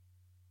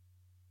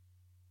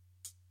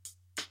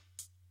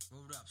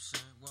Word up,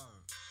 son. Word.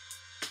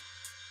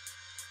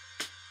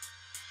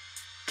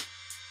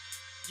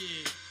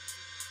 Yeah.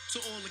 To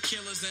all the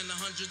killers and the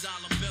 $100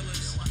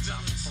 billers.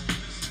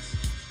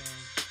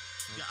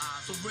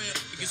 For real,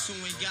 niggas who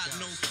ain't got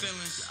no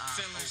feelings.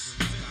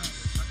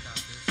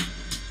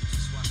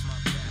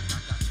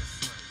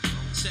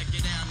 Check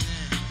it out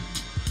now.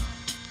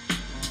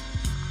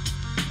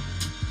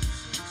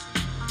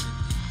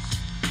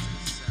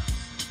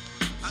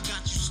 I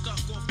got you stuck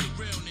off the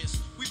realness.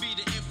 We be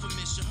the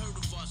infamous, you heard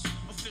of us.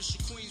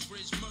 Official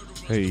Queensbridge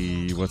murderers.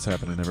 Hey, what's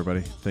happening,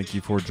 everybody? Thank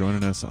you for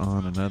joining us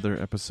on another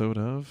episode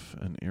of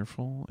An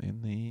Earful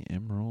in the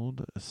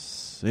Emerald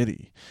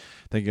City.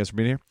 Thank you guys for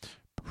being here.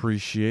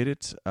 Appreciate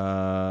it.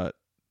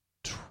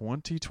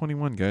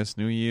 2021, guys.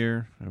 New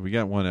year. We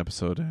got one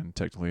episode in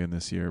technically in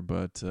this year,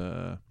 but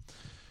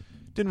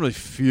didn't really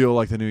feel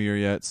like the new year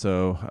yet.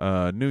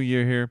 So new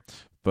year here,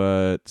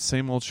 but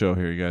same old show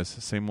here, you guys.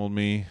 Same old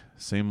me,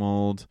 same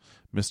old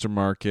Mr.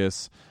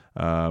 Marcus.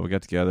 We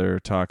got together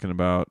talking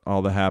about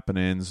all the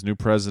happenings. New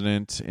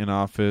president in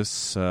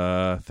office.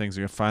 Things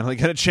are finally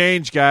going to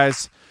change,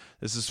 guys.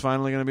 This is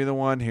finally going to be the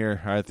one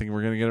here. I think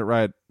we're going to get it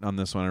right on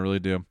this one. I really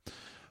do.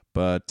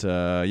 But,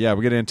 yeah,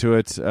 we'll get into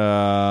it.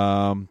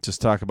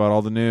 Just talk about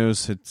all the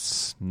news.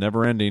 It's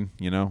never ending.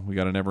 You know, we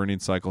got a never ending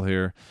cycle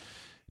here.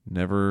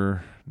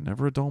 Never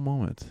a dull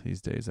moment these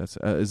days. That's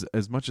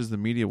as much as the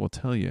media will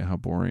tell you how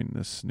boring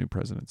this new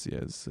presidency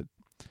is. It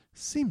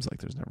seems like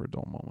there's never a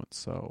dull moment.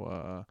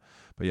 So,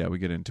 but yeah, we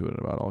get into it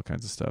about all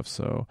kinds of stuff.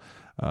 So,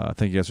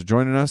 thank you guys for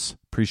joining us.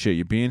 Appreciate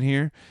you being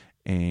here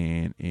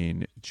and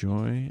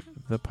enjoy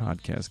the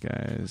podcast,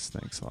 guys.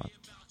 Thanks a lot.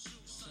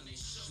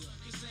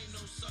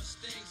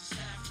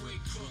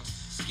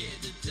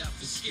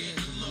 Scared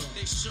to look,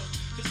 they shook,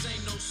 cause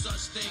ain't no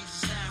such thing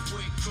as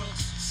halfway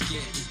crooks.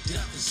 Scared to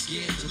death and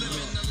scared to look.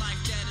 Living the life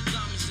that is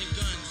diamonds and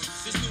guns.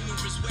 There's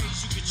numerous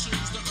ways you can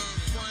choose to earn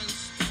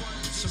funds.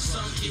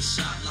 Some get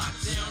shot,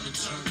 locked down, and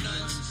turn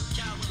nuns.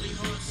 Cowardly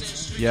hoods and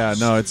streets. Yeah,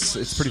 no,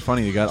 it's pretty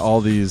funny. You got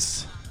all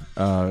these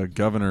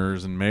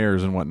governors and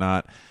mayors and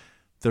whatnot.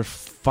 They're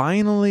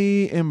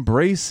finally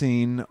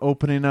embracing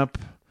opening up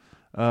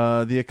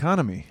the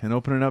economy and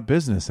opening up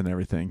business and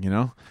everything, you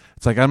know?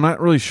 It's like I'm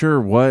not really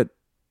sure what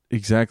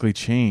exactly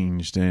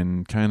changed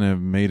and kind of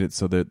made it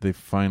so that they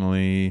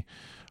finally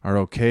are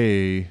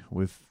okay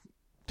with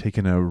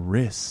taking a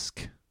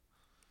risk.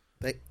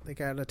 They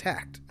got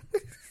attacked.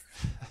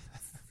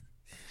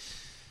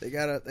 They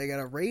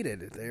got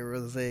raided. There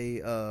was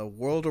a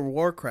World of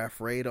Warcraft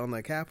raid on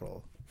the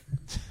Capitol.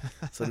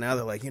 So now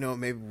they're like, you know,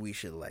 maybe we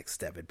should like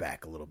step it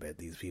back a little bit.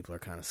 These people are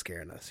kind of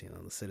scaring us. You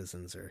know, the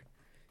citizens are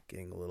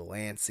getting a little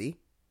antsy,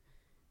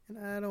 and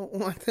I don't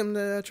want them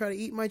to try to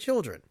eat my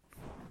children.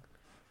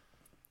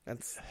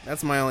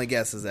 That's my only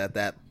guess, is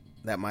that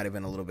might have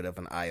been a little bit of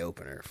an eye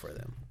opener for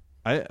them.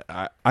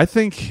 I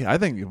think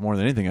more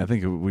than anything, I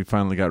think we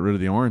finally got rid of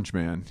the orange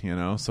man, you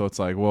know? So it's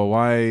like, well,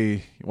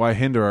 why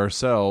hinder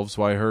ourselves?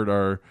 Why hurt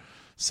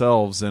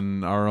ourselves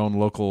in our own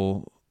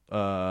local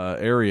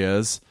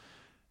areas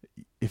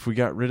if we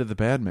got rid of the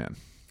bad man,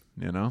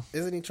 you know?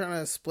 Isn't he trying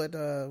to split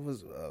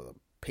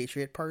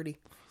Patriot Party?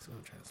 He's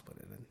going to try to split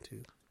it in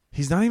two.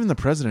 He's not even the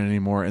president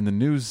anymore, and the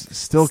news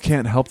still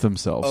can't help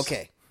themselves.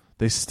 Okay.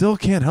 They still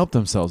can't help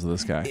themselves with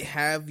this guy.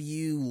 Have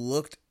you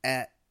looked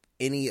at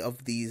any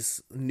of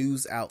these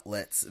news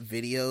outlets'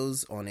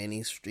 videos on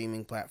any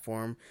streaming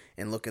platform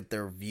and look at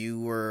their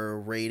viewer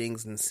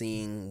ratings and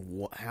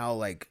seeing how,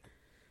 like,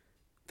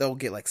 they'll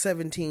get like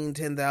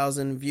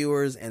 10,000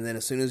 viewers, and then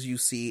as soon as you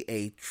see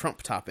a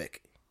Trump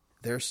topic,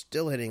 they're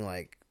still hitting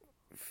like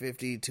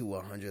 50 to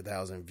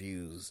 100,000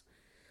 views,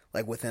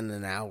 like within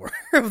an hour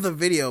of the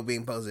video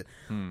being posted.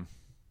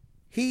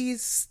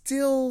 He's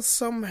still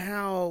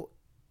somehow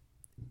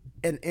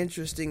an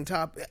interesting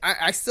topic.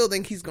 I still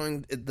think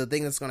the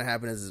thing that's going to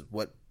happen is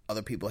what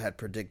other people had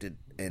predicted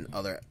in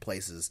other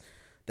places,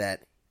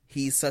 that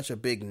he's such a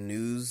big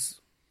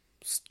news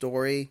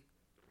story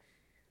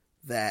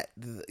that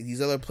these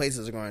other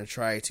places are going to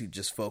try to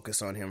just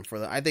focus on him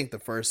I think the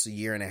first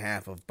year and a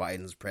half of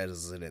Biden's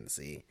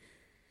presidency.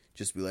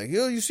 Just be like,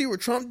 yo, you see what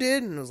Trump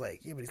did? And I was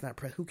like, yeah, but he's not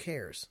president. Who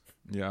cares?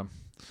 Yeah.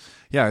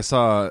 Yeah, I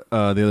saw the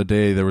other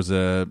day there was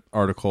an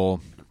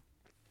article,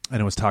 and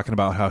it was talking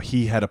about how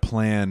he had a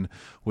plan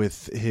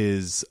with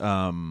his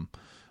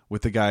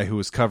with the guy who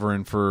was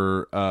covering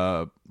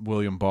for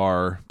William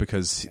Barr,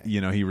 because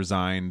you know he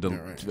resigned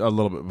a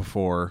little bit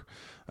before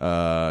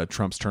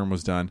Trump's term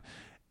was done,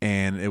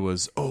 and it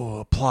was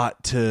a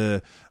plot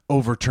to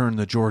overturn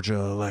the Georgia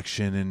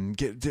election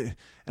and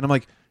I'm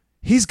like,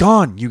 he's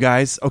gone, you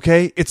guys.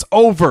 Okay, it's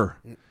over.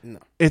 No.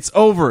 It's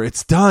over.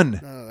 It's done.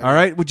 No, all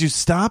right. Would you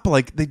stop?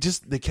 Like they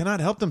cannot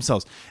help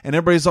themselves. And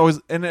everybody's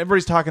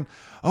talking.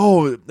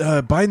 Oh,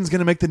 Biden's going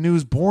to make the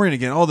news boring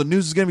again. Oh, the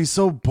news is going to be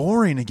so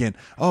boring again.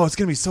 Oh, it's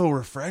going to be so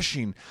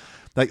refreshing.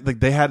 Like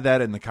they had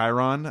that in the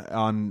Chiron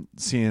on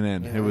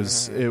CNN. Yeah.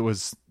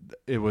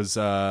 It was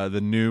the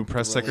new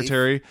press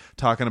secretary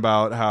talking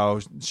about how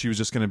she was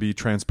just going to be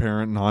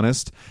transparent and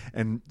honest.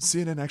 And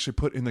CNN actually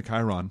put in the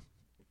Chiron,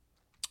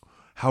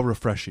 how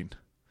refreshing.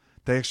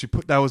 They actually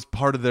put that was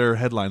part of their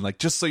headline. Like,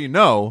 just so you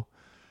know,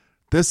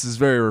 this is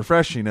very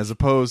refreshing as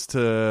opposed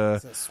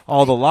to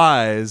all the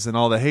lies and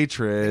all the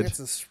hatred. It's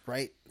a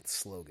Sprite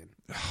slogan.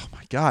 Oh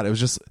my God. It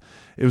was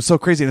so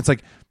crazy. And it's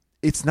like,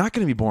 it's not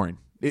going to be boring.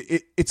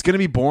 It's going to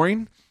be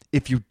boring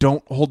if you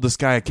don't hold this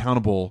guy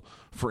accountable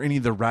for any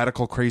of the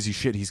radical crazy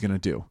shit he's going to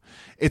do.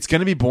 It's going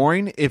to be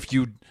boring if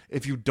you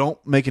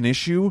don't make an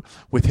issue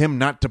with him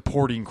not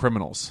deporting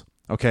criminals.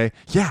 Okay?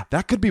 Yeah,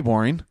 that could be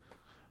boring.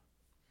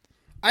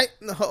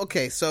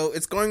 Okay, so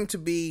it's going to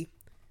be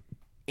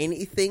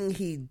anything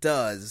he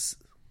does,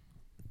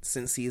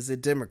 since he is a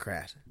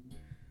Democrat.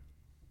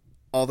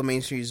 All the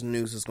mainstream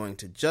news is going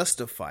to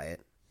justify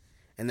it,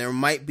 and there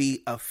might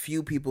be a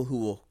few people who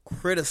will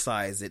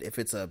criticize it if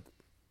it's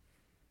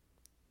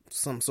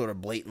some sort of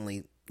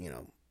blatantly,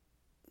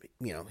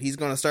 he's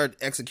going to start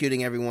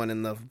executing everyone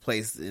in the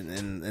place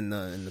in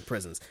the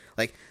prisons.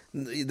 Like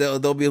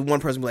there'll be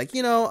one person be like,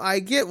 I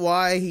get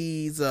why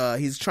he's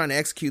trying to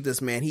execute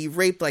this man. He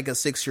raped like a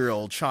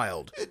 6-year-old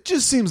child. It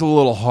just seems a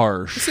little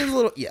harsh. It seems a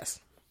little, yes.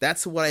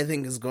 That's what I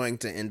think is going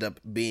to end up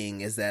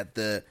being, is that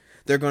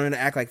they're going to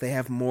act like they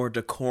have more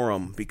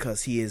decorum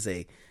because he is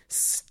a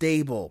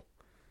stable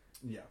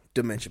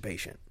dementia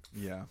patient.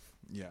 Yeah,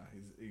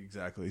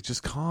 exactly.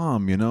 Just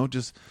calm,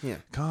 just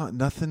calm,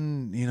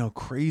 nothing,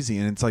 crazy.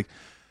 And it's like,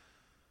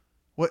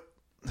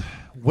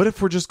 what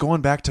if we're just going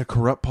back to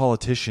corrupt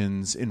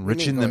politicians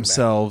enriching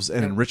themselves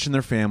and enriching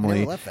their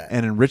family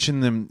and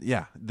enriching them?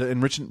 Yeah,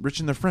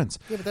 enriching their friends.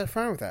 Yeah, but they're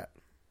fine with that.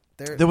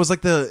 It was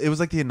like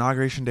the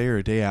inauguration day or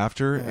a day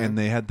after, and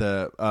they had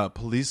the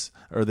police,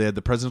 or they had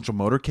the presidential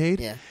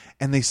motorcade,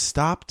 and they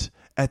stopped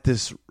at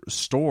this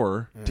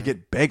store to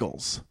get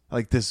bagels.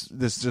 Like this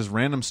just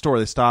random store.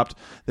 They stopped.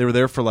 They were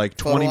there for like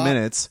 20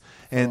 minutes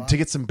and to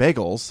get some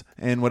bagels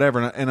and whatever.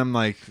 And I'm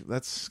like,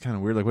 that's kind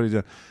of weird. Like, what are you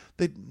doing?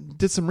 They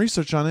did some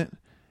research on it.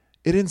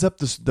 It ends up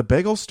the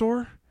bagel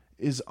store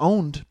is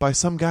owned by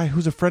some guy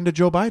who's a friend of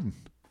Joe Biden.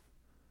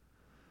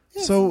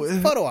 Yeah, so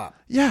photo op.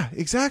 Yeah,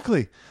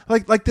 exactly.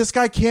 Like this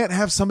guy can't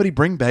have somebody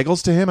bring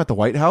bagels to him at the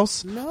White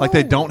House. No. Like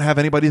they don't have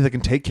anybody that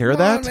can take care of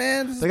that.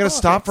 Man, they got to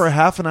stop for a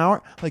half an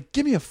hour. Like,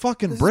 give me a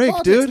fucking break,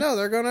 dude. No,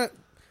 they're gonna.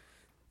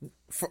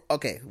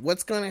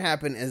 What's gonna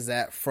happen is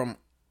that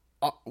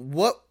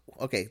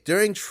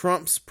during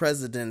Trump's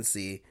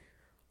presidency,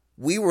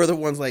 we were the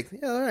ones like,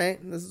 yeah, all right,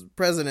 this is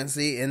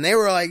presidency, and they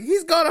were like,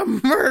 he's gonna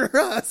murder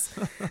us,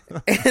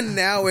 and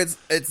now it's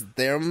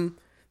them.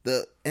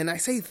 And I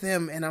say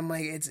them, and I'm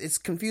like, it's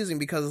confusing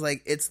because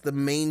like it's the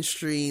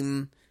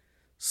mainstream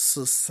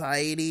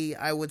society,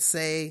 I would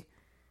say,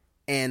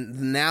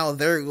 and now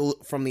they're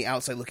from the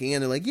outside looking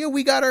in. They're like, yeah,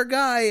 we got our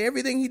guy.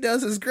 Everything he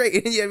does is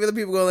great, and yet other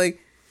people go like,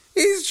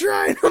 he's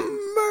trying to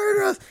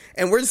murder us,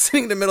 and we're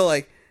sitting in the middle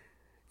like,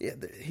 yeah,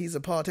 he's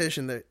a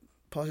politician. The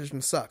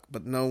politicians suck,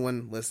 but no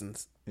one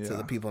listens to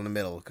the people in the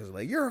middle because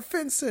like, you're a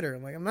fence sitter.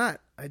 I'm like, I'm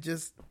not. And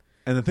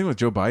the thing with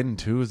Joe Biden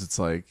too is it's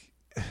like,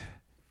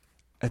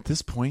 at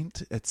this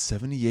point, at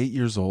 78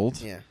 years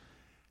old,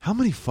 how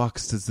many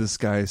fucks does this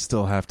guy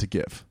still have to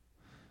give?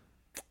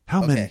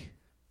 How many?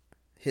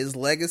 His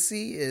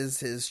legacy is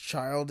his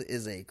child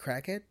is a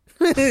crackhead.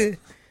 Here's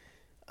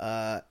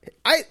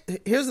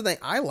the thing.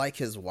 I like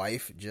his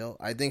wife, Jill.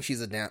 I think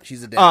she's a down.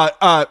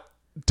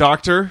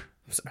 Dr.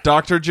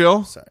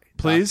 Jill. Sorry,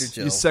 please, Dr.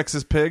 Jill. You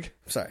sexist pig.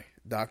 Sorry,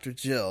 Dr.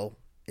 Jill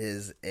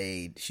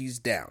she's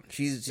down.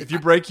 If you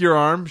break your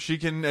arm, she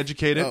can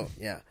educate it. Oh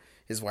yeah,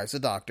 his wife's a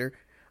doctor.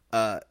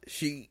 I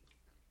think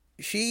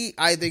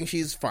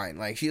she's fine.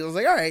 Like she was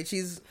like, all right,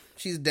 she's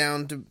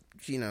down to,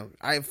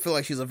 I feel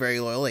like she's a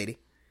very loyal lady.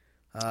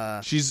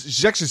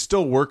 She's actually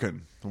still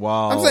working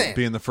while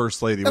being the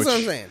first lady. That's what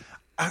I'm saying.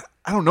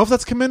 I don't know if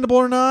that's commendable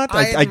or not.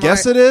 I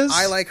guess it is.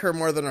 I like her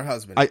more than her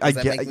husband.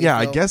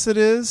 I guess it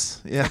is.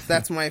 Yeah,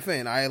 that's my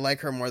thing. I like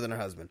her more than her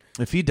husband.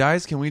 If he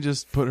dies, can we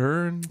just put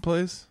her in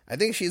place? I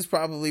think she's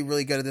probably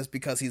really good at this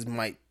because he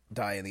might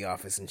die in the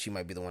office, and she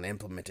might be the one to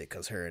implement it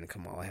because her and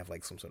Kamala have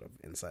like some sort of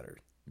insider.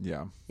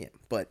 Yeah.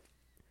 But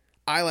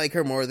I like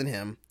her more than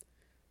him,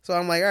 so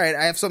I'm like, all right,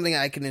 I have something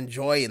I can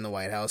enjoy in the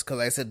White House because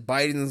I said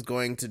Biden's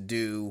going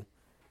to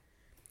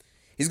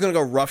he's going to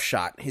go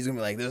roughshod. He's going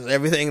to be like, this is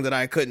everything that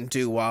I couldn't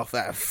do while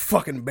that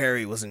fucking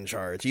Barry was in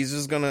charge. He's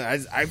just going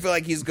to, I feel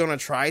like he's going to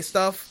try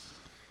stuff,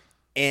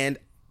 and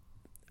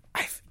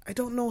I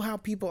don't know how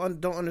people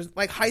don't understand.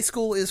 Like, high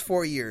school is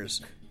 4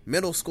 years.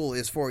 Middle school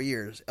is 4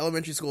 years.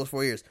 Elementary school is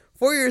 4 years.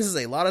 4 years is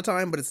a lot of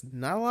time, but it's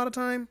not a lot of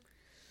time.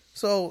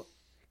 So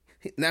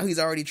now he's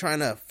already trying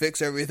to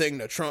fix everything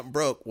that Trump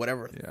broke,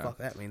 whatever the fuck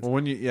that means. Well,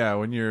 when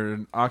you're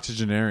an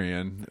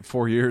octogenarian,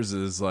 4 years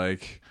is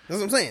like, that's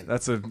what I'm saying.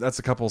 That's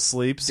a couple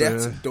sleeps.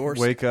 Death's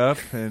doorstep. Wake up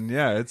and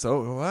it's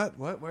what?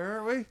 Where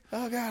are we?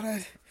 Oh God,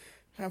 I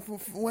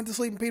went to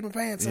sleep and peed my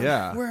pants.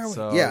 Yeah. Where are we?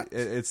 So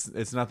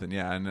it's nothing.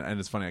 Yeah, and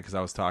it's funny because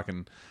I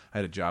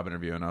had a job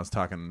interview and I was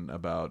talking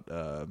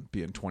about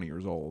being 20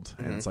 years old,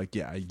 and it's like,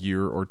 a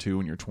year or two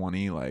when you're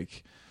 20,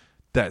 like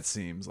that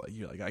seems like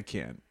you're like, I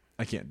can't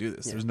do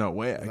this. There's no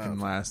way I can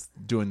last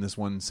doing this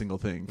one single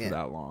thing for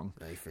that long.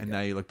 And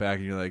now you look back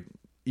and you're like,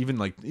 even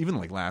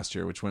like last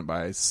year, which went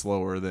by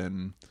slower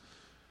than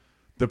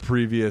the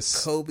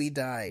previous Kobe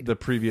died. the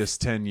previous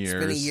 10 years. It's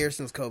been a year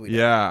since Kobe died.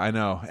 Yeah, I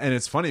know. And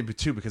it's funny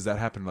too because that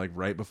happened like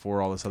right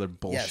before all this other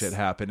bullshit Yes.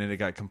 happened, and it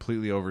got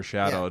completely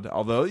overshadowed.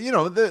 Although,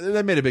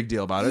 they made a big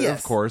deal about it, Yes.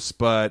 of course,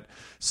 but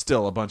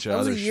still a bunch of That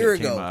was other a year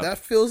shit ago. came up. That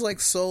feels like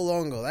so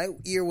long ago.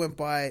 That year went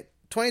by.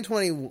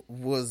 2020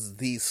 was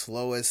the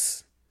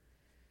slowest.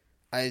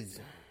 I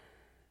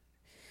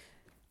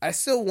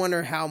still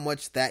wonder how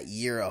much that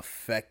year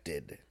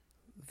affected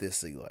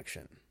this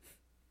election.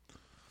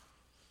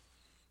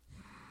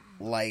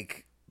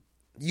 Like,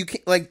 you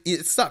can't, like,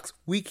 it sucks.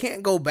 We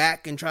can't go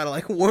back and try to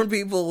like warn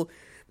people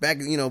back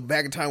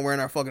in time wearing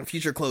our fucking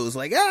future clothes.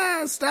 Like,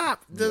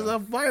 stop! There's a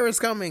virus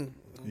coming.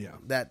 Yeah.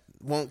 That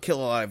won't kill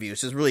a lot of you.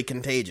 It's just really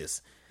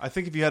contagious. I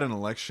think if you had an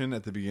election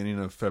at the beginning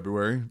of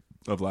February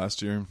of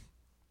last year,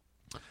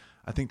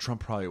 I think Trump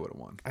probably would have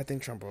won. I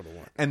think Trump would have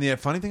won. And the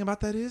funny thing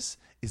about that is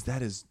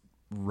that is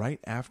right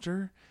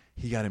after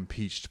he got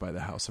impeached by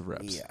the House of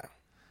Reps. Yeah.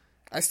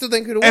 I still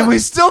think he would have won. And we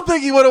still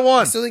think he would have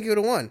won. I still think he would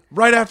have won.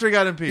 Right after he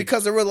got impeached.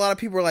 Because there were a lot of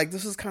people who were like,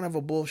 this is kind of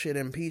a bullshit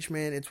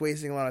impeachment. It's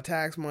wasting a lot of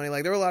tax money.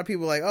 Like, there were a lot of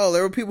people like,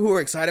 there were people who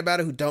were excited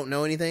about it who don't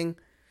know anything.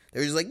 They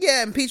were just like,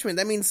 yeah, impeachment.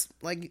 That means,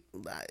 like...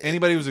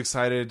 Anybody who was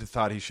excited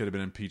thought he should have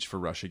been impeached for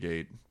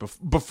Russiagate.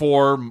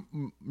 Before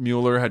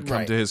Mueller had come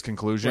Right. to his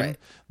conclusion, Right.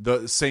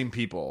 the same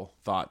people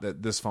thought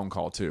that this phone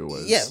call, too,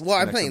 was... Yeah, well,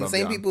 I'm next saying the above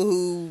same beyond. people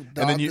who...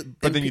 And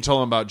then you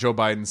told him about Joe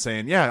Biden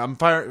saying, yeah, I'm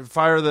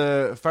fire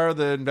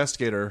the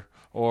investigator,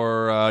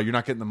 or you're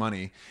not getting the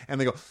money. And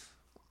they go,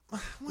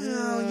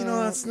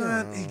 well, that's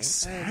not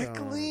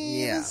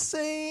exactly Yeah. the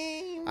same.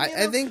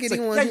 I think It's like,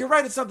 anyone... yeah, you're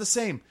right, it's not the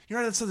same. You're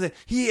right, it's not the same.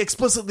 He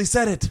explicitly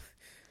said it.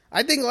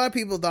 I think a lot of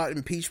people thought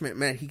impeachment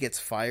meant he gets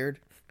fired.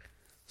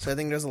 So I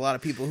think there's a lot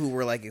of people who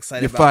were like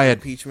excited You're about fired.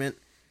 impeachment.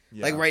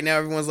 Yeah. Like right now,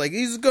 everyone's like,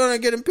 he's gonna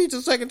get impeached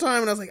a second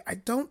time, and I was like, I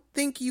don't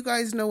think you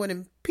guys know what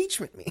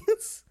impeachment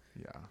means.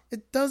 Yeah.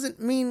 It doesn't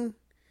mean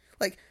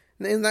like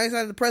in the eyes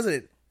of the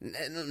president.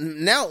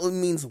 Now it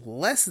means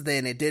less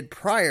than it did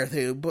prior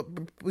to, but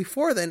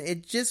before then,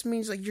 it just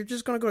means like you're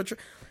just gonna go to.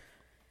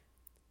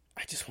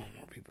 I just want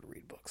more people to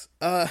read books.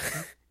 I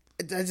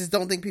just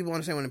don't think people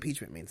understand what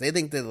impeachment means. They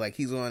think that like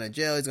he's going to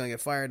jail, he's going to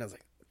get fired. And I was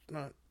like,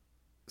 no,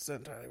 that's not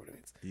entirely what it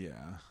means.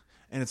 Yeah.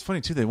 And it's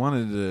funny too, they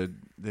wanted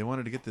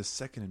to get this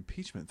second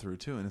impeachment through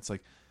too, and it's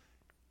like,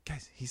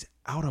 guys, he's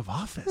out of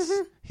office.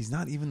 He's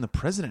not even the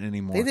president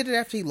anymore. They did it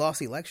after he lost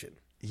the election.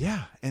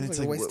 Yeah, and it's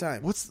like a like, waste of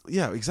time. What's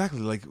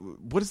exactly, like,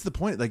 what is the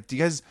point? Like, do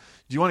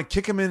you want to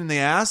kick him in the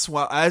ass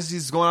as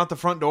he's going out the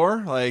front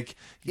door? Like,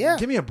 Yeah.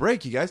 give me a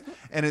break, you guys.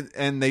 I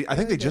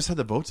think they just had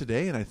the vote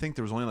today, and I think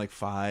there was only like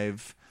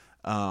five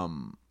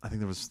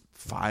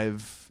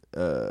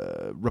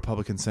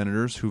Republican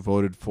senators who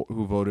voted for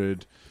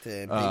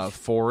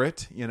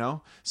it.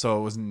 So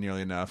it wasn't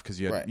nearly enough because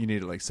you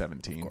needed like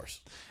 17. Of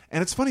course.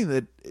 And it's funny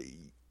that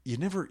you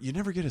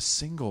never get a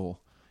single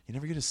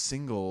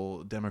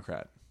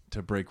Democrat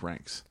to break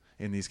ranks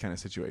in these kind of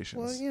situations.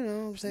 Well,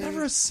 I'm saying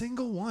Never a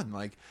single one.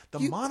 Like the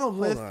hold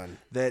monolith on.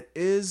 that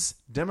is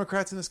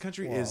Democrats in this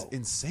country is Whoa.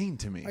 insane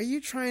to me. Are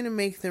you trying to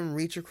make them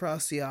reach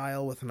across the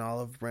aisle with an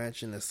olive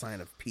branch in a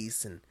sign of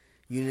peace and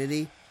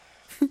unity?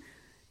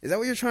 Is that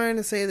what you're trying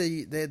to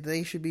say, that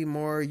they should be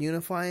more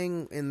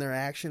unifying in their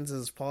actions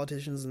as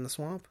politicians in the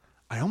swamp?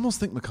 I almost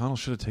think McConnell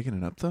should have taken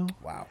it up though.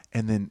 Wow.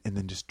 And then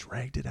just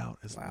dragged it out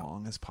as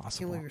long as I can't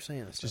possible. believe you're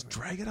saying this. Just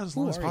stuff. drag it out as Who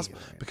long as are possible.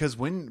 you, right?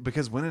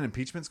 Because when an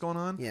impeachment's going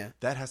on, Yeah.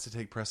 that has to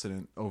take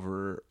precedent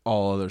over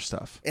all other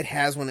stuff. It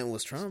has when it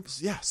was Trump.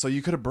 Yeah, so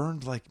you could have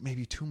burned like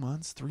maybe 2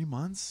 months, 3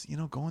 months,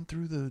 going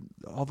through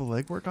all the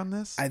legwork on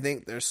this. I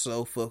think they're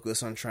so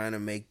focused on trying to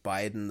make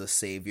Biden the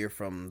savior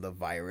from the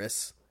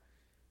virus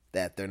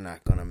that they're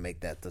not going to make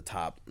that the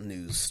top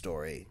news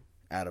story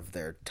out of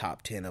their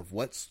top 10 of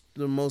what's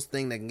the most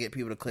thing that can get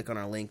people to click on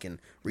our link and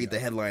read the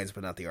headlines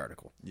but not the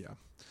article. Yeah.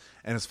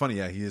 And it's funny,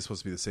 he is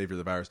supposed to be the savior of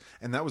the virus.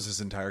 And that was his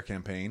entire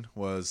campaign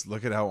was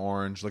look at how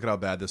orange, look at how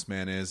bad this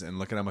man is, and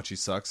look at how much he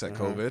sucks at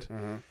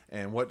COVID.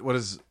 And what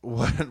does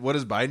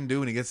Biden do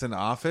when he gets into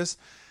office?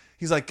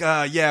 He's like,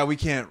 we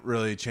can't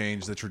really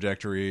change the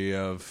trajectory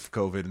of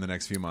COVID in the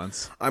next few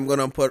months. I'm going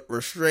to put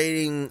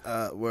restraining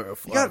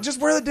Just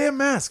wear the damn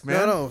mask,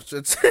 man. No,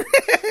 it's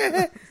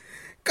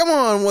come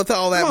on with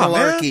all that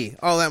malarkey.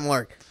 All that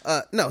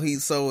malarkey.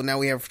 So now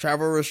we have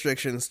travel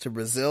restrictions to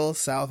Brazil,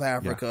 South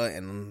Africa,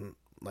 and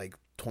like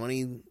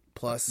 20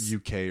 plus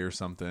UK or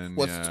something.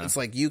 It's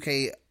like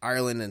UK,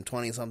 Ireland, and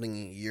 20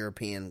 something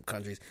European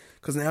countries.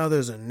 Because now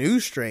there's a new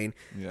strain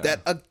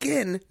that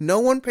again no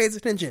one pays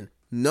attention.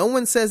 No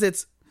one says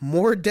it's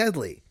more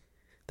deadly.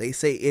 They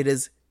say it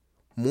is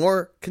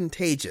more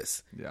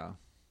contagious. Yeah.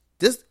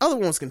 This other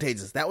one was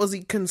contagious. That was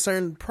the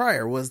concern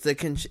prior.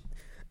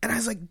 And I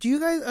was like, do you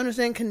guys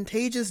understand?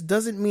 Contagious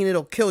doesn't mean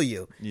it'll kill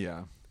you.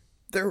 Yeah.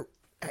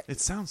 It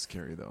sounds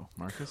scary though,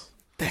 Marcus.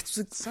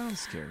 It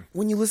sounds scary.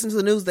 When you listen to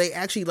the news, they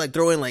actually like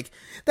throw in like,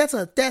 that's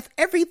a death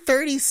every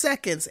 30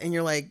 seconds. And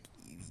you're like,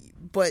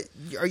 but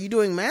are you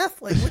doing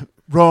math? Like, what?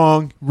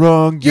 wrong,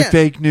 you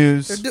fake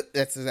news.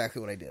 That's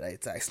exactly what I did.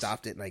 I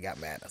stopped it and I got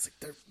mad. I was like,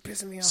 they're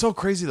pissing me off. So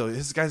crazy though.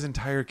 This guy's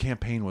entire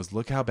campaign was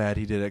look how bad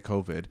he did at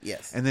COVID.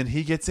 Yes. And then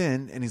he gets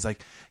in and he's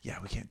like, yeah,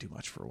 we can't do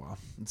much for a while.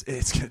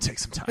 It's going to take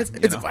some time.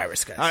 It's a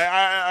virus, guys.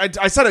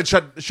 I said I'd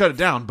shut it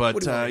down, but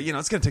it's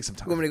going to take some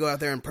time. You want me to go out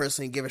there and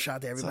personally give a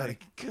shot to everybody?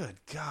 Like, good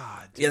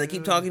God. Dude. Yeah, they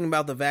keep talking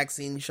about the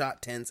vaccine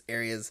shot tents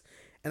areas.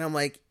 And I'm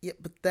like, yeah,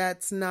 but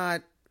that's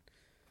not.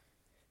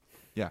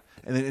 Yeah.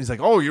 And then he's like,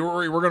 oh,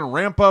 we're going to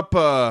ramp up.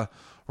 We're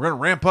going to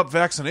ramp up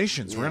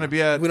vaccinations. Yeah. We're going to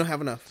be at. We don't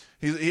have enough.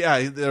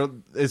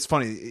 It's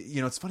funny.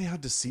 It's funny how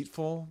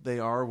deceitful they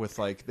are with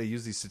like they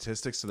use these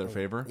statistics to their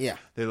favor. Yeah.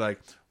 They like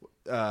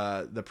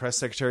the press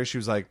secretary. She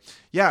was like,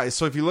 yeah.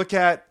 So if you look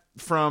at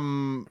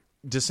from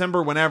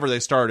December, whenever they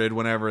started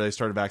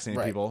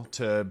vaccinating people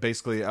to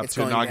basically up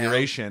to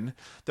inauguration,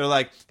 they're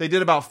like they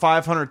did about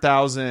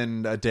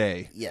 500,000 a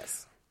day.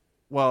 Yes.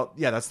 Well,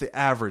 yeah, that's the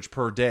average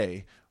per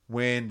day.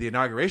 When the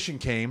inauguration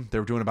came, they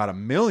were doing about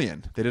 1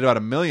 million. They did about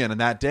 1 million in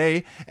that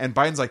day. And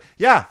Biden's like,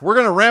 yeah, we're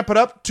going to ramp it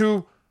up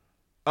to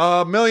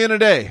 1 million a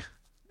day.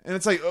 And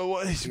it's like,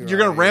 oh, you're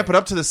going to ramp it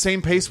up to the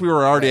same pace we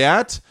were already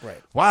at? Right.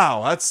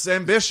 Wow, that's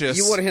ambitious.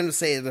 You wanted him to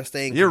say they're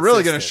staying You're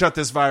really going to shut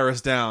this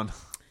virus down.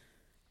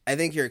 I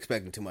think you're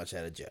expecting too much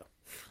out of Joe.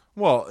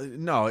 Well,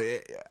 no.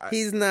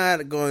 He's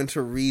not going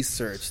to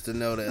research to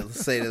know to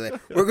say that.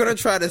 We're going to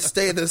try to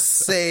stay the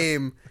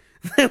same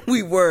than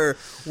we were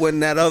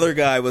when that other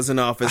guy was in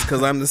office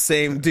because I'm the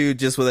same dude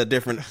just with a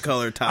different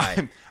color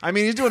tie. I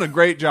mean, he's doing a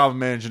great job of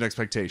managing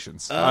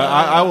expectations.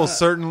 I will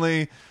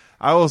certainly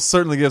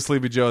give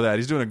Sleepy Joe that.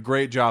 He's doing a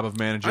great job of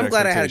managing expectations.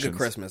 I'm glad I had a good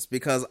Christmas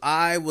because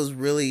I was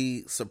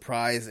really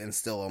surprised and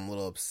still I'm a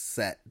little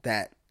upset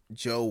that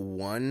Joe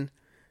won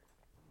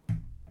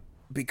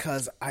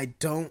because I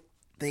don't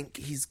think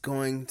he's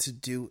going to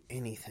do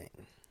anything.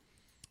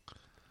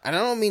 And I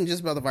don't mean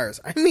just about the virus.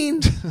 I mean,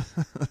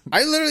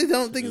 I literally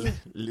don't think...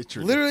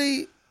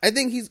 Literally, I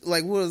think he's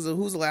like, who's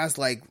the last,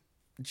 like,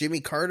 Jimmy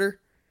Carter?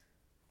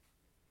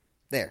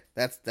 There,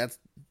 that's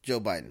Joe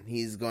Biden.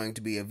 He's going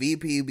to be a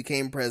VP,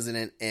 became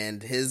president,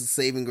 and his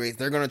saving grace,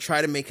 they're going to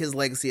try to make his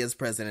legacy as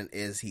president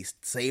is he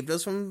saved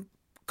us from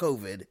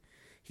COVID.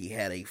 He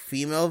had a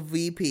female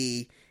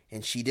VP,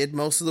 and she did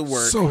most of the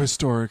work. So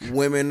historic.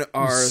 Women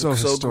are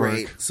so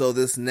great. So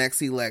this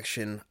next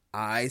election...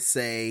 I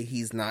say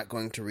he's not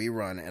going to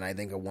rerun, and I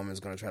think a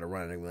woman's going to try to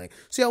run it and be like,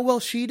 see how well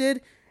she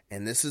did?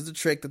 And this is the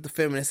trick that the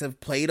feminists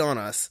have played on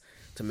us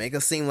to make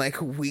us seem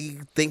like we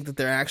think that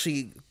they're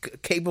actually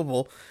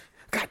capable.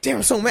 God damn,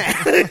 I'm so mad.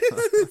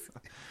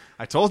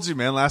 I told you,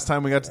 man, last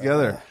time we got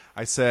together,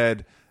 I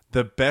said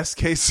the best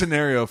case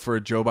scenario for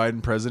a Joe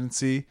Biden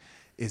presidency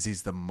is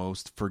he's the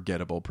most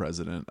forgettable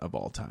president of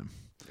all time.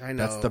 I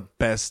know. That's the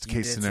best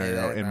case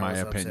scenario, in my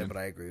opinion. Upset, but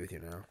I agree with you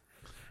now.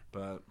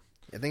 But...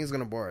 I think it's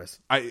going to bore us.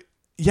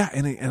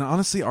 And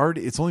honestly,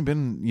 already it's only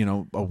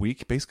been a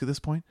week basically at this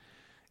point.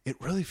 It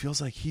really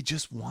feels like he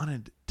just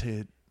wanted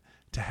to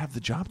have the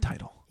job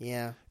title.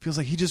 Yeah, feels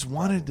like he just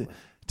wanted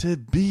to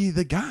be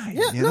the guy.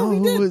 Yeah,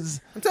 who did.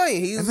 was. I'm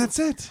telling you, and that's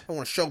it. I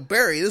want to show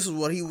Barry. This is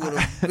what he would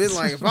have been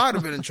like if I'd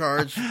have been in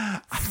charge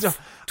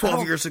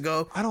 12 years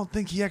ago. I don't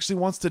think he actually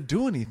wants to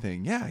do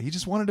anything. Yeah, he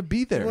just wanted to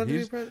be there.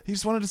 He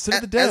just wanted to sit at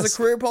the desk as a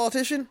career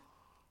politician.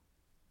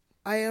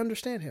 I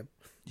understand him.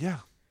 Yeah.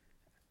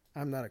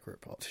 I'm not a career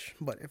politician,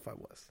 but if I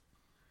was.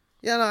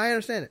 Yeah, no, I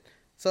understand it.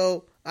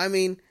 So, I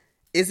mean,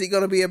 is he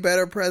going to be a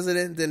better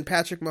president than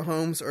Patrick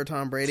Mahomes or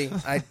Tom Brady?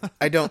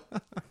 I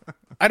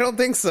don't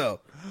think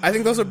so. I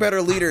think those are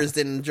better leaders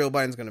than Joe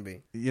Biden's going to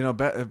be.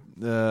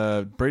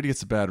 Brady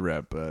gets a bad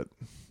rep, but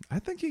I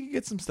think he could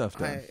get some stuff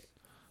done.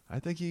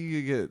 I think he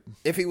could get...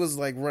 If he was,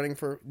 like, running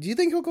for... Do you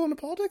think he'll go into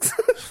politics?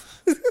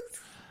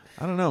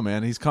 I don't know,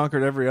 man. He's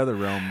conquered every other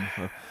realm.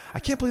 I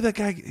can't believe that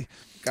guy...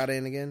 Got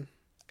in again?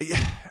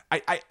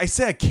 I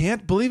say I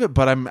can't believe it,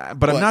 but I'm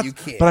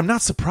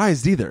not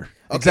surprised either.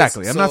 Okay,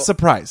 exactly, I'm not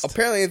surprised.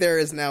 Apparently, there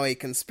is now a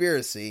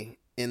conspiracy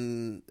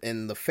in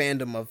the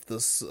fandom of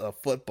this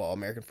football,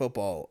 American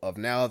football. Of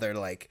now, they're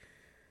like,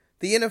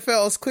 the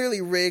NFL is clearly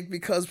rigged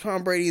because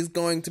Tom Brady is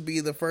going to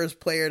be the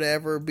first player to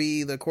ever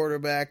be the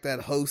quarterback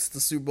that hosts the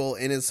Super Bowl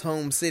in his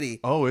home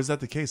city. Oh, is that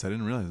the case? I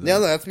didn't realize that. No,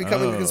 that's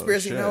becoming a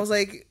conspiracy. Shit. And I was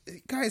like,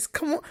 guys,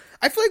 come on.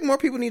 I feel like more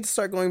people need to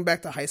start going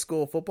back to high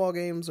school football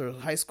games or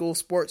high school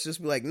sports.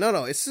 Just be like,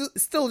 no, it's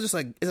still just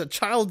like, it's a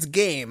child's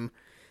game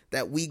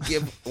that we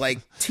give like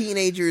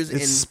teenagers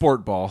it's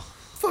sport ball.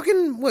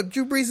 Fucking what?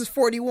 Drew Brees is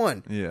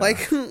 41. Yeah.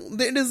 Like,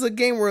 it is a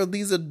game where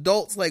these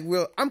adults, like,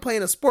 I'm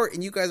playing a sport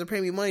and you guys are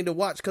paying me money to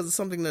watch because it's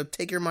something to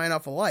take your mind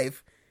off of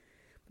life.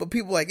 But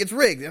people are like, it's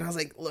rigged. And I was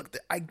like, look,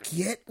 I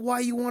get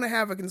why you want to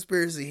have a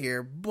conspiracy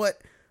here,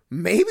 but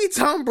maybe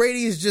Tom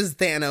Brady is just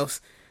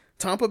Thanos.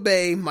 Tampa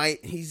Bay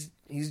he's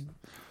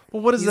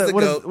well, what is that?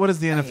 What does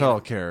the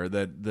NFL care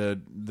that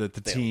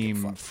the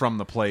team from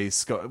the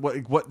place go?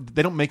 What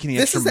they don't make any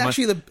extra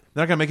money. They're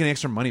not going to make any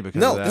extra money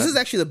because of that. This is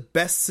actually the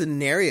best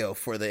scenario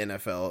for the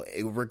NFL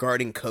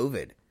regarding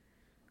COVID.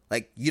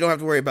 Like, you don't have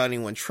to worry about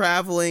anyone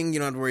traveling. You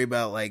don't have to worry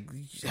about, like,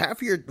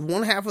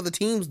 one half of the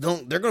teams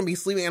they're going to be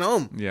sleeping at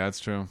home. Yeah, that's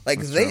true. Like,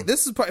 That's true.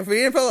 this is part for the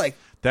NFL, like,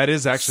 That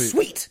is actually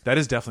sweet. That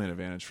is definitely an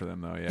advantage for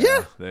them, though. Yeah,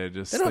 Yeah. They They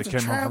don't came have home to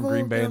from travel,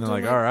 Green Bay they and they're don't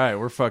like, have to- all right,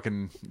 we're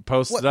fucking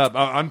posted What? up.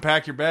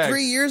 Unpack your bag.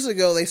 3 years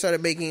ago, they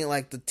started making it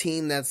like the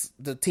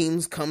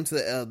teams come to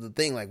the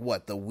thing like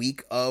what, the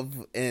week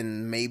of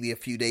and maybe a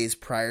few days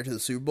prior to the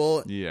Super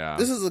Bowl. Yeah.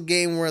 This is a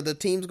game where the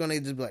team's going to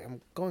just be like,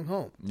 I'm going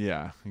home.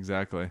 Yeah,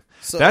 exactly.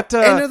 So That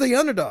and they're the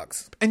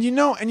underdogs. and you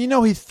know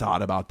he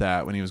thought about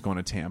that when he was going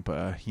to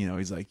Tampa. You know,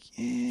 he's like,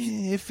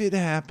 if it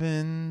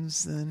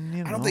happens, then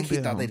you know. I don't think he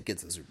I'll be thought home. they'd get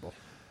to the Super Bowl.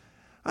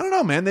 I don't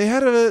know, man. They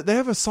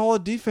have a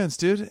solid defense,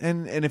 dude.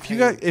 And if you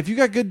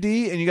got good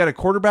D and you got a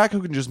quarterback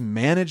who can just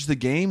manage the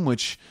game,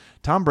 which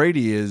Tom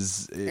Brady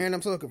is. Aaron,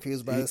 I'm so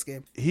confused by this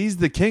game. He's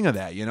the king of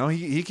that, you know.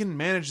 He can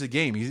manage the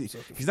game. He's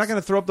not going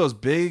to throw up those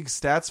big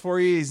stats for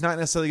you. He's not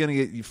necessarily going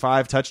to get you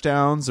 5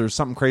 touchdowns or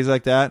something crazy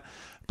like that.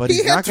 But He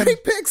he's had not 3 going.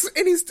 picks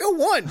and he still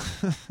won.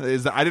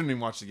 I didn't even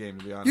watch the game,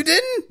 to be honest. You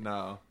didn't?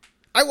 No.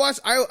 I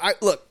watched. I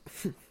look.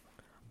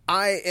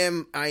 I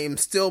am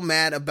still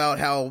mad about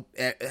how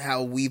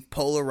we've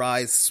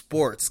polarized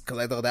sports because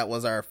I thought that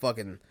was our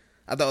fucking.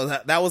 I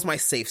thought that was my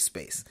safe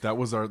space. That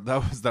was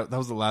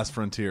the last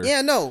frontier.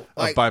 Yeah, no,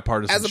 like,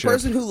 bipartisanship. as a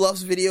person who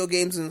loves video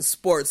games and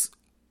sports,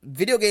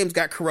 video games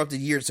got corrupted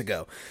years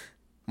ago.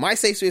 My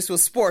safe space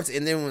was sports,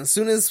 and then as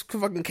soon as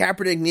fucking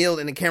Kaepernick kneeled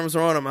and the cameras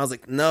were on him, I was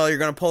like, no, you're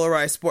going to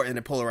polarize sport, and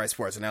they polarized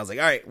sports. And I was like,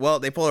 all right, well,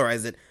 they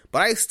polarized it,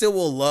 but I still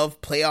will love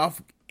playoff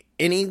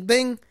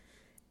anything,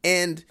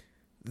 and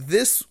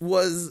this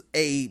was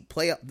a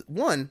playoff.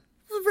 One,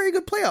 it was a very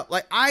good playoff.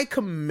 Like, I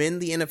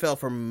commend the NFL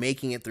for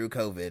making it through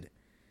COVID,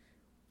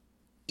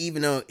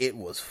 even though it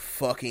was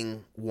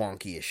fucking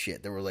wonky as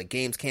shit. There were, like,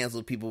 games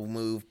canceled, people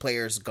moved,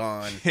 players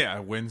gone. Yeah,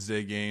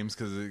 Wednesday games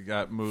because it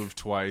got moved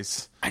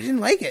twice. I didn't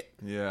like it.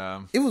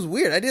 Yeah. It was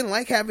weird. I didn't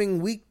like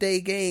having weekday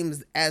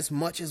games as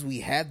much as we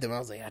had them. I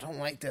was like, I don't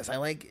like this.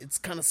 It's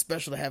kind of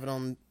special to have it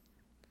on.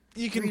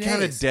 You can 3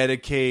 kind of days.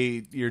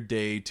 dedicate your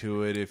day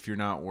to it if you're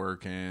not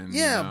working.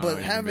 Yeah, you know, but you can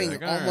be having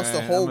like, almost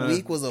all the whole I'm gonna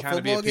week was a kinda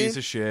be football a piece game.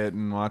 of shit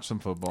and watch some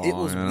football. It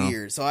was you know?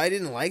 weird. So I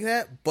didn't like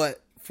that.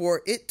 But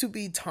for it to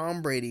be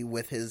Tom Brady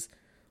with his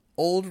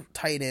old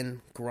tight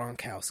end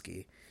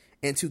Gronkowski,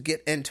 and to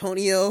get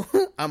Antonio,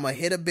 I'm a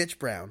hit a bitch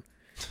Brown,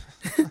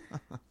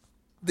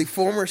 the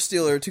former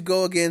Steeler, to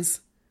go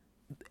against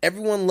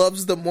everyone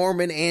loves the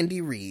Mormon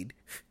Andy Reid,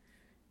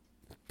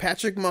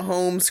 Patrick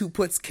Mahomes, who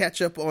puts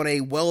ketchup on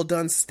a well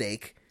done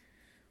steak,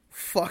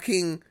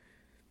 fucking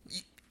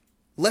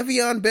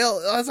Le'Veon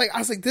Bell. I was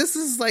like, this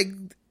is like.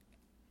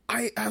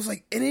 I was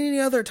like, in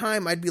any other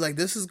time, I'd be like,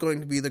 this is going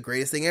to be the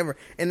greatest thing ever.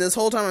 And this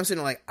whole time, I'm sitting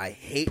there like, I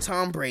hate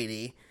Tom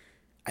Brady.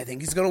 I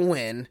think he's going to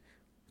win.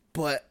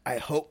 But I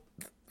hope...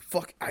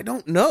 I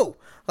don't know.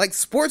 Like,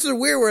 sports are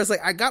weird where it's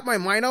like, I got my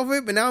mind off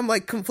it, but now I'm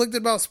like conflicted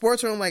about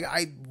sports where I'm like,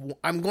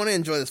 I'm going to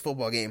enjoy this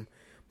football game,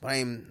 but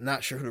I'm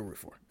not sure who to root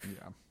for.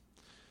 Yeah.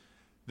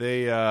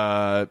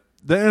 The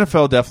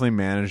NFL definitely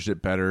managed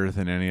it better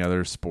than any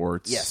other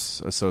sports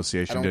Yes.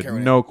 association I don't did. care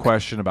what No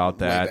question about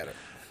Way that.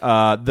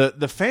 better.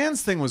 The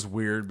fans thing was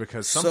weird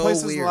because some So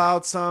places weird.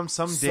 allowed some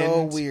So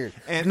didn't. weird.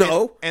 And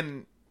No.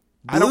 and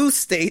I don't. Blue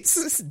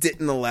states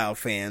didn't allow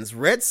fans.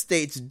 Red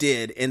states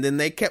did, and then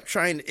they kept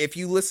trying. If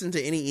you listen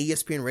to any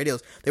ESPN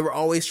radios, they were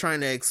always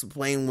trying to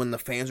explain when the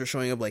fans were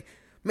showing up. Like,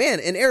 man,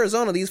 in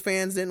Arizona, these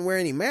fans didn't wear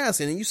any masks,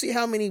 and you see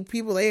how many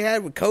people they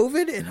had with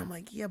COVID. And I'm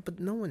like, yeah, but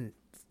no one's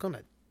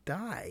gonna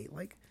die.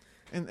 Like,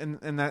 And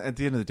that at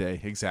the end of the day,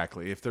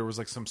 exactly. If there was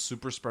like some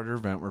super spreader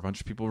event where a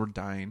bunch of people were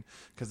dying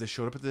because they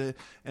showed up at the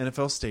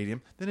NFL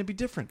stadium, then it'd be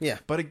different. Yeah.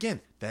 But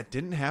again, that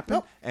didn't happen,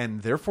 Nope.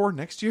 and therefore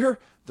next year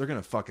they're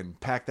gonna fucking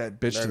pack that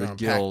bitch They're to the gonna pack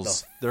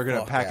gills. the They're gonna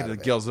fuck pack it out to the of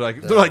it. gills. They're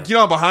like, you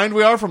know how behind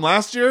we are from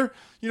last year.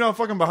 You know how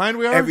fucking behind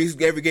we are.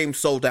 every game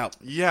sold out.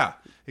 Yeah,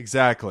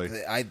 exactly.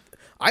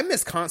 I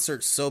miss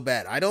concerts so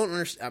bad. I don't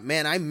understand.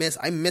 Man, I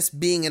miss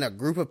being in a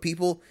group of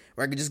people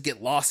where I could just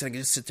get lost and I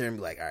could just sit there and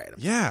be like, all right.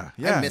 Yeah.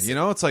 miss You it.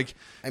 know, it's like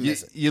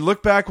miss it. you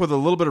look back with a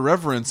little bit of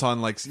reverence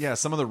on like, yeah,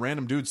 some of the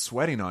random dudes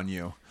sweating on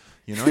you.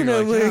 You know, you're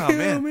know, like, like, oh, yeah,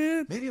 man,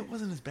 man. maybe it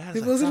wasn't as bad as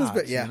It I wasn't thought,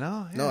 as bad. Yeah. You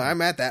know? No, Yeah.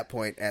 I'm at that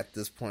point at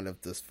this point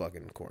of this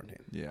fucking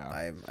quarantine. Yeah.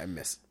 I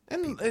miss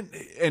And people.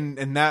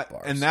 and that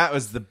Bars. and that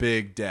was the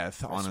big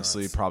death.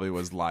 Honestly, probably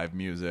was live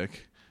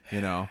music.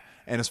 You know,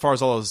 and as far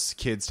as all those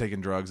kids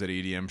taking drugs at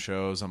EDM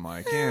shows, I'm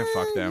like,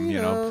 fuck them.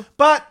 You know,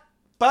 but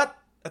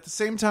at the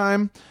same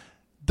time,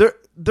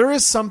 there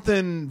is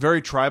something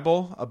very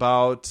tribal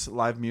about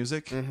live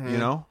music. You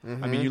know,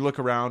 I mean, you look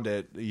around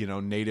at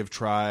native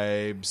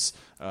tribes,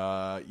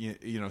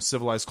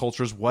 civilized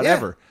cultures,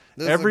 whatever.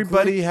 There's a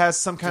Everybody group has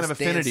some kind of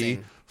just affinity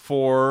dancing.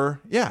 for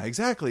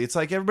exactly. It's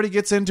like everybody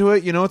gets into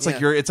it. You know, it's like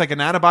Yeah. it's like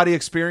an out of body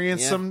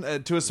experience. Yeah. Some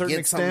to a certain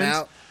Get something extent.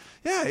 out.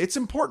 Yeah, it's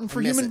important for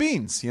miss human it.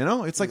 beings. You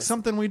know, it's like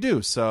something we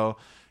do. So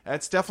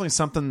That's definitely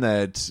something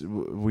that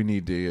we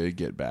need to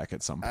get back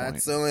at some point.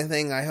 That's the only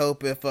thing I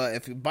hope if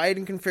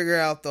Biden can figure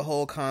out the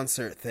whole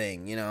concert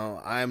thing,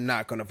 I'm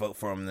not going to vote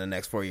for him in the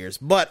next 4 years,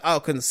 but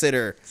I'll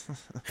consider.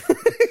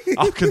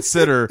 I'll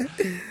consider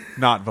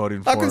not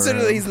voting for him. I'll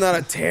consider that he's not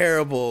a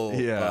terrible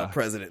Yeah.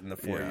 president in the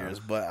 4 Yeah. years,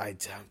 but I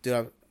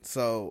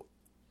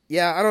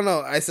don't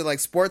know. I said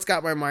sports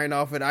got my mind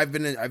off it. I've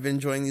been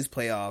enjoying these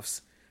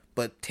playoffs,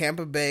 but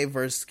Tampa Bay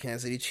versus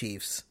Kansas City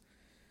Chiefs.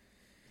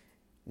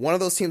 One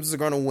of those teams is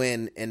going to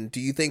win, and do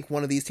you think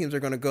one of these teams are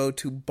going to go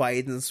to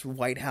Biden's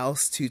White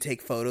House to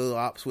take photo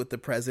ops with the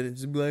president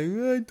to be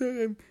like,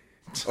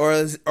 or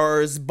is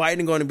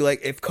Biden going to be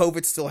like, if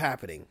COVID's still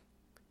happening?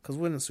 Because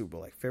when the Super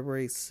Bowl,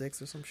 February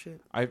 6th or some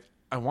shit? I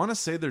want to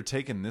say they're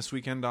taking this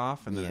weekend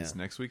off, and then it's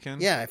next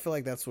weekend. Yeah, I feel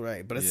like that's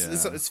right. But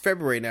it's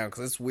February now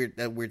because it's weird.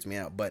 That weirds me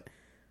out. But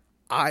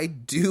I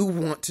do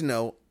want to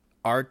know,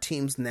 are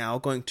teams now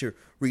going to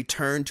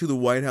return to the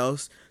White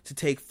House to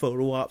take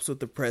photo ops with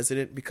the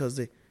president because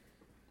they...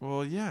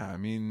 Well, yeah. I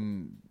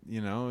mean,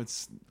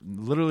 it's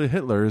literally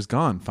Hitler is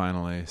gone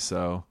finally.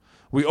 So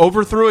we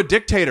overthrew a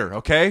dictator,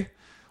 okay?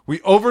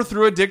 We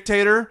overthrew a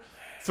dictator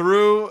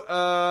through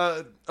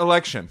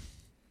election.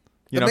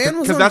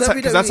 Because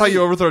that's how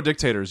you overthrow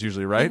dictators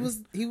usually, right?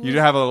 You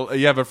have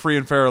a free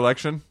and fair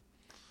election.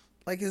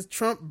 Is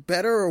Trump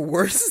better or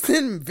worse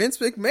than Vince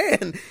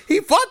McMahon? He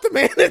fought the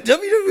man at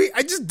WWE.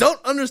 I just don't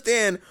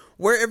understand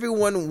where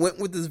everyone went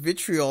with this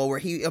vitriol where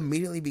he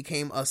immediately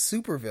became a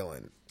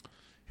supervillain.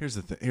 Here's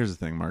the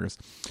thing, Marcus.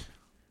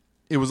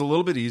 It was a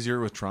little bit easier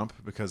with Trump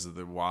because of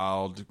the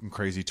wild and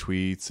crazy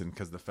tweets and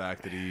because of the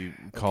fact that he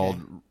called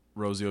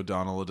Rosie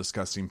O'Donnell a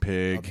disgusting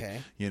pig.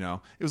 Okay.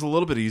 It was a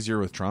little bit easier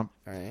with Trump.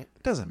 All right.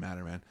 It doesn't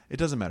matter, man. It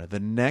doesn't matter. The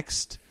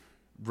next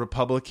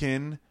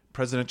Republican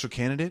presidential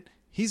candidate,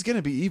 he's going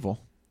to be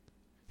evil.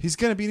 He's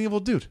going to be an evil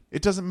dude.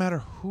 It doesn't matter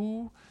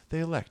who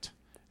they elect.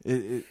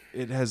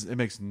 It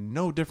makes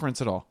no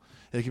difference at all.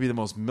 It could be the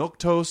most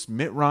milquetoast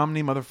Mitt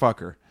Romney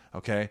motherfucker.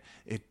 Okay?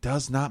 It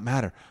does not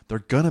matter. They're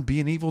going to be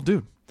an evil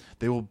dude.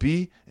 They will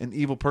be an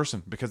evil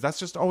person because that's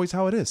just always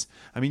how it is.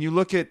 I mean, you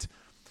look at...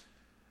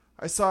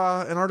 I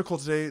saw an article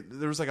today.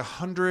 There was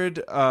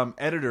 100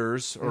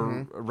 editors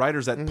or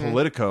writers at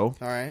Politico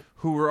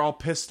who were all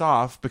pissed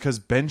off because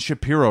Ben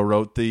Shapiro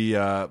wrote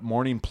the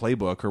morning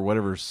playbook or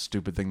whatever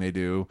stupid thing they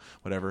do.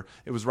 Whatever.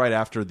 It was right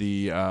after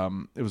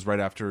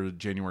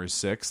January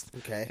 6th.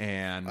 Okay.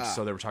 And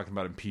so they were talking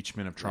about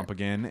impeachment of Trump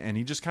again, and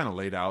he just kind of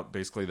laid out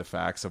basically the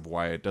facts of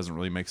why it doesn't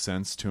really make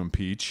sense to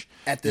impeach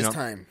at this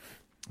time.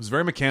 It was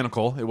very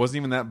mechanical. It wasn't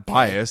even that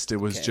biased. It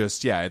was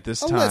just, at this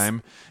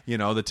time,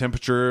 the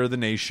temperature of the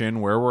nation,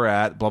 where we're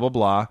at, blah, blah,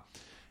 blah.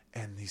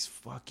 And these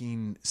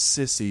fucking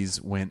sissies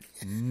went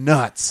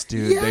nuts,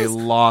 dude. Yes. They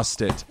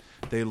lost it.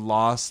 They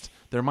lost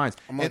their minds.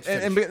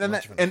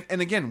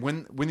 And again,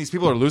 when these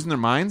people are losing their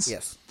minds,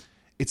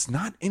 it's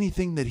not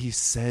anything that he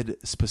said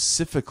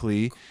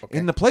specifically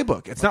in the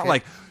playbook. It's not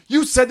like,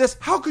 you said this.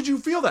 How could you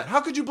feel that?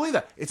 How could you believe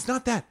that? It's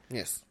not that.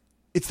 Yes.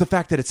 It's the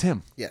fact that it's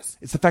him. Yes.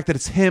 It's the fact that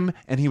it's him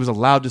and he was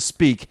allowed to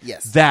speak.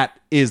 Yes. That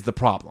is the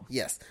problem.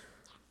 Yes.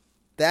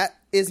 That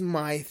is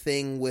my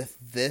thing with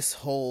this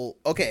whole...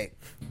 Okay.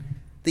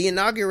 The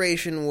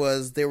inauguration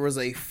there was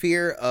a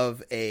fear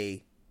of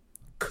a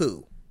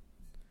coup,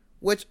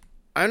 which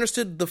I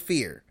understood the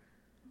fear.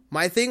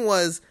 My thing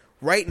was,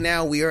 right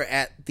now we are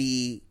at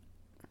the...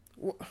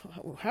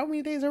 How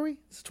many days are we?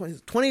 It's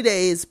 20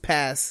 days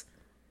past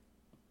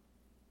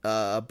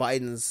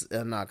Biden's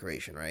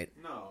inauguration, right?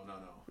 No.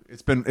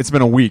 It's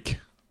been a week.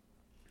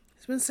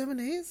 It's been 7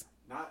 days?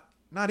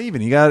 Not even.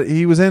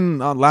 He was in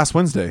last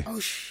Wednesday. Oh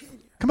shit.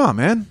 Come on,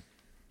 man.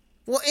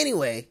 Well,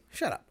 anyway,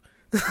 shut up.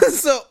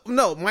 So,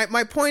 no,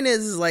 my point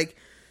is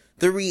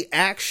the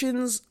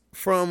reactions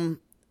from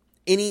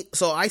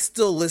so I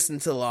still listen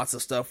to lots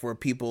of stuff where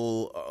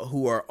people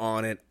who are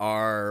on it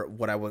are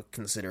what I would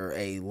consider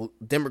a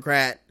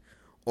Democrat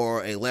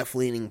or a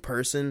left-leaning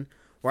person,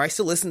 where I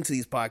still listen to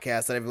these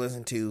podcasts that I've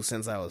listened to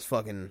since I was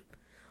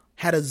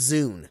had a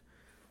Zune.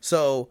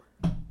 So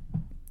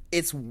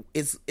it's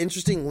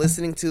interesting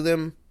listening to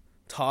them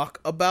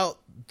talk about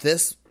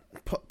this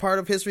part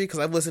of history because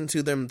I've listened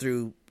to them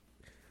through,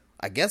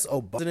 I guess,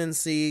 Obama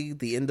presidency,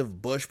 the end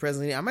of Bush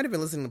presidency. I might have been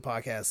listening to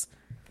podcasts.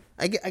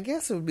 I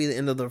guess it would be the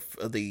end of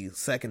the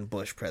second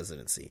Bush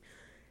presidency.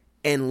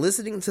 And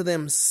listening to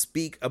them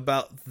speak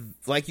about,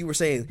 like you were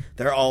saying,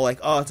 they're all like,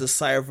 oh, it's a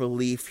sigh of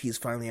relief. He's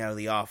finally out of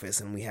the office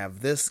and we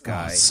have this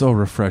guy. Oh, so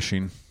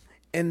refreshing.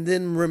 And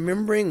then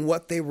remembering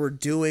what they were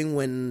doing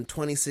when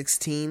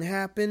 2016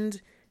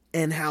 happened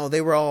and how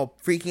they were all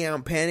freaking out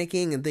and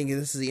panicking and thinking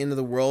this is the end of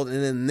the world.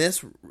 And then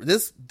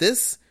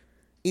this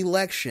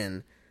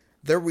election,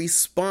 their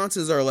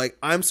responses are like,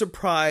 I'm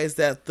surprised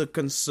that the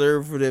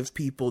conservative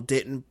people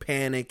didn't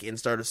panic and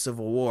start a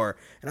civil war.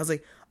 And I was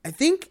like, I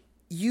think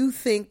you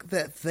think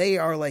that they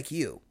are like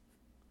you.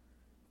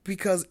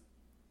 Because...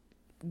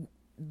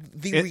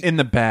 in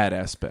the bad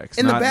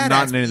aspects,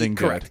 not in anything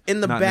correct. good. In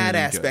the bad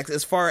aspects,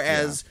 as far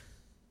as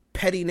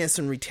pettiness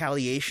and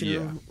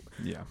retaliation.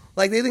 Yeah.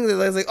 Like they think that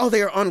like, oh,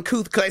 they are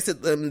uncouth. Because I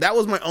said that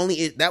was my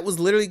only. That was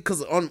literally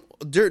because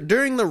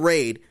during the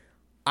raid,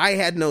 I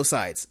had no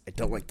sides. I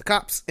don't like the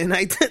cops, and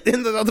and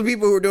the other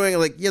people who were doing it,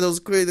 like, yeah, those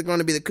are clearly going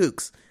to be the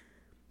kooks.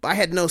 But I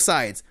had no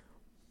sides.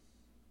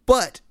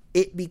 But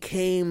it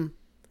became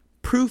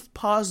proof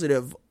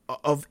positive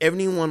of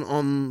anyone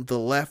on the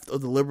left or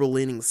the liberal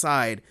leaning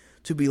side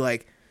to be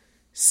like,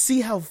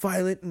 see how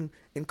violent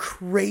and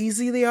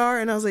crazy they are?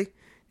 And I was like,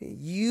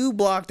 you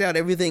blocked out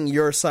everything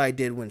your side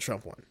did when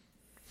Trump won.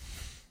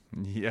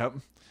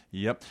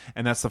 Yep.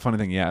 And that's the funny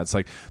thing. Yeah, it's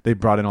like they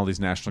brought in all these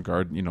National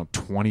Guard,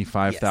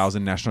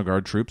 25,000 National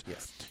Guard troops.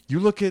 Yes. You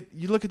look at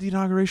the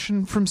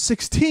inauguration from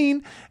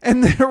 2016,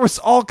 and there was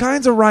all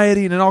kinds of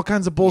rioting and all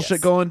kinds of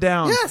bullshit going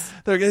down. Yes.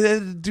 They're going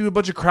to do a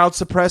bunch of crowd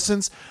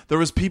suppressants. There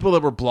was people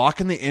that were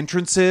blocking the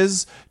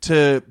entrances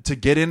to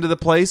get into the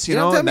place, you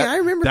know. And I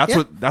remember.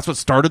 That's what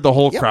started the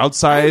whole crowd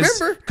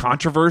size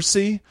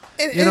controversy.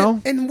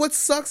 And, and what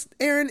sucks,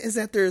 Aaron, is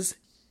that there's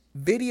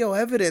video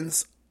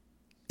evidence.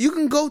 You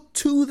can go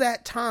to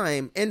that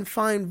time and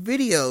find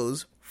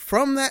videos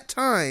from that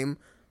time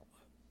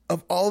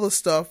of all the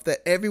stuff that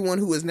everyone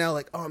who is now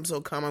like, oh, I'm so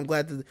calm. I'm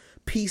glad that the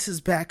peace is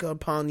back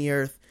upon the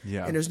earth.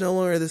 Yeah. And there's no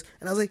longer this.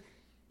 And I was like,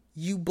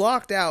 you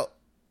blocked out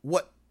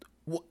what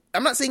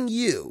I'm not saying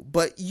you,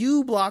 but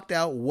you blocked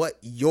out what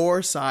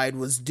your side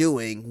was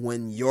doing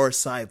when your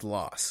side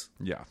lost.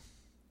 Yeah.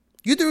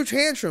 You threw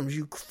tantrums.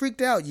 You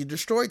freaked out. You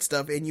destroyed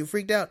stuff and you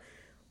freaked out.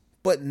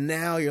 But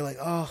now you're like,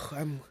 oh,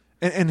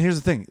 And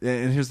here's the thing.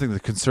 The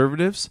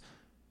conservatives,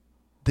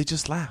 they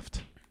just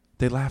laughed.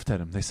 They laughed at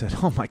him. They said,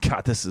 "Oh my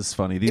God, this is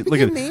funny. Look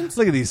at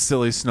these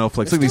silly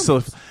snowflakes.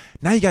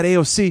 Now you got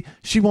AOC.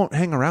 She won't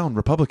hang around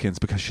Republicans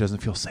because she doesn't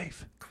feel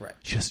safe.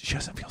 Correct. She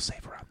doesn't feel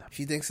safe around them.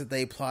 She thinks that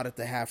they plotted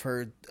to have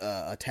her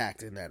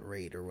attacked in that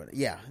raid or whatever.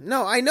 Yeah.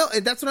 No, I know.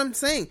 That's what I'm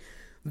saying.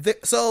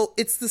 So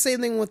it's the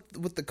same thing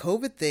with the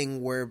COVID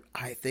thing, where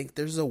I think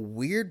there's a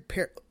weird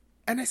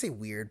and I say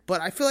weird, but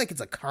I feel like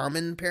it's a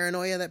common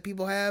paranoia that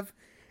people have.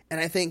 And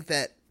I think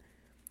that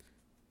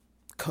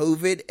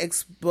COVID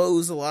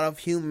exposed a lot of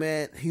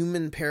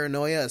human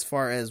paranoia, as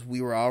far as we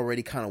were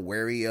already kind of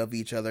wary of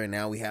each other. And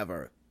now we have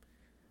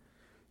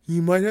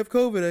you might have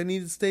COVID. I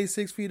need to stay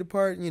 6 feet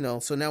apart,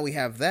 So now we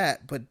have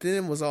that. But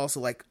then it was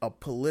also like a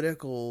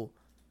political,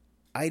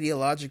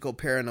 ideological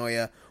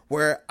paranoia,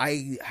 where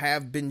I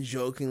have been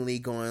jokingly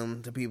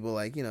going to people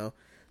like,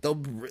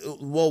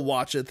 we'll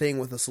watch a thing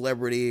with a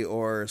celebrity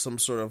or some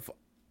sort of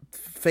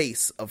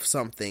face of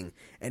something,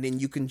 and then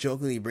you can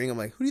jokingly bring them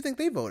like, who do you think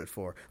they voted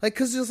for? Like,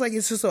 because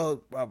it's just a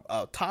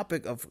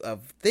topic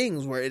of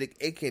things where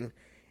it can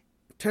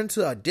turn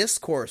to a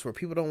discourse where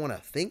people don't want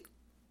to think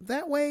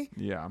that way.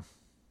 Yeah.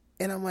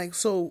 And I'm like,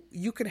 so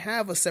you could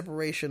have a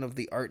separation of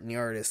the art and the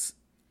artist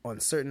on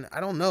certain, I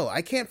don't know.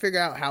 I can't figure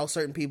out how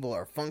certain people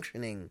are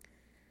functioning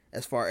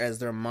as far as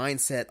their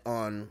mindset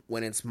on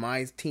when it's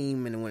my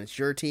team and when it's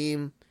your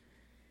team.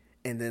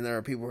 And then there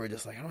are people who are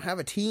just like, I don't have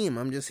a team.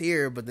 I'm just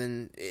here. But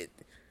then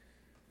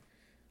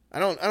I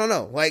don't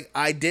know. Like,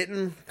 I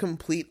didn't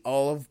complete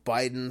all of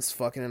Biden's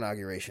fucking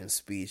inauguration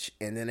speech.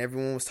 And then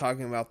everyone was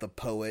talking about the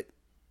poet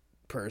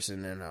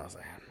person. And I was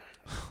like,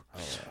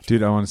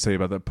 dude, I want to say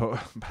about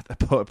that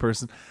poet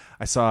person.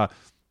 I saw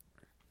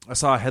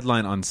a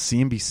headline on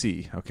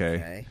CNBC,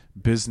 okay?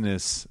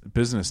 Business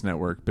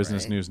Network,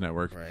 Business News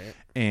Network, right.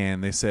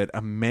 And they said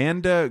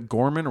Amanda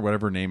Gorman, or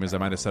whatever her name is. I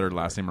might have said her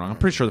last name wrong. I'm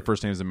pretty sure the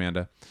first name is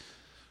Amanda.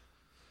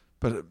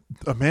 But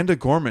Amanda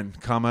Gorman,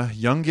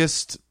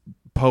 youngest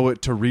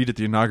poet to read at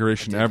the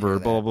inauguration ever,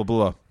 blah blah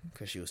blah.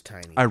 Because she was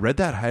tiny. I read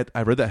that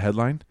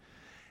headline,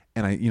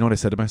 and you know what I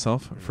said to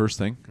myself? First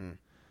thing,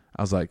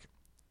 I was like,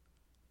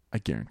 I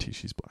guarantee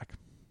she's black.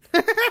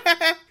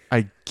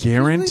 I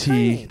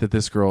guarantee that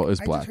this girl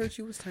is black. I just heard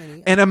she was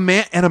tiny. And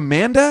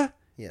Amanda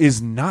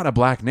is not a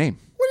black name.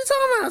 What are you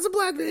talking about? It's a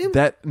black name.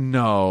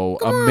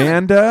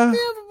 Amanda. We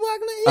have a black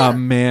name. Yeah.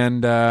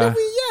 Amanda.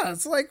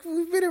 It's like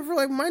we've been here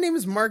for my name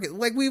is Marcus.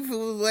 Like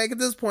at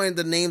this point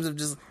the names have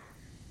just.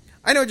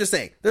 I know what you're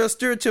saying. There are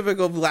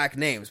stereotypical black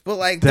names, but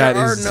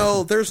there's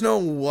no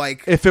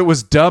like. If it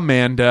was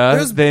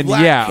Dumanda, then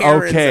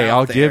okay,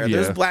 I'll give you.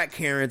 There's black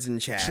Karens and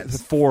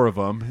Chads. 4 of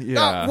them,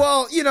 yeah.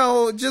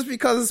 Well, just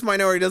because it's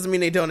minority doesn't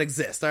mean they don't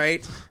exist, all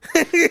right?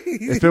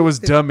 If it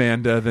was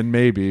Dumanda, then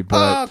maybe.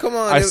 But come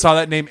on! I saw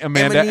that name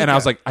Amanda, Emanika. and I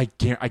was like, I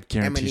guarantee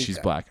Emanika. she's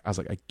black. I was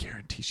like, I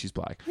guarantee she's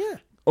black. Yeah.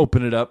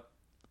 Open it up.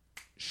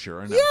 Sure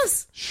enough.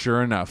 Yes.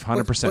 Sure enough.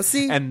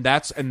 100%. Well, and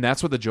that's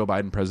what the Joe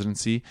Biden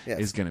presidency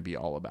is going to be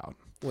all about.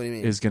 What do you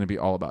mean? Is going to be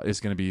all about. It's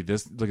going to be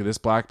this. Look at this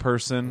black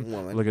person.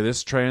 Woman. Look at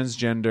this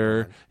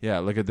transgender. Woman. Yeah.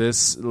 Look at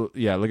this.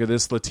 Yeah. Look at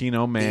this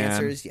Latino man. The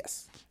answer is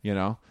yes.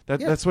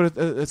 That's what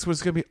it's going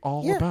to be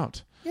all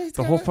about. Yeah,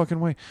 the whole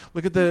fucking way.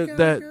 Look at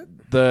the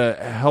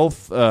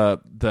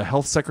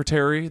health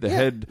secretary, the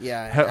head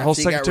health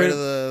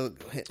secretary.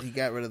 He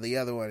got rid of the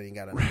other one. And he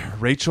got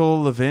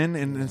Rachel Levin,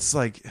 and it's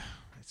like.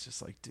 It's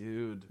just like,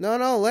 dude.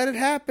 No, let it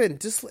happen.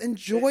 Just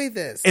enjoy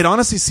this. It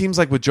honestly seems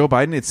like with Joe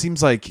Biden, it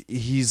seems like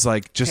he's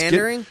like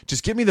Pandering?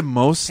 Just give me the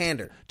most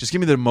Just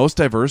give me the most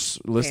diverse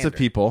list of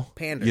people.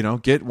 Pander. You know,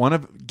 get one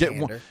of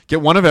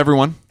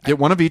everyone. Get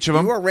one of each of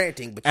them. You are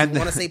ranting, but you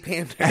want to say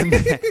pander.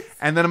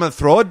 And then I'm going to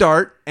throw a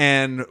dart,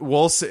 and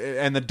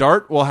the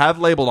dart will have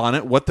labeled on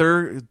it what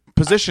their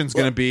position's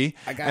going to be,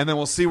 and then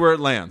we'll see where it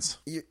lands.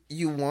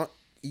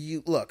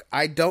 Look,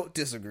 I don't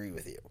disagree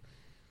with you.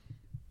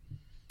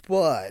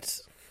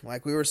 But,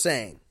 like we were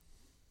saying,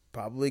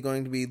 probably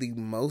going to be the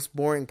most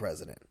boring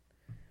president.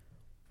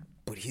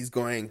 But he's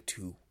going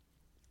to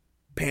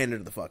pander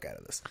the fuck out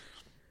of this.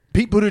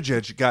 Pete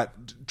Buttigieg got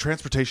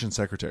transportation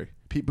secretary.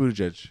 Pete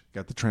Buttigieg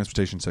got the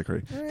transportation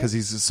secretary because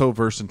he's so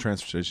versed in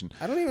transportation.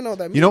 I don't even know what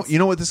that means. You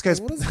know what this guy's...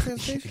 What is the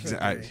transportation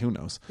secretary? Who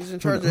knows? He's in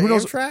charge of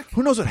Amtrak?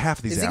 Who knows what half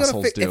of these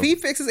assholes do? If he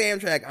fixes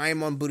Amtrak, I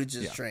am on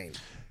Buttigieg's train.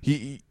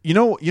 You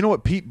know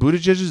what Pete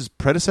Buttigieg's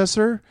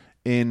predecessor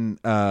in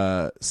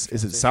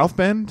is it South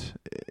Bend,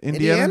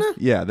 Indiana?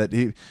 Yeah, that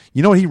he.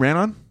 You know what he ran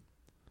on?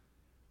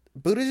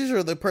 Buttigieg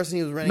or the person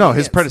he was running? No, against?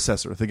 his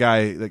predecessor, the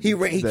guy that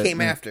he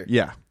came after.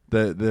 Yeah,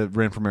 the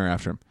ran for mayor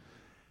after him.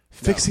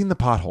 Fixing the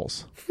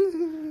potholes.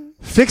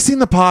 Fixing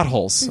the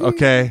potholes.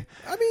 Okay.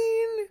 I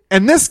mean,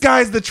 and this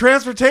guy's the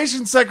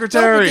transportation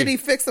secretary. No, but did he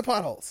fix the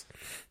potholes?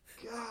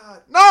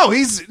 No,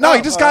 he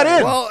just got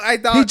in. Well, I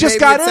thought he just maybe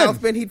got at in.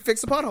 South Bend he'd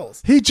fix the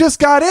potholes. He just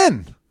got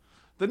in.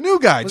 The new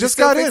guy just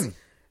got in.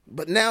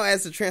 But now,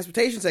 as the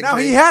transportation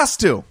secretary, now he has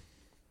to.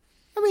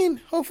 I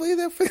mean, hopefully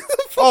they'll fix the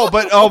potholes.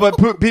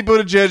 but Pete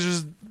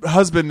Buttigieg's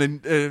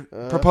husband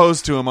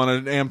proposed to him on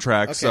an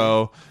Amtrak, okay.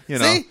 So you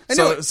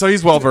know, so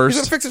he's well versed.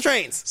 He's gonna fix the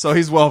trains. So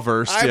he's well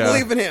versed. I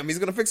believe in him. He's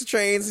gonna fix the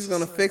trains. He's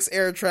gonna fix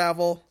air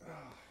travel.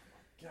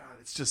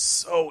 It's just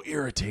so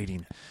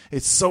irritating.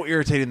 It's so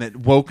irritating that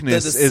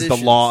wokeness is the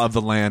law of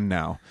the land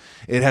now.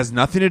 It has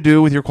nothing to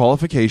do with your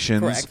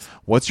qualifications. Correct.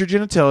 What's your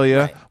genitalia?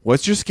 Right.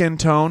 What's your skin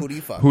tone? Who do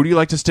you fuck? Who do you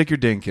like to stick your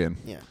dink in?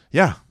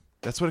 Yeah.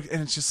 That's what.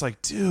 And it's just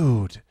like,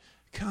 dude,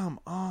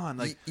 come on.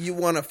 Like, you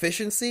want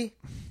efficiency?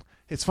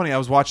 It's funny. I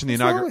was watching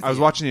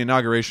the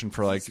inauguration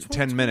for like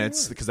 10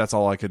 minutes because that's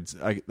all I could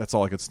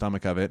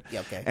stomach of it.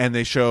 Yeah, okay. And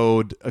they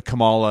showed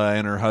Kamala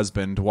and her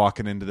husband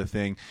walking into the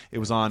thing. It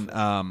was on.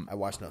 I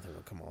watched nothing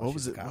with Kamala. What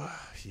was it?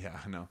 Yeah,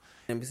 I know.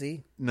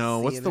 NBC? No,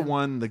 what's the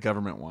one? The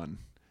government one.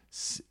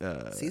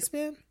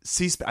 C-SPAN?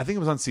 C-SPAN. I think it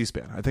was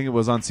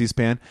on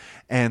C-SPAN.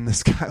 And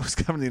this guy was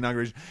covering the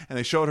inauguration, and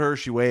they showed her.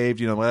 She waved,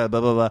 blah blah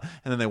blah,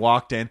 and then they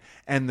walked in,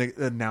 and the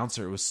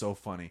announcer, it was so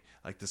funny.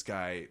 Like, this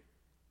guy,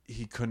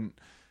 he couldn't.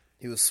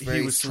 He was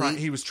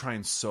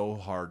trying so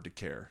hard to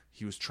care.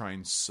 And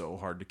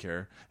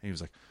he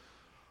was like,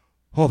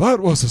 "Well, that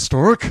was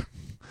historic."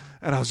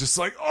 And I was just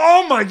like,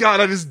 "Oh my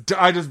god!" I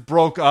just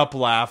broke up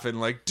laughing.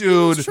 Like,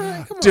 dude,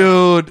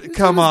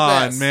 come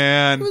on,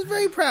 man. He was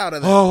very proud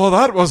of them. Oh well,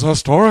 that was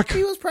historic.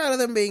 He was proud of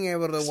them being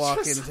able to walk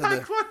into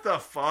the. What the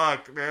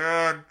fuck,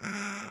 man?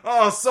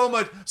 Oh,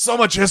 so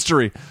much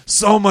history,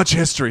 so much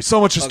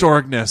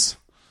historicness.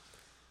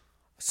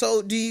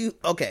 So do you?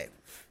 Okay.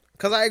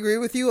 Because I agree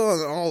with you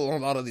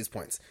on a lot of these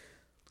points.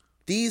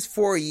 These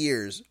 4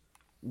 years,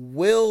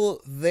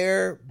 will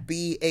there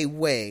be a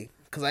way?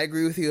 Because I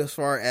agree with you as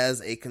far as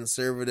a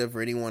conservative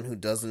or anyone who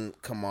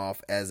doesn't come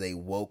off as a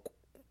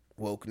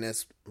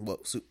wokeness,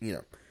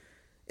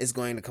 is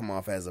going to come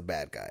off as a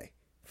bad guy.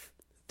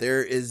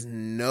 There is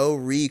no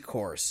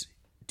recourse,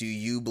 do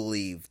you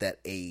believe, that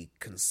a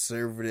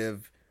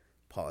conservative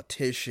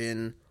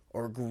politician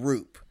or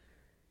group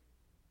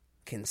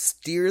can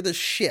steer the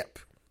ship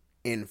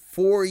in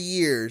 4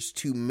 years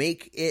to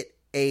make it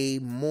a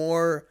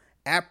more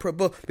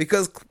apropos,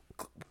 because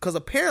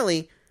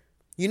apparently,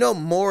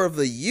 more of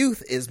the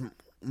youth is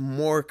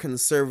more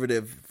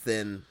conservative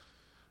than.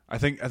 I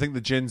think the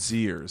Gen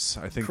Zers.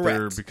 I think Correct.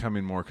 They're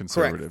becoming more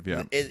conservative.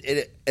 Correct.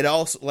 Yeah. It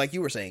also, like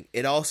you were saying,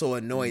 it also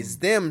annoys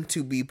them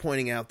to be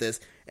pointing out this.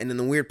 And then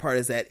the weird part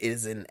is that it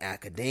is in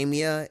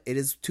academia. It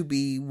is to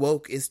be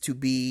woke. Is to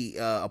be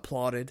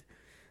applauded.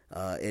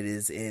 It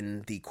is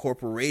in the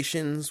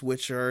corporations,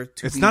 which are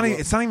to it's not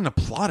even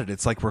applauded.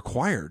 It's like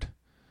required.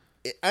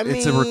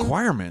 It's a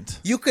requirement.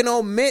 You can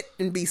omit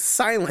and be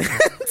silent.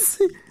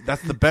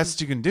 That's the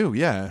best you can do.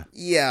 Yeah.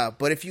 Yeah,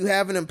 but if you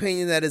have an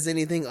opinion that is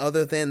anything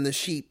other than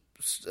the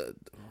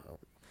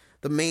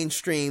the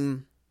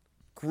mainstream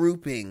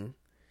grouping,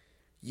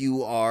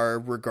 you are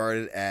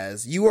regarded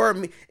as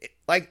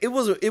like it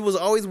was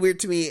always weird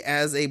to me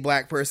as a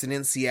black person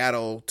in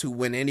Seattle to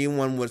when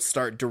anyone would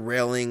start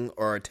derailing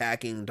or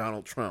attacking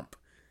Donald Trump,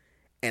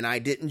 and I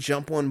didn't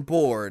jump on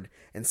board,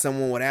 and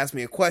someone would ask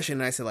me a question,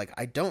 and I said, like,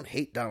 I don't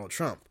hate Donald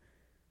Trump.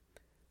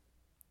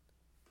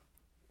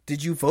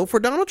 Did you vote for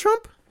Donald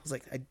Trump? I was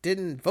like, I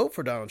didn't vote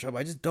for Donald Trump.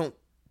 I just don't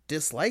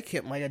dislike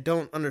him. Like, I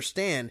don't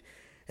understand.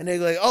 And they're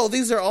like, oh,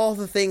 these are all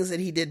the things that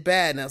he did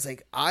bad. And I was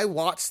like, I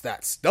watched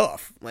that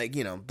stuff. Like,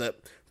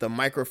 the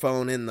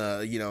microphone in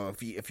the,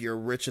 if you're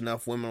rich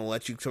enough, women will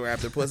let you grab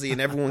their pussy, and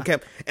everyone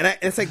kept. And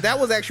it's like, that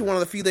was actually one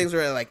of the few things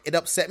where, like, it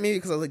upset me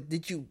because I was like,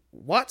 did you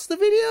watch the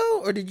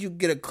video or did you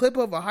get a clip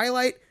of a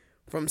highlight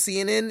from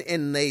CNN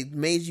and they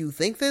made you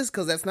think this,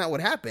 because that's not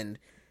what happened.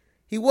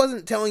 He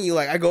wasn't telling you,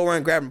 like, I go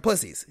around grabbing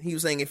pussies. He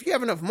was saying, if you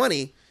have enough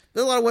money,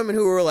 there's a lot of women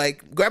who were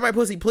like, grab my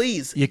pussy,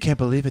 please. You can't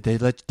believe it.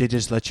 They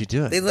just let you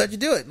do it. They let you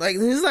do it. Like,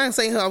 he's not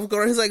saying I was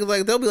going. He's like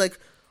they'll be like,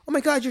 oh my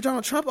God, you're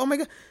Donald Trump. Oh my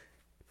God.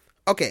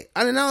 Okay,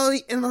 and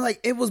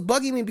like it was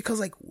bugging me because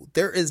like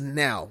there is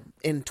now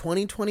in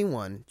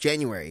 2021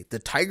 January the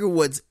Tiger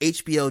Woods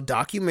HBO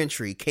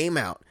documentary came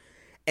out,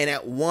 and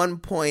at one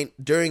point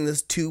during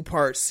this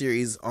 2-part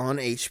series on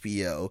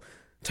HBO,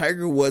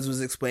 Tiger Woods was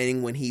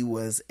explaining when he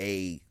was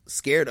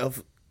scared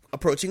of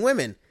approaching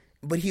women,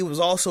 but he was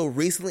also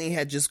recently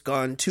had just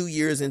gone 2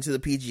 years into the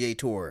PGA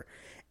Tour.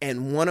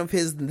 And one of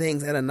his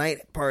things at a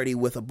night party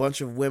with a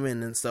bunch of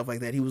women and stuff like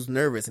that, he was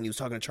nervous, and he was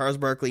talking to Charles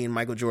Barkley and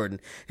Michael Jordan.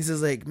 He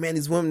says, like, man,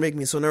 these women make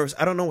me so nervous.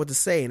 I don't know what to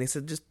say. And he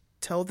said, just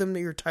tell them that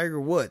you're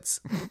Tiger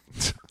Woods.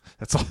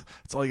 That's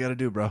all you got to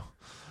do, bro.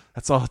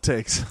 That's all it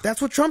takes.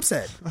 That's what Trump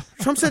said.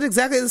 Trump said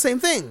exactly the same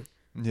thing.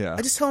 Yeah.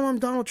 I just tell them I'm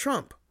Donald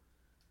Trump.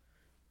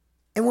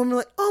 And women are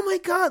like, oh my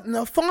God, and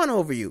they'll fawn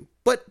over you.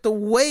 But the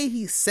way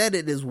he said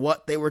it is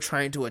what they were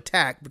trying to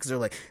attack, because they're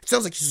like, it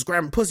sounds like she's just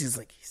grabbing pussy. It's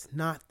like, he's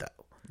not,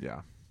 though.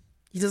 Yeah.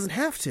 He doesn't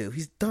have to.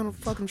 He's Donald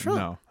fucking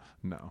Trump.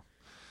 No.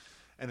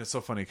 And it's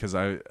so funny because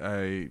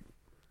I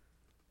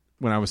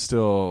when I was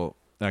still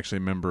actually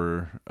a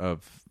member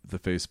of the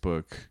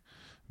Facebook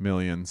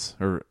millions,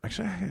 or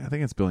actually I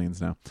think it's billions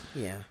now.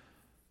 Yeah.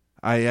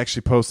 I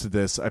actually posted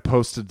this. I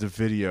posted the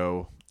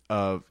video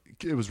of,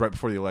 it was right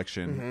before the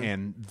election,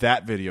 and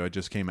that video had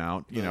just came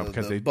out,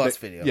 because the bus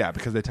video. Yeah,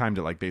 because they timed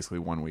it like basically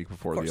 1 week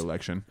before the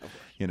election,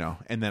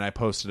 and then I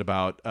posted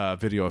about a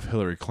video of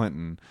Hillary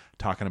Clinton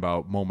talking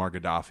about Muammar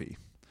Gaddafi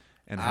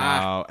and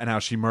how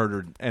she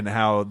murdered, and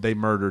how they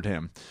murdered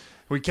him.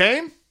 We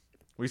came,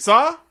 we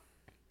saw,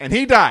 and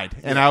he died.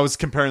 And I was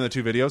comparing the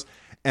two videos,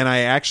 and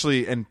I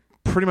actually, and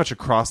pretty much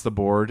across the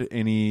board,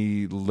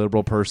 any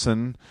liberal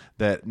person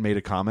that made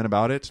a comment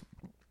about it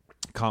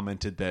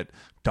commented that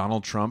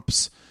Donald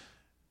Trump's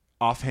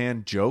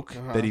offhand joke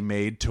that he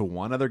made to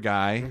one other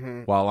guy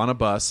while on a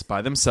bus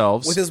by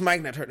themselves with his mic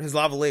not turned, his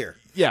lavalier.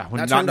 Yeah,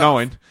 when not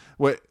knowing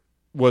what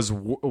was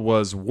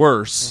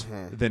worse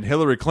than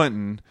Hillary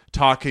Clinton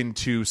talking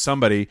to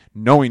somebody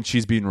knowing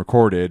she's being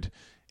recorded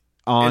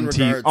on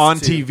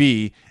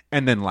TV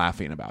and then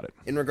laughing about it.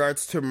 In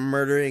regards to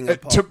murdering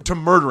to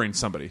murdering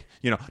somebody.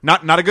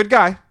 Not a good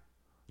guy.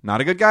 Not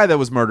a good guy that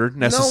was murdered,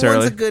 necessarily.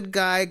 No one's a good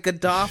guy.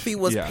 Gaddafi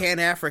was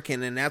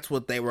Pan-African, and that's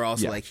what they were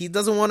also like. He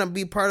doesn't want to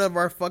be part of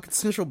our fucking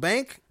central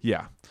bank.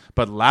 Yeah.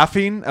 But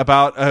laughing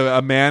about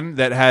a man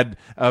that had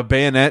a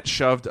bayonet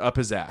shoved up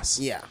his ass.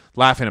 Yeah.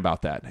 Laughing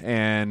about that.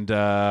 And,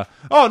 the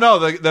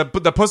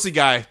pussy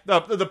guy.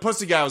 The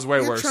pussy guy was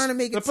way worse. You're trying to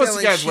make it the sound pussy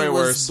like guy's she way was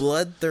worse.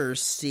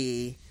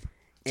 Bloodthirsty.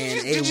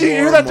 And did you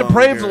hear that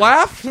depraved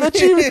laugh that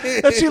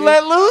she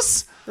let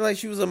loose? Like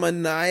she was a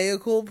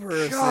maniacal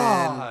person.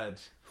 God.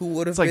 Who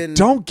would have been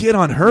don't get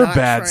on her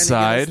bad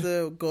side.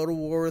 To go to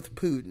war with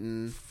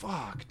Putin.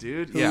 Fuck,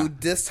 dude. Who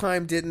this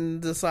time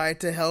didn't decide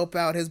to help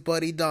out his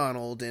buddy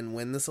Donald and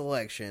win this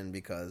election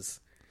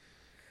because.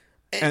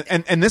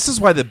 And this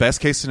is why the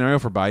best case scenario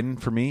for Biden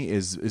for me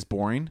is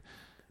boring,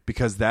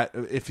 because that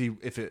if he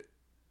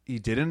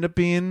did end up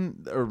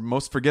being or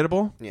most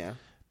forgettable,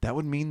 that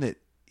would mean that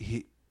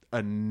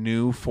a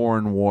new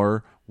foreign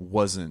war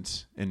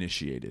wasn't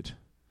initiated,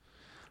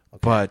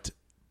 But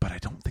I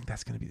don't think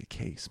that's going to be the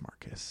case,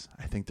 Marcus.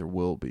 I think there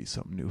will be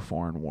some new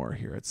foreign war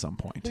here at some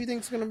point. Who do you think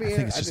it's going to be? I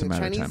think it's just a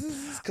matter of time.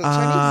 Because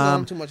Chinese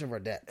own too much of our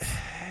debt.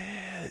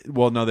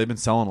 Well, no, they've been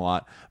selling a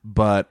lot,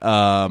 but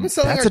that's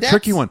a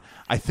tricky one.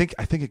 I think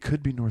it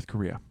could be North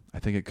Korea. I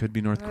think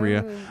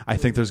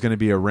there's going to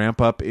be a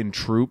ramp up in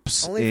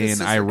troops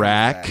in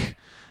Iraq.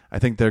 I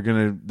think they're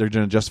going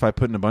to justify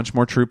putting a bunch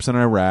more troops in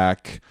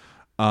Iraq.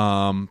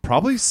 They'll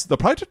probably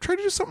try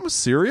to do something with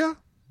Syria.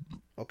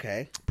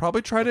 Okay.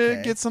 Probably try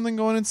to get something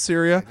going in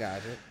Syria. I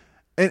got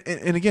it.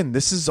 And again,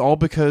 this is all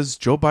because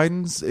Joe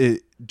Biden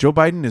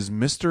is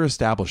Mr.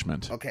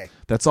 Establishment. Okay.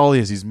 That's all he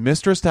is. He's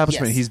Mr.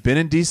 Establishment. Yes. He's been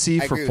in D.C.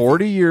 for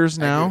 40 years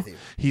now.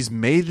 He's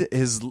made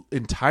his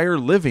entire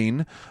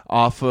living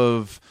off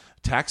of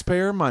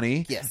taxpayer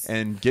money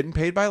and getting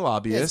paid by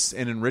lobbyists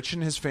and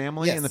enriching his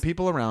family and the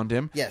people around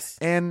him. Yes.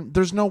 And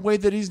there's no way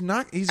that he's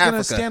going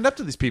to stand up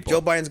to these people.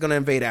 Joe Biden's going to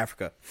invade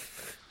Africa.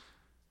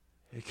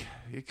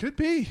 It could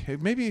be.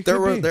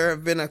 There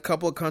have been a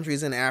couple of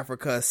countries in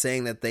Africa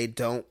saying that they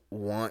don't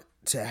want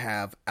to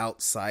have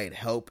outside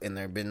help, and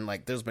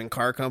there's been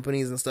car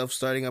companies and stuff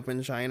starting up in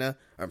in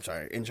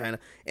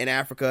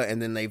Africa,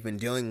 and then they've been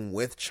dealing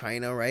with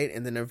China, right?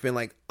 And then there've been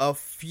like a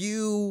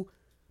few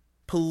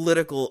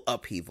political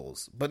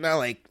upheavals, but not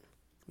like,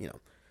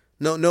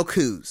 no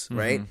coups,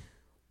 right?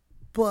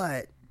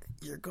 But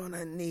you're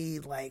gonna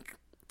need like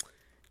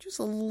just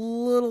a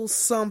little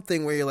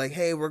something where you're like,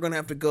 hey, we're going to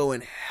have to go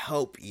and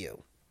help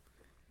you.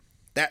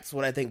 That's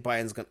what I think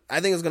Biden's going to...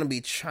 I think it's going to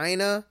be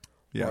China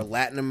Yeah. or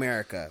Latin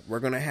America, we're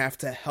going to have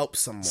to help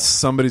someone.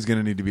 Somebody's going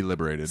to need to be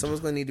liberated.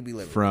 Someone's going to need to be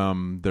liberated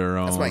from their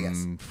my guess.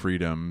 own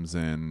freedoms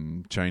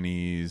and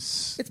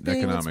Chinese it's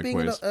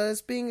ways.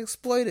 it's being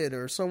exploited,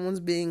 or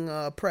someone's being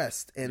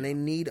oppressed, and they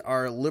need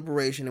our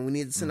liberation, and we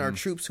need to send our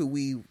troops who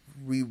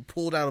we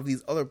pulled out of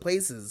these other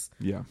places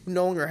Yeah. who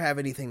no longer have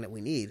anything that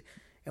we need,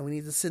 and we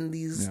need to send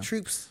these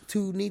troops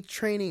who need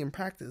training and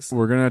practice.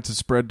 We're going to have to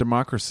spread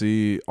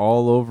democracy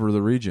all over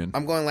the region.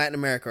 I'm going Latin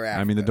America or Africa.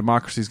 I mean, the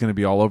democracy is going to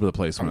be all over the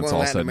place when I'm it's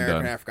going all Latin said and America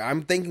done. and Africa.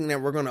 I'm thinking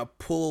that we're going to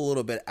pull a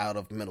little bit out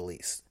of Middle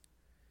East,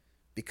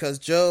 because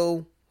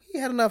Joe, he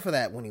had enough of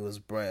that when he was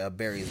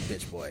Barry's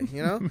bitch boy,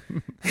 you know.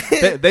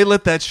 They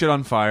lit that shit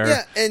on fire.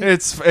 Yeah, and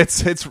it's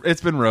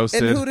been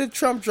roasted. And who did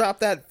Trump drop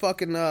that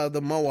fucking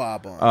the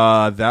Moab on?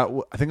 I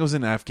think it was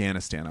in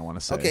Afghanistan. I want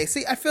to say. Okay,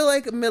 see, I feel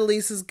like Middle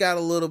East has got a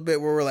little bit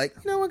where we're like,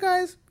 you know what,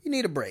 guys, you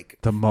need a break.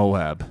 The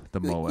Moab.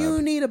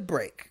 You need a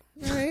break,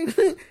 right?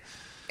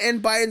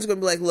 And Biden's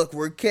gonna be like, look,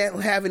 we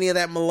can't have any of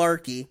that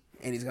malarkey,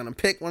 and he's gonna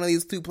pick one of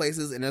these two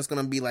places, and it's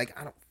gonna be like,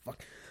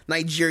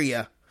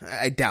 Nigeria.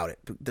 I doubt it.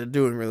 They're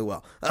doing really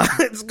well.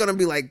 It's going to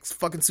be like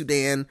fucking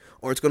Sudan,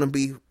 or it's going to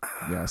be...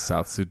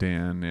 South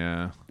Sudan,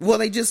 yeah. Well,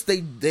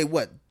 they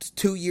what,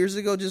 2 years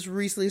ago just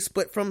recently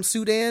split from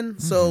Sudan?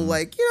 So,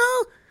 like, you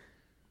know,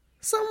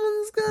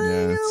 someone's going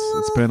to... Yeah,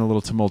 it's been a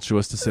little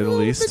tumultuous, to say the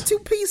least. A bit too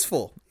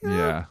peaceful. You know?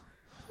 Yeah.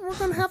 We're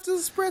going to have to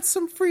spread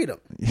some freedom.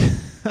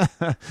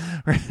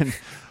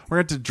 We're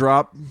going to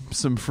drop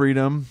some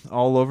freedom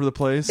all over the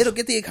place. It'll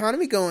get the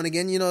economy going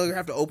again. You know, you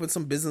have to open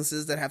some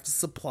businesses that have to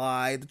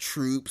supply the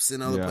troops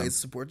and other places to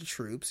support the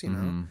troops, you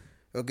know.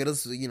 It'll get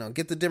us, you know,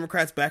 get the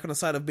Democrats back on the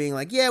side of being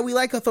like, yeah, we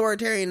like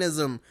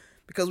authoritarianism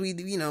because we,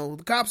 you know,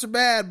 the cops are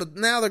bad, but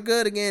now they're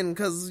good again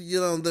because, you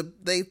know,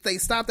 they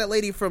stopped that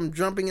lady from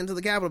jumping into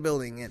the Capitol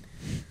building. And,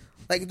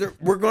 like,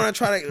 we're going to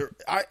try to,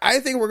 I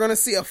think we're going to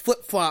see a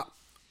flip-flop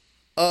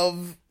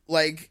of,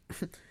 like...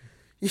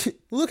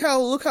 Look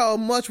how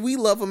much we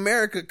love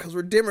America because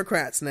we're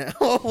Democrats now,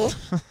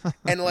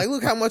 and like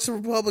look how much the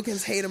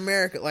Republicans hate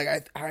America.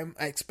 Like I'm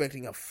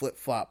expecting a flip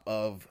flop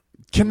of.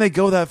 Can they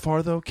go that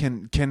far though?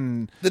 Can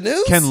the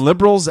news? Can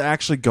liberals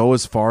actually go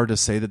as far to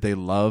say that they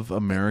love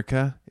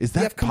America? Is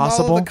that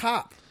possible? The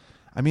cop.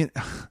 I mean,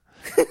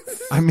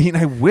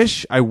 I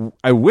wish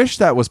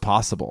that was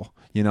possible.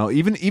 You know,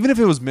 even if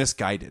it was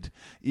misguided,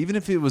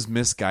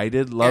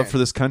 love for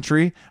this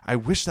country, I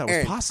wish that was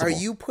Aaron, possible. Are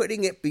you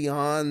putting it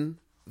beyond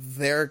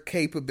their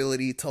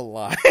capability to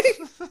lie?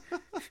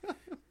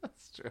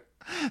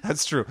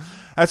 That's true.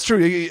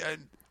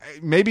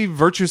 Maybe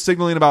virtue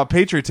signaling about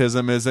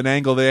patriotism is an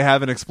angle they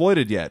haven't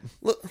exploited yet.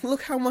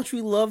 Look how much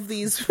we love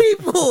these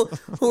people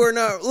who are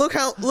not. Look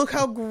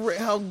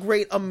how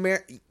great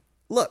America.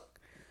 Look,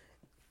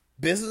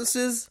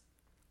 businesses.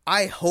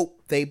 I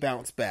hope they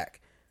bounce back.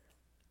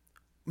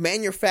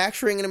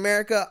 Manufacturing in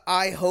America,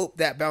 I hope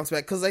that bounce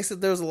back because they said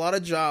there's a lot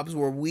of jobs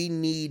where we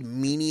need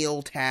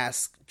menial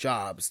task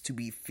jobs to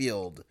be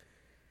filled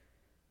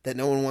that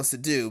no one wants to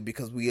do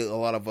because a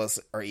lot of us,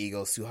 our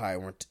egos too high.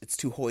 It's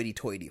too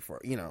hoity-toity for,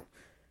 you know.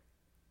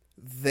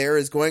 There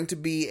is going to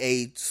be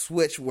a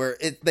switch where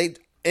and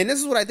this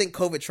is what I think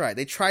COVID tried.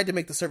 They tried to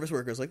make the service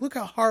workers like, look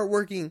how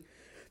hardworking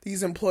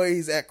these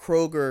employees at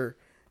Kroger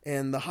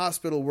and the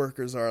hospital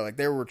workers are. Like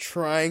they were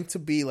trying to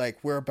be like,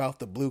 we're about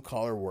the blue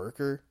collar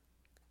worker.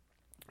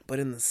 But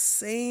in the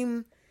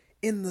same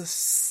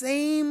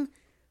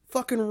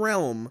fucking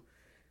realm,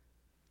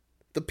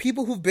 the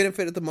people who've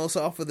benefited the most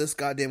off of this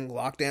goddamn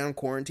lockdown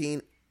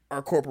quarantine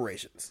are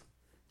corporations.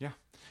 Yeah.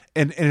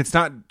 And it's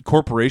not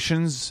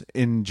corporations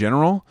in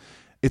general.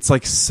 It's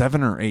like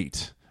 7 or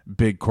 8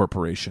 big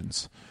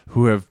corporations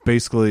who have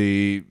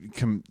basically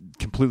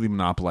completely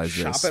monopolized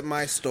this. Shop at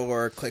my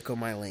store, click on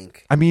my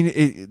link. I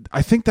mean,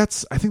 I think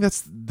that's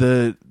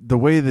the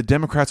way the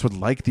Democrats would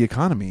like the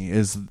economy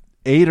is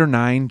 8 or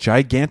 9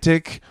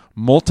 gigantic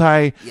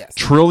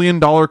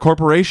multi-trillion-dollar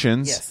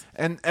corporations,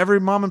 and every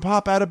mom and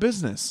pop out of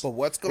business. But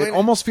what's going? It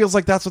almost feels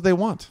like that's what they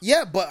want.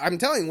 Yeah, but I'm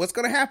telling you, what's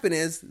going to happen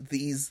is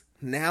these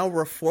now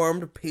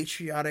reformed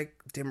patriotic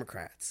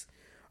Democrats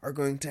are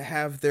going to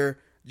have their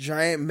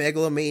giant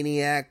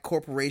megalomaniac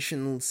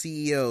corporation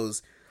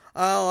CEOs.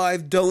 Oh,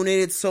 I've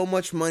donated so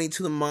much money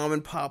to the mom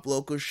and pop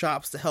local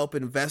shops to help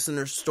invest in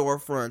their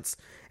storefronts.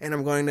 And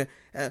I'm going to,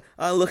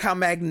 look how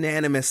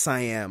magnanimous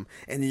I am.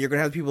 And then you're going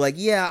to have people like,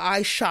 yeah,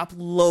 I shop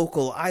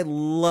local. I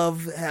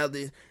love how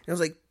they, and I was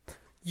like,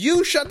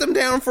 you shut them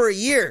down for a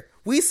year.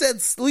 We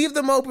said, leave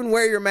them open,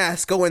 wear your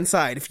mask, go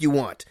inside if you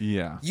want.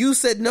 Yeah. You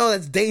said, no,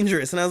 that's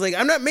dangerous. And I was like,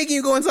 I'm not making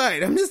you go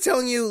inside. I'm just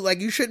telling you, like,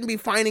 you shouldn't be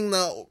fining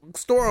the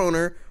store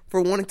owner for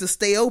wanting to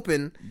stay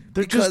open.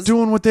 They're just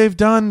doing what they've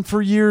done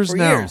for years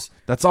now.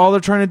 That's all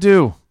they're trying to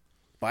do.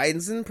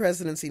 Biden's in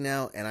presidency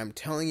now, and I'm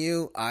telling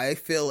you, I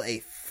feel a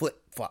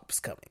flip-flop's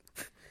coming.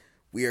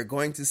 We are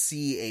going to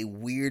see a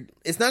weird...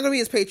 It's not going to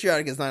be as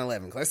patriotic as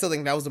 9/11, because I still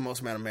think that was the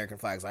most amount of American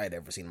flags I had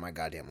ever seen in my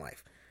goddamn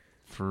life.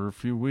 For a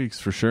few weeks,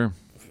 for sure.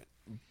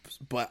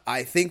 But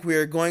I think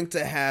we're going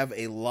to have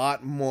a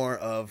lot more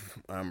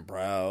of, I'm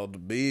proud to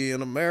be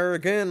an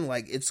American.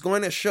 Like, it's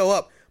going to show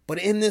up. but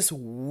in this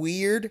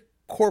weird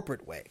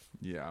corporate way.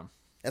 Yeah.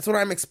 That's what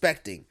I'm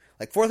expecting.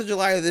 Like 4th of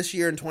July of this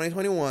year in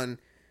 2021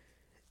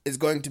 is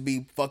going to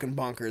be fucking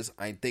bonkers.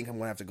 I think I'm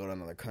going to have to go to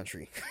another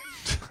country.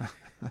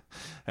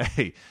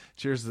 Hey,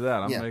 cheers to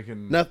that. I'm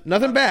making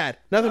nothing bad.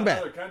 Nothing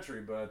bad. Another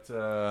country, but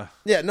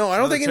yeah, no, I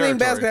don't think anything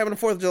bad's territory. going to happen on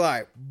 4th of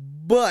July.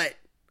 But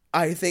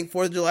I think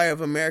 4th of July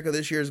of America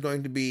this year is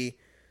going to be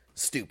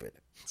stupid.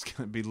 it's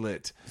gonna be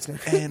lit,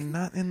 and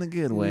not in the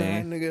good way.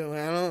 Not in the good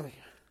way. I don't.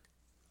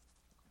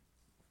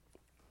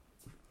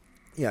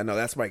 Yeah, no,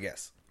 that's my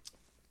guess.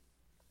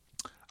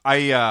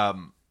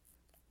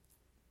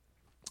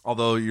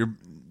 Although you're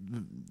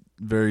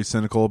very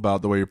cynical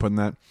about the way you're putting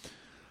that,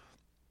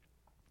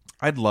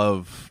 I'd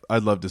love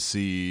to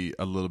see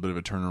a little bit of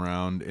a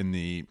turnaround in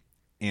the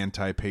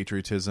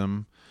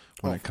anti-patriotism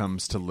when it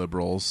comes to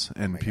liberals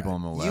and people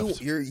on the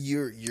left. You're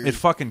it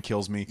fucking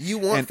kills me. You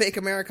want And fake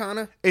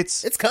Americana?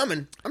 It's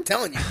coming. I'm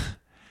telling you.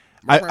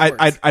 Mark my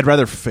words. I'd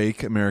rather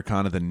fake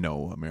Americana than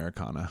no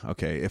Americana.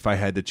 Okay, if I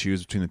had to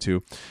choose between the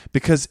two,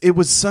 because it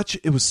was such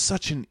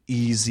an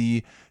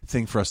easy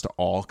thing for us to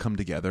all come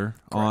together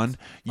on.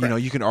 You know,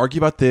 you can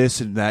argue about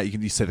this and that.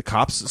 You say the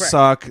cops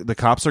suck, the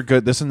cops are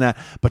good, this and that.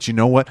 But you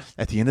know what?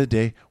 At the end of the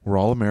day, we're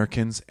all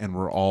Americans, and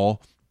we're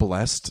all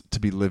blessed to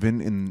be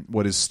living in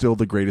what is still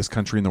the greatest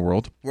country in the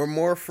world. We're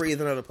more free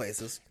than other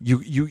places.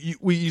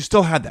 You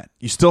still had that.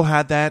 You still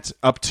had that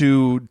up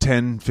to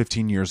 10,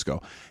 15 years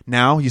ago.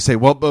 Now you say,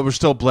 well, but we're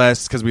still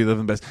blessed because we live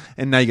in best.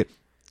 And now you get...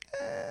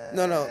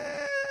 No.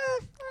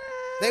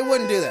 They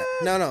wouldn't do that.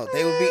 No.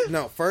 They would be...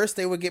 No, first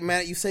they would get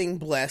mad at you saying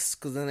blessed,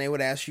 because then they would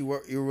ask you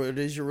what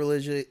is your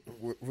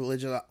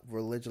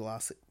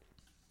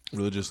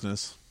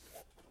religiousness.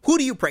 Who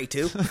do you pray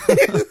to?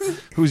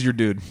 Who's your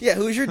dude? Yeah,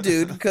 who's your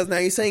dude? Because now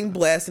you're saying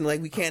blessed, and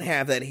like we can't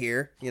have that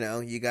here. You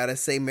know, you gotta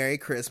say Merry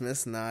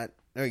Christmas, or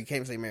you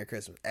can't say Merry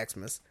Christmas,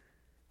 Xmas.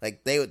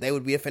 Like they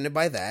would be offended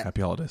by that.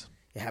 Happy holidays.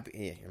 Yeah,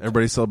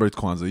 Everybody celebrates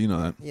Kwanzaa. You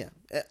know that. Yeah,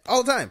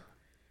 all the time.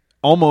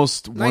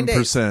 Almost 9 days.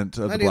 1%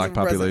 of the black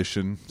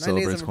population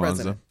celebrates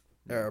Kwanzaa.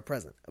 Or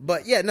present.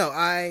 But yeah, no,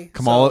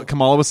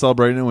 Kamala was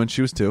celebrating it when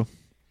she was 2.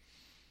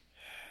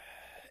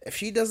 If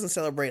she doesn't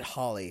celebrate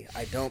Holly,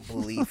 I don't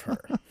believe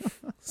her.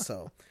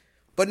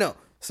 But no.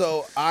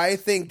 So I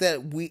think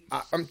that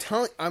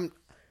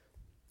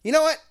you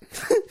know what?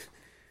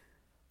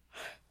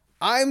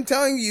 I'm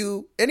telling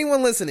you,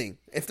 anyone listening,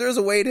 if there's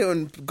a way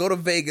to go to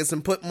Vegas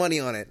and put money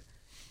on it,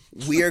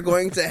 we are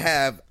going to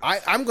have,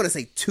 I'm going to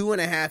say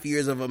 2.5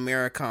 years of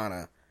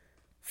Americana.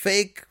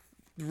 Fake,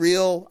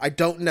 real, I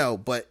don't know,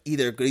 but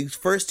either these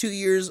first 2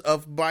 years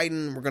of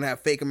Biden, we're going to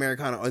have fake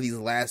Americana, or these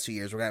last 2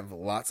 years, we're going to have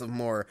lots of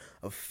more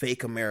of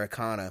fake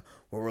Americana,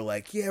 where we're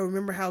like, yeah,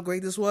 remember how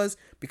great this was?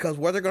 Because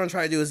what they're going to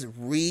try to do is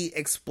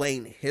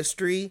re-explain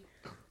history,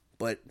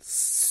 but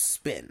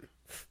spin.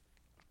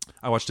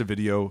 I watched a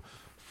video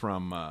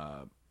from,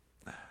 I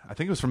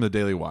think it was from the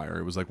Daily Wire.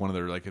 It was like one of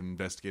their like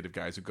investigative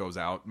guys who goes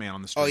out, man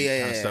on the street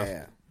kind of stuff.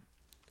 Yeah.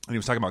 And he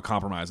was talking about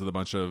compromise with a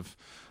bunch of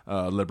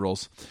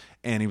liberals.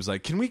 And he was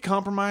like, can we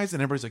compromise?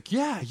 And everybody's like,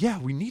 yeah,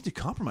 we need to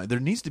compromise.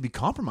 There needs to be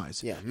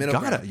compromise. Yeah, middle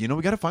ground. We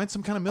got to find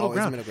some kind of middle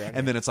ground. Middle ground.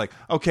 And then it's like,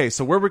 okay,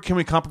 so where can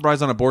we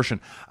compromise on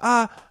abortion?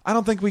 I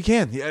don't think we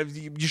can.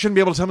 You shouldn't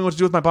be able to tell me what to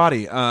do with my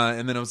body.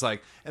 And then it was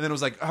like,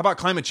 how about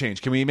climate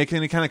change? Can we make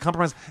any kind of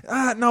compromise?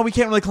 No, we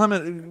can't really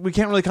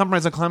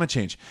compromise on climate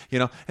change. You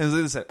know, and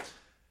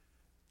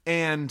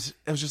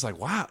it was just like,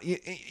 wow,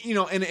 you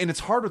know, and it's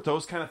hard with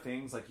those kind of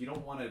things. Like you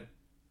don't want to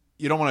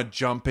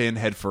jump in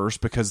head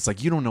first because it's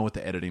like you don't know what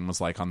the editing was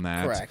like on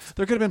that. Correct.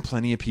 There could have been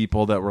plenty of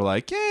people that were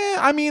like, yeah,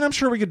 I mean, I'm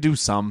sure we could do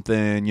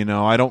something. You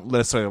know, I don't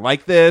necessarily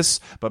like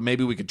this, but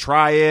maybe we could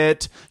try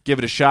it, give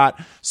it a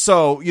shot.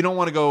 So you don't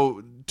want to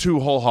go too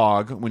whole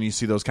hog when you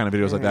see those kind of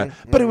videos like that.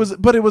 But it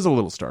was a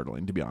little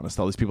startling, to be honest.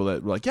 All these people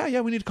that were like,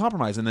 yeah, we need to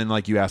compromise, and then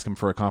like you ask them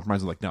for a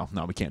compromise, and like, no,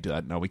 we can't do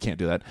that. No, we can't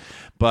do that.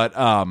 But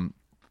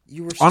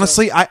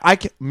honestly,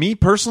 me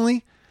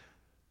personally,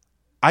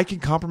 I can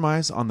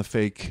compromise on the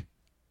fake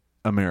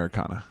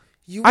Americana.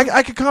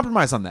 I could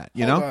compromise on that,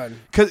 you know,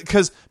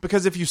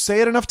 because if you say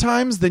it enough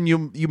times, then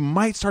you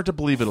might start to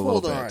believe it a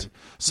little bit.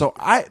 So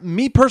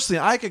me personally,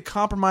 I could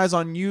compromise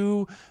on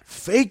you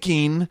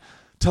faking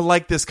to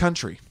like this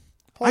country.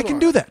 I can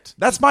do that.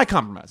 That's my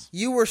compromise.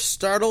 You were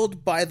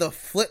startled by the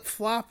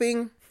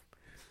flip-flopping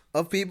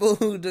of people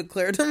who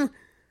declared them?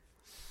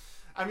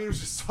 I mean, it was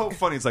just so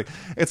funny.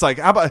 It's like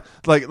how about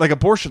like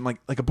abortion, like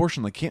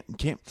abortion, like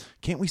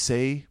can't we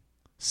say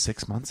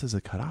 6 months as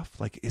a cutoff?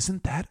 Like,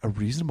 isn't that a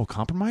reasonable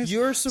compromise?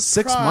 You're surprised.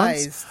 6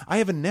 months. I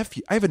have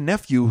a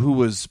nephew who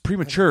was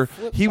premature.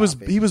 He was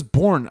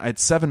born at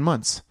 7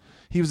 months.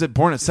 He was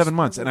born at 7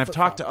 months, and I've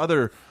talked to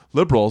other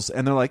liberals,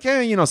 and they're like,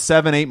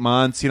 7, 8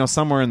 months,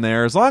 somewhere in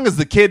there. As long as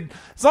you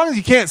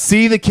can't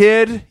see the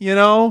kid,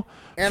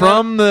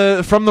 from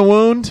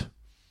the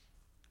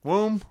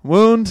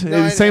wound,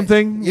 same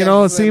thing.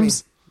 It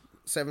seems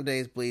 7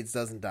 days bleeds,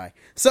 doesn't die.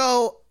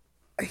 So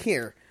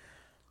here.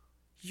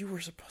 You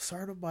were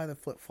startled by the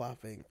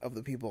flip-flopping of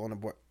the people on the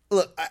board.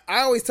 Look,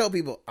 I always tell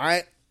people,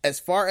 as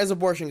far as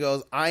abortion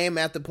goes, I am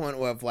at the point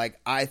where like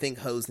I think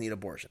hoes need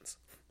abortions.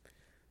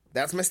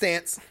 That's my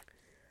stance.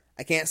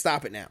 I can't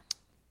stop it now.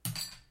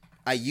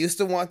 I used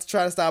to want to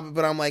try to stop it,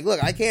 but I'm like,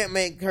 look, I can't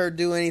make her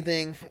do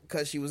anything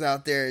because she was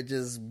out there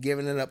just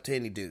giving it up to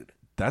any dude.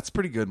 That's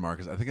pretty good,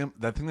 Marcus. I think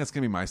that's going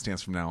to be my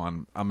stance from now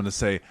on. I'm going to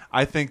say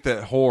I think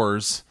that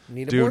whores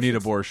need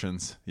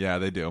abortions. Yeah,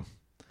 they do.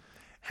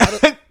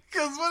 Because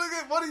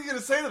what are you going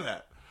to say to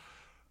that?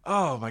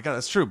 Oh my God,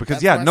 that's true.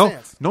 Because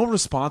no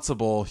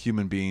responsible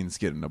human beings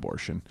get an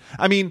abortion.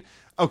 I mean,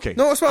 okay,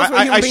 no responsible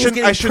human beings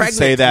getting pregnant. I shouldn't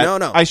say that.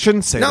 No, I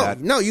shouldn't say that.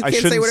 No, you can't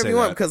say whatever you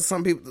want because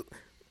some people.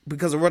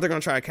 Because of what they're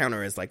going to try to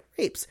counter is like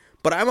rapes.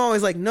 But I'm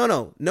always like,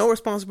 no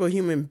responsible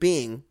human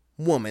being,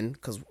 woman,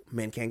 because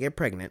men can't get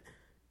pregnant,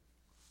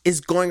 is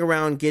going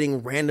around getting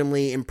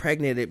randomly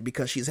impregnated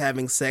because she's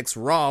having sex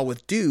raw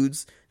with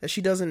dudes that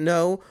she doesn't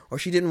know or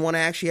she didn't want to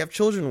actually have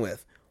children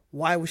with.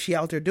 Why was she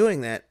out there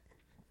doing that?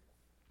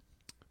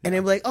 And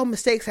they're like, oh,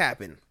 mistakes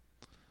happen.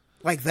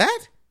 Like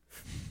that?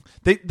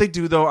 They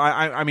do, though.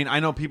 I mean, I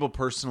know people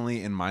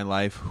personally in my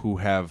life who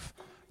have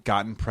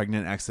gotten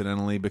pregnant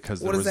accidentally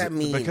because what does that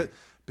mean?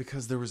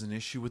 Because there was an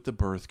issue with the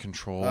birth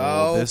control,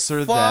 this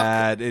or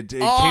that. It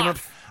came up.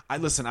 I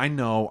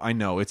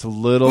know. It's a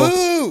little.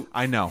 Woo!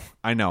 I know.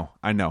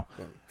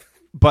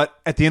 But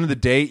at the end of the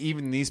day,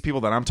 even these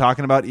people that I'm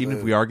talking about, even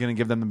if we are going to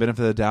give them the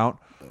benefit of the doubt,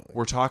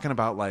 we're talking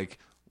about like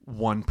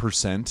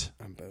 1%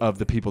 of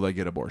the people that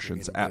get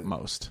abortions at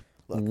most.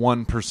 Look,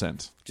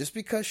 1%. Just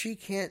because she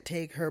can't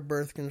take her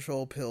birth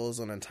control pills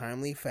on a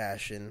timely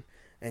fashion,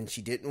 and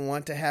she didn't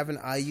want to have an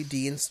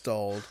IUD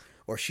installed.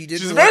 Or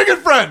she's a very good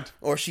friend.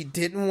 Or she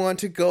didn't want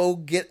to go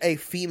get a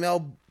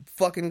female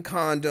fucking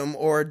condom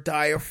or a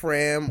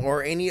diaphragm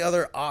or any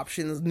other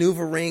options,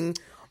 NuvaRing.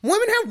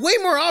 Women have way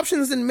more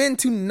options than men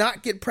to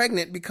not get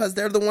pregnant because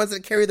they're the ones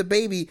that carry the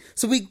baby.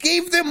 So we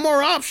gave them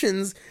more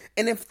options.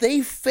 And if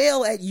they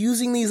fail at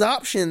using these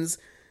options,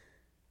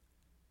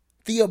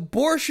 the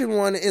abortion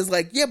one is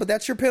like, yeah, but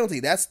that's your penalty.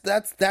 That's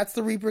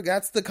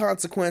the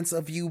consequence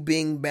of you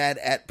being bad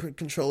at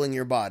controlling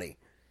your body.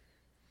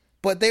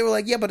 But they were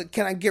like, yeah, but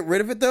can I get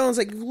rid of it though? It's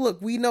like,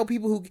 look, we know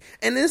people who,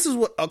 and this is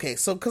what, okay,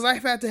 so because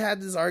I've had to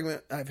have this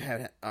argument,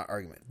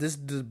 this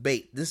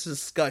debate, this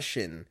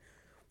discussion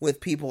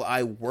with people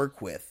I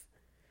work with,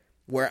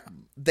 where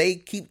they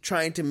keep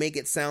trying to make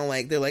it sound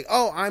like they're like,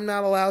 oh, I'm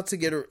not allowed to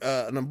get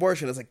an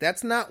abortion. It's like,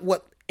 that's not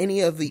what any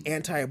of the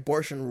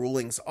anti-abortion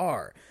rulings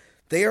are.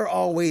 They are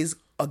always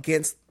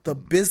against the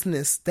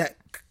business that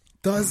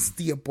does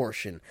the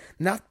abortion,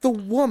 not the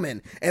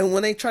woman. And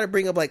when they try to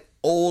bring up like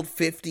old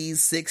 50s,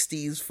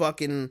 60s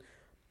fucking,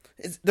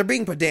 they're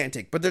being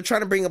pedantic, but they're trying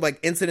to bring up like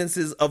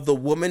incidences of the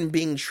woman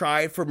being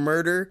tried for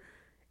murder.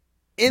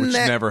 Which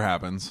never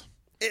happens.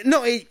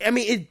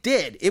 It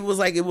did. It was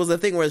a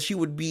thing where she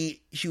would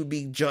be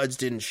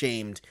judged and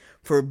shamed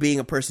for being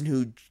a person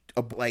who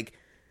like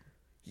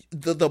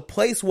the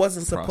place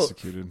wasn't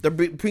supposed. They're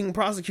being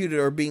prosecuted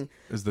or being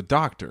is the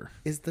doctor.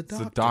 It's the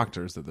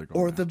doctors that they're going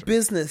or after. The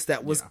business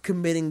that was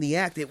committing the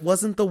act. It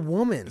wasn't the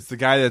woman. It's the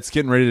guy that's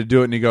getting ready to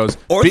do it, and he goes,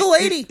 or the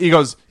lady. He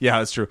goes, yeah,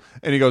 that's true,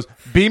 and he goes,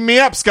 beam me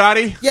up,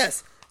 Scotty.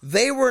 Yes.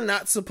 They were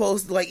not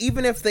supposed to, like,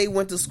 even if they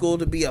went to school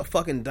to be a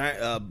fucking not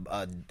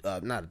a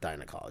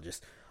gynecologist,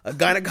 a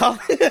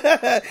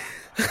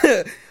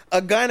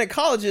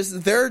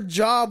gynecologist, their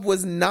job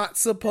was not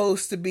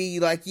supposed to be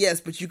like,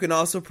 yes, but you can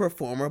also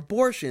perform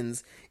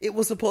abortions. It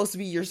was supposed to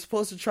be, you're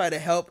supposed to try to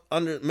help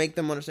make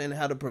them understand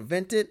how to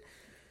prevent it.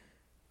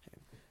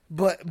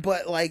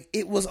 But like,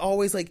 it was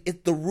always like,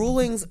 if the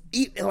rulings,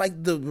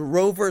 like the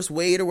Roe versus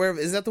Wade or whatever,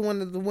 is that the one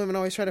that the women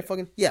always try to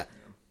fucking, yeah.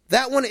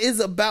 That one is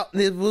about,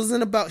 it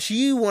wasn't about,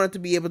 she wanted to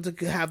be able to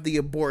have the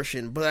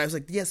abortion, but I was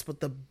like, yes,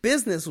 but the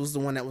business was the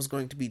one that was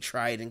going to be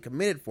tried and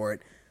committed for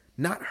it,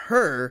 not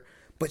her,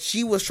 but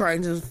she was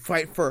trying to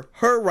fight for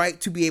her right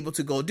to be able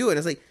to go do it.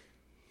 It's like,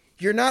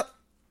 you're not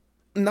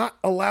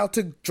allowed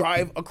to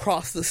drive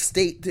across the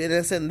state,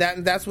 and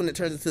that's when it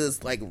turns into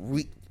this, like,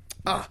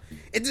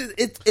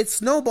 it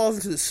snowballs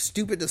into this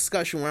stupid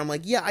discussion where I'm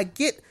like, yeah, I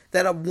get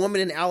that a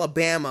woman in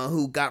Alabama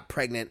who got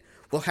pregnant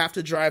will have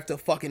to drive to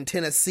fucking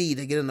Tennessee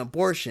to get an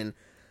abortion,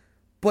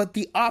 but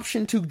the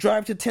option to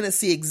drive to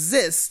Tennessee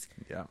exists.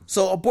 Yeah.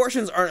 So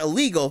abortions aren't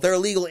illegal; they're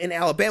illegal in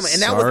Alabama,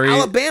 and that was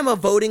Alabama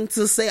voting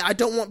to say, "I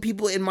don't want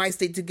people in my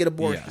state to get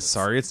abortions." Yeah,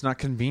 sorry, it's not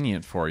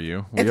convenient for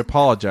you. We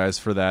apologize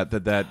for that.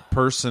 That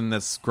person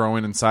that's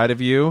growing inside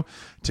of you,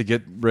 to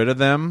get rid of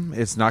them,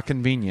 it's not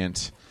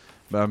convenient.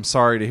 But I'm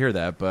sorry to hear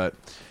that. But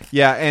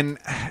yeah, and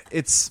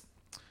it's,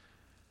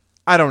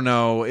 I don't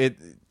know,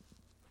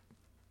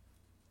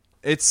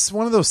 it's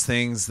one of those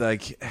things,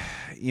 like,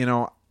 you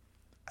know,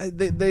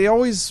 they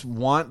always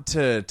want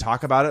to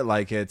talk about it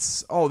like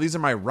it's, oh, these are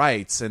my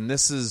rights and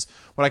this is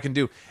what I can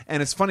do.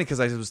 And it's funny because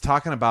I was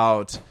talking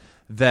about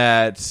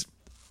that,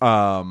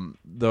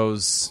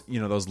 those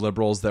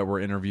liberals that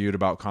were interviewed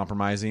about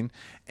compromising,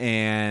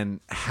 and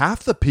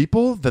half the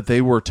people that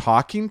they were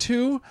talking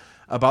to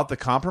about the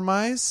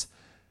compromise,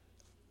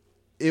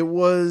 it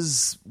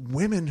was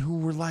women who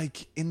were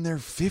like in their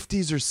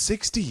 50s or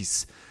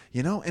 60s.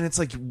 you know, and it's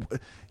like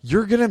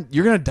you're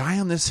gonna die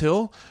on this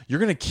hill. You're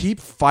gonna keep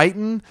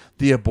fighting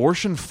the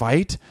abortion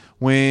fight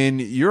when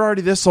you're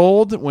already this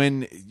old,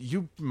 when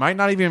you might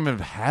not even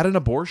have had an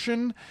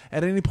abortion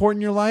at any point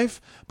in your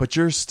life, but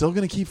you're still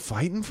gonna keep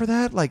fighting for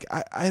that. Like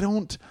I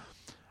don't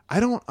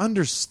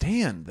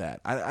understand that.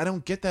 I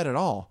don't get that at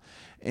all.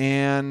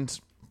 And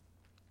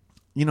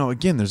you know,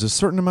 again, there's a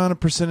certain amount of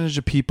percentage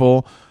of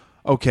people.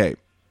 Okay,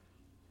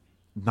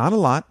 not a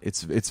lot.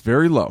 It's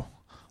very low.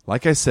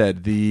 Like I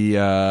said, the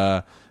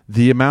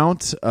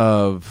amount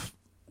of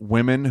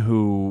women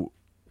who,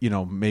 you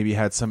know, maybe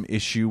had some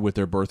issue with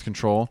their birth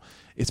control,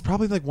 it's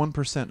probably like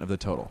 1% of the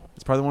total.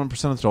 It's probably 1%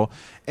 of the total.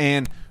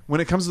 And when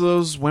it comes to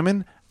those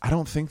women, I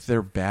don't think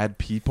they're bad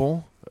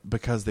people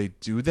because they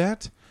do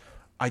that.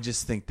 I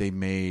just think they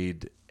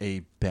made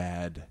a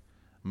bad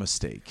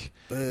mistake.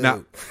 Boo.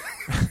 Now,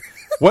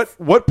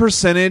 what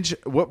percentage?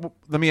 Let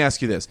me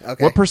ask you this: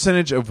 okay. What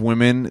percentage of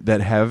women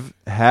that have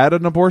had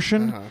an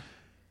abortion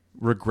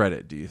regret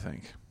it? Do you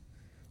think?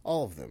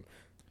 All of them.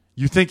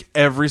 You think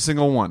every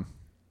single one?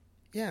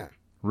 Yeah.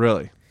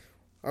 Really?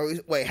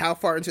 Wait, how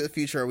far into the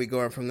future are we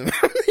going from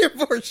the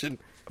abortion?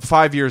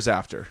 5 years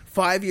after.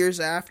 5 years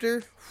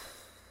after?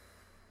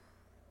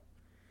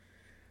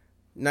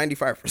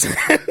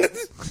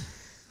 95%.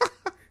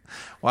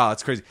 Wow,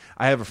 that's crazy.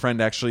 I have a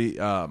friend actually.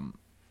 I'm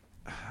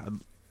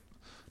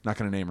not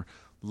going to name her.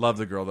 Love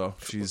the girl though.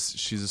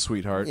 She's a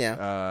sweetheart.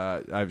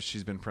 Yeah.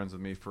 She's been friends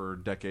with me for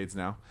decades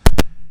now.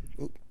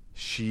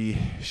 She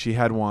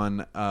had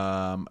one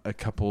a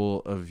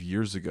couple of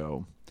years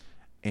ago,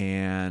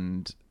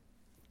 and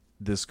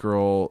this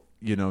girl,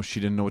 you know, she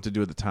didn't know what to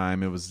do at the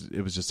time. It was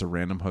just a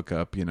random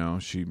hookup, you know.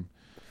 She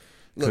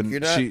didn't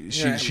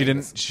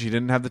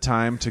have the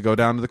time to go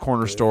down to the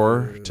corner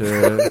store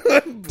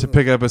to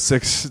pick up a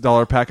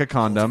 $6 pack of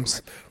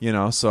condoms, you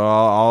know. So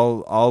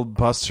I'll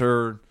bust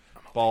her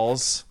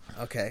balls.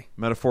 Okay.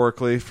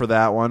 Metaphorically for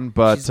that one,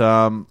 but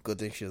good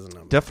thing she doesn't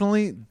know.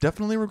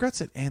 Definitely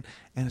regrets it, and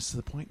it's to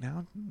the point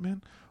now,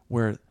 man,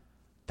 where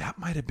that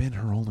might have been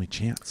her only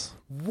chance.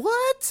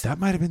 What? That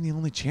might have been the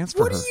only chance for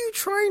her. What are you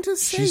trying to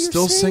say? She's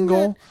still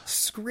single.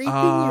 Scraping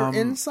your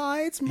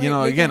insides. You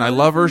know, again, I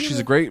love her. She's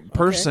a great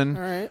person, okay,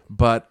 all right.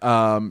 But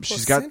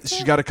she's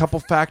got a couple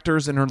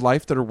factors in her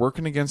life that are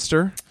working against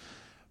her.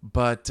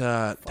 But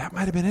that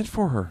might have been it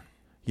for her,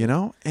 you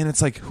know. And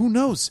it's like, who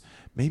knows?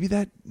 Maybe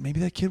that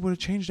kid would have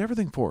changed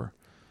everything for her.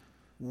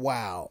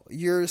 Wow.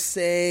 You're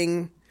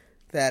saying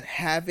that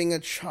having a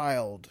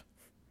child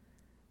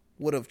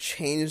would have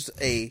changed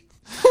it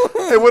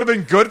would have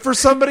been good for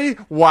somebody?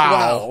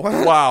 Wow.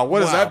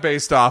 What is that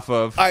based off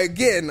of? I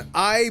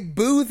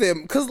boo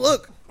them. Because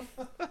look.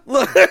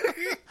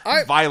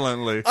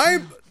 Violently.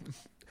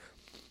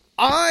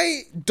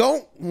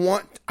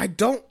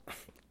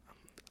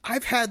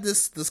 I've had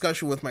this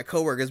discussion with my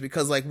coworkers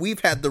because, like,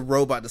 we've had the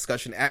robot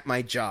discussion at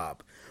my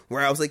job.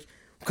 Where I was like,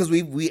 because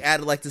we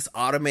added like this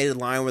automated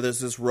line where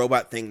there's this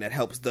robot thing that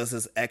does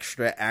this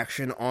extra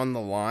action on the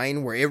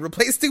line where it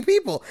replaces two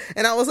people.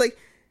 And I was like,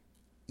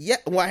 yeah,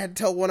 well, I had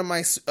to tell one of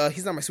my,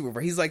 he's not my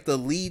supervisor, he's like the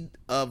lead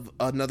of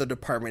another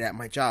department at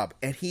my job.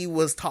 And he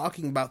was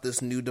talking about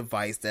this new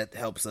device that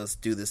helps us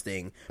do this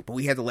thing, but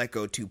we had to let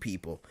go 2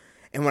 people.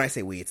 And when I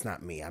say we, it's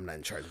not me. I'm not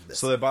in charge of this.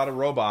 So they bought a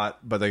robot,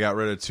 but they got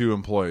rid of 2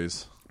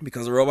 employees.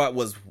 Because the robot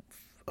was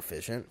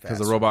efficient, because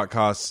the robot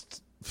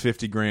cost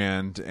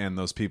 $50,000 and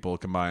those people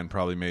combined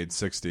probably made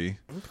 60.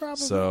 Probably.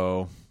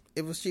 So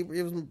it was cheaper.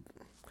 It was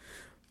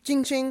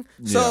ching ching.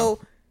 Yeah.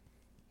 So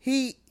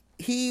he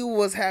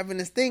was having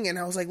this thing, and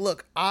I was like,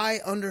 look,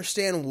 I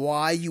understand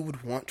why you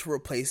would want to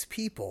replace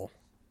people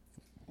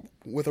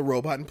with a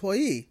robot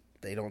employee.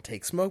 They don't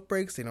take smoke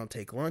breaks, they don't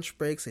take lunch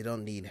breaks, they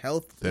don't need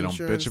health insurance.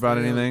 They don't bitch about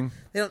anything.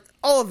 They don't,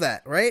 all of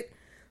that, right?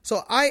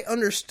 So I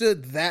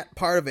understood that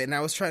part of it, and I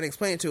was trying to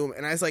explain it to him,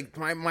 and I was like,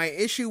 my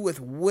issue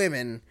with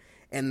women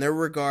and their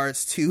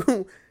regards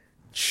to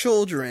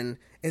children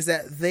is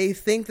that they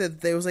think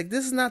that they was like,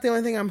 this is not the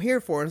only thing I'm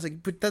here for. And it's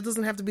like, but that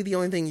doesn't have to be the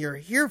only thing you're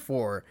here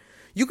for.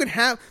 You could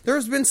have,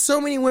 there's been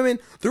so many women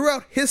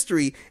throughout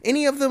history,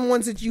 any of the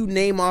ones that you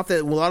name off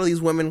that a lot of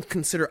these women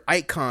consider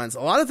icons,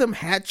 a lot of them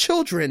had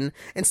children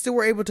and still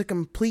were able to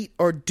complete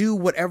or do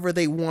whatever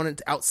they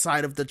wanted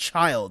outside of the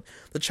child.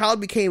 The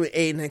child became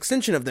an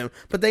extension of them,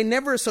 but they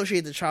never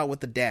associate the child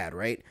with the dad,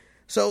 right?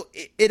 So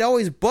it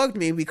always bugged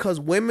me because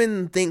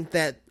women think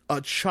that a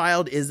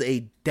child is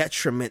a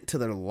detriment to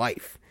their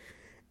life.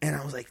 And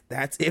I was like,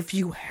 that's if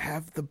you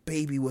have the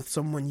baby with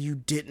someone you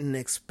didn't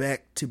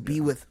expect to be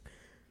with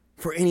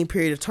for any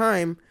period of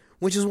time,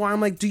 which is why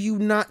I'm like,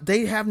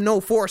 they have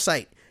no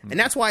foresight. And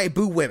that's why I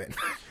boo women.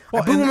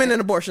 Well, I boo women in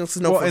abortions.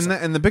 No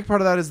foresight. And the big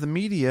part of that is the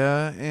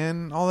media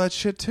and all that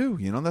shit too.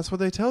 You know, that's what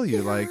they tell you.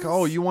 Yes. Like,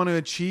 oh, you want to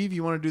achieve,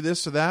 you want to do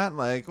this or that.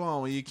 Like,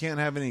 well, you can't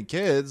have any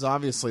kids.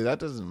 Obviously, that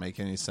doesn't make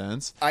any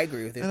sense. I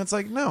agree with you. And it's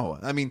like, no.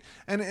 I mean,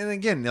 and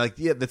again, like,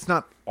 yeah, that's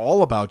not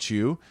all about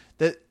you.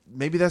 That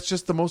maybe that's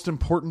just the most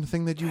important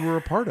thing that you were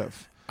a part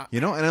of.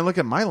 And I look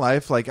at my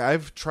life, like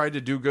I've tried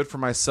to do good for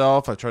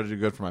myself. I've tried to do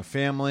good for my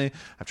family.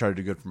 I've tried to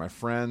do good for my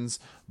friends,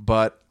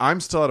 but I'm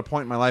still at a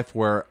point in my life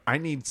where I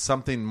need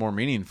something more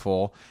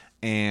meaningful.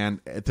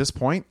 And at this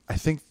point, I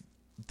think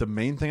the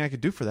main thing I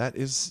could do for that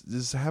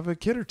is have a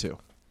kid or two.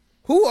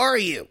 Who are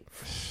you?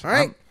 All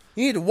right.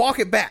 You need to walk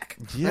it back.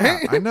 Yeah,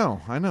 right? I know.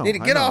 You need to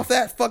get off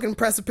that fucking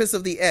precipice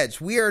of the edge.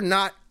 We're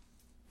not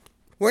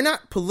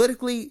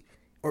politically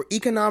or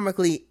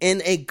economically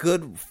in a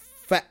good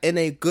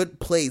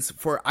place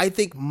for, I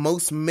think,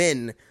 most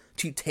men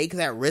to take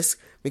that risk,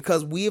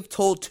 because we have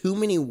told too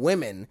many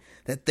women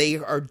that they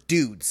are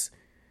dudes.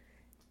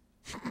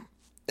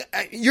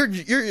 I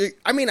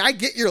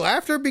get your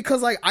laughter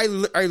because, like, I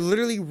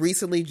literally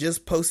recently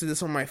just posted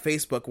this on my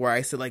Facebook where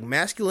I said, like,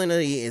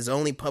 masculinity is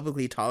only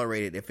publicly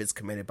tolerated if it's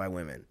committed by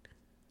women.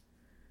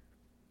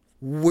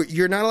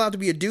 You're not allowed to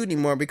be a dude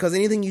anymore because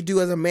anything you do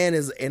as a man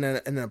is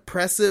an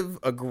oppressive,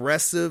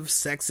 aggressive,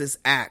 sexist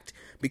act,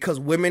 because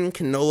women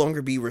can no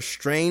longer be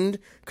restrained,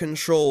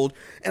 controlled.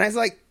 And I was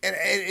like, and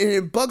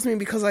it bugs me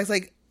because I was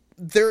like,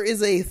 there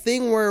is a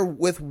thing where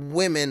with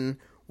women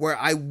where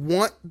I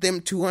want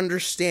them to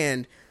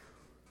understand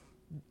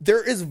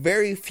there is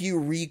very few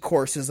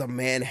recourses a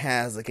man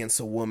has against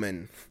a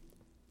woman,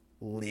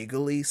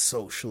 legally,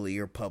 socially,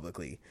 or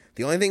publicly.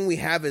 The only thing we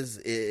have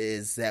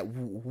is that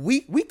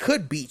we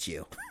could beat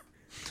you.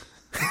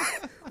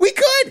 We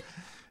could,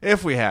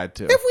 if we had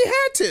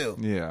to.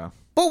 Yeah.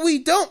 But we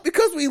don't,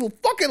 because we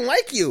fucking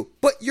like you.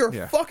 But you're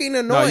fucking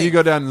annoying. No, you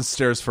go down the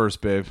stairs first,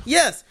 babe.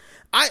 Yes.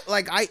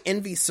 I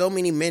envy so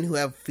many men who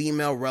have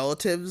female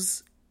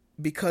relatives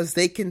because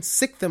they can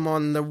sick them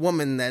on the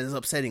woman that is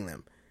upsetting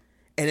them.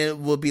 And it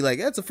will be like,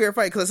 that's a fair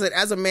fight. Because I said,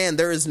 as a man,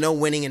 there is no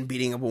winning in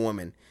beating up a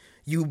woman.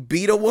 You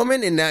beat a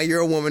woman, and now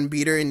you're a woman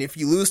beater. And if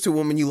you lose to a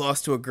woman, you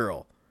lost to a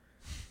girl.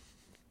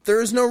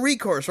 There is no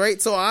recourse,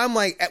 right? So I'm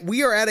like,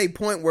 we are at a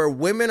point where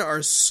women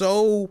are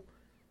so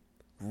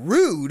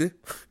rude,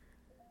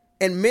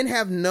 and men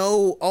have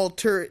no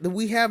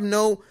we have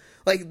no,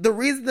 like, the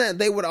reason that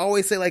they would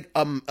always say, like,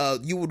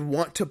 you would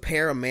want to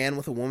pair a man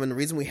with a woman, the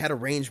reason we had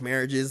arranged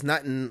marriages,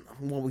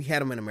 we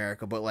had them in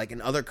America, but, like,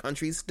 in other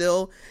countries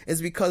still,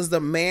 is because the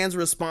man's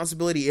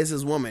responsibility is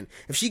his woman.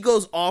 If she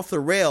goes off the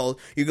rail,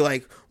 you go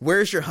like,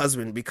 where's your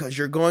husband? Because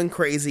you're going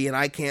crazy and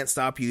I can't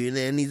stop you, and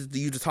then need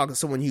you to talk to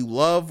someone you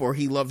love, or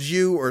he loves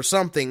you, or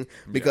something,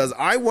 because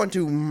I want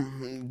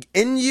to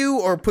end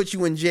you or put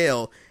you in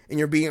jail, and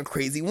you're being a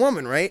crazy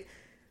woman, right?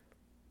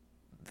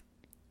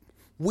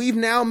 We've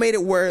now made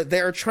it where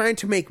they're trying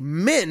to make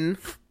men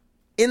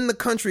in the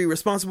country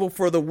responsible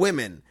for the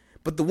women.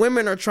 But the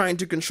women are trying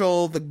to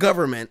control the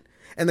government,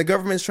 and the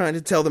government's trying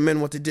to tell the men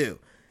what to do.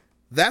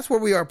 That's where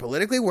we are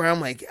politically, where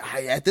I'm like,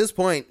 at this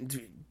point,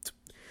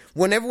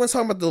 when everyone's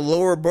talking about the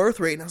lower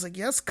birth rate, and I was like,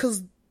 yes,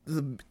 because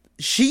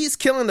she's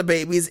killing the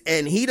babies,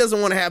 and he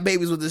doesn't want to have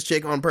babies with this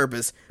chick on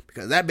purpose,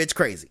 because that bitch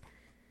crazy.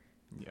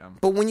 Yeah.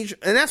 But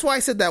and that's why I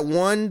said that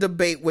one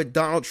debate with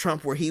Donald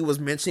Trump where he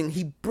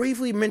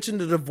briefly mentioned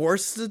the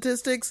divorce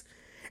statistics,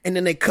 and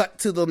then they cut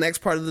to the next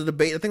part of the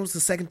debate. I think it was the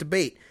second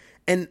debate.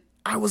 And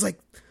I was like,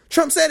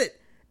 Trump said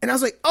it. And I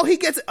was like, oh, he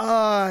gets it.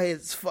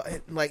 It's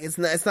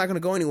not going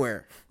to go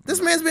anywhere.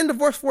 This man's been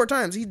divorced 4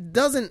 times. He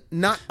doesn't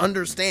not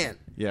understand.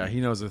 Yeah,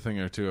 he knows a thing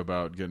or two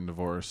about getting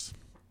divorced.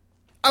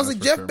 I was like,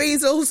 Jeff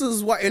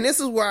Bezos' wife, and this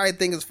is where I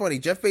think it's funny.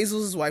 Jeff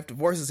Bezos' wife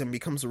divorces him,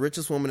 becomes the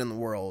richest woman in the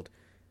world.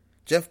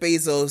 Jeff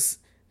Bezos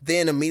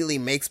then immediately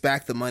makes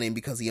back the money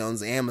because he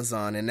owns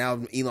Amazon, and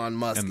now Elon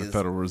Musk and the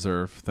Federal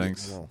Reserve.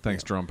 Thanks,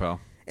 Jerome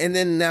Powell. And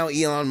then now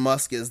Elon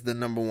Musk is the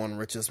number 1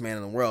 richest man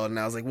in the world. And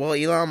I was like, well,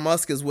 Elon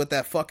Musk is with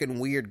that fucking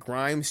weird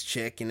Grimes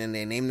chick, and then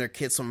they named their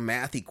kid some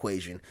math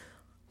equation.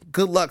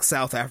 Good luck,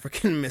 South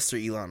African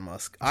Mr. Elon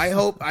Musk. I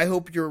hope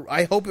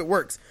it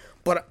works.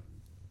 But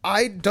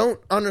I don't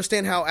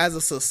understand how, as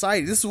a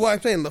society, this is what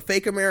I'm saying, the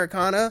fake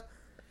Americana.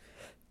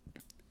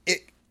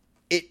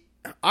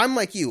 I'm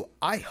like you.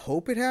 I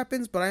hope it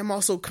happens, but I'm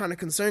also kind of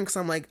concerned because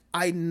I'm like,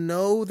 I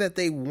know that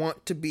they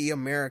want to be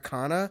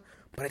Americana,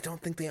 but I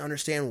don't think they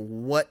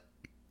understand what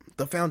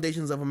the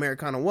foundations of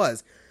Americana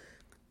was.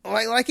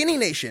 Like any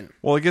nation.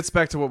 Well, it gets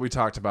back to what we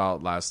talked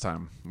about last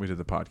time we did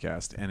the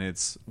podcast, and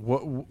it's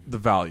the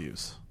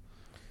values.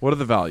 What are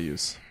the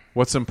values?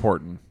 What's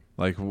important?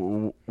 Like,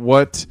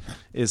 what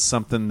is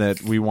something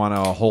that we want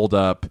to hold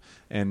up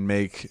and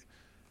make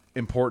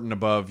important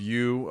above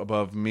you,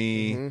 above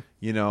me,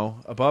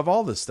 above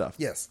all this stuff.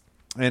 Yes.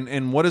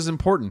 And what is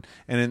important?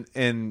 And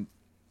in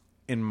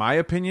my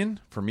opinion,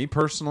 for me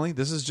personally,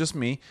 this is just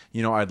me,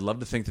 I'd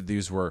love to think that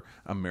these were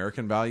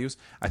American values.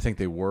 I think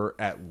they were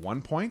at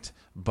one point,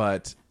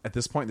 but at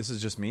this point, this is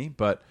just me.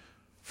 But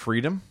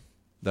freedom,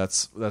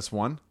 that's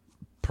one.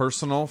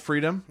 Personal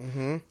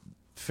freedom,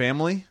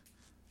 family,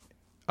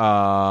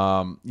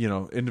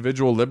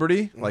 individual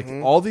liberty, like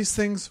all these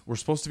things were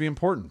supposed to be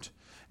important.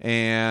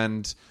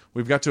 And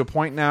we've got to a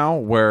point now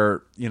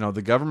where,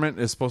 the government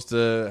is supposed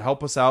to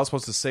help us out,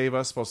 supposed to save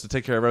us, supposed to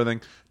take care of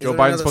everything. Joe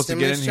Biden's supposed to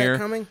get in here.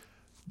 Coming?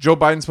 Joe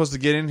Biden's supposed to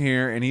get in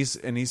here, and he's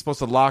supposed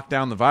to lock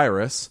down the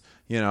virus,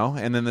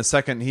 And then the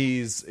second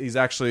he's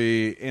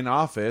actually in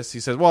office, he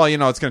says, well,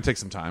 it's going to take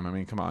some time. I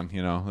mean, come on,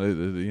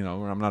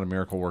 I'm not a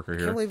miracle worker I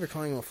here. can't believe you're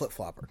calling him a flip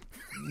flopper.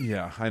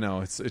 Yeah, I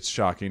know it's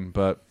shocking,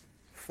 but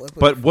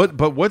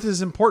what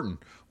is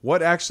important?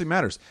 What actually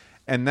matters?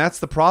 And that's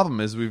the problem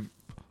is we've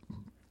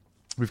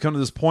come to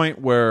this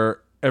point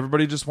where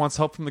everybody just wants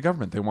help from the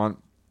government. They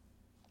want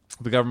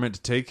the government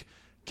to take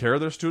care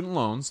of their student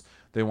loans.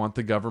 They want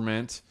the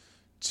government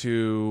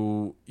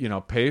to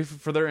pay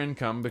for their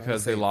income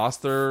because they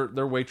lost their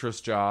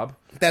waitress job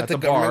that at the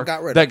bar government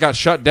got rid of. that got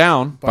shut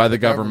down by the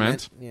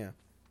government. Yeah,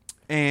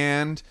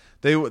 and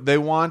they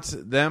want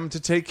them to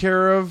take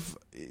care of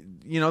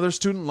their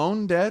student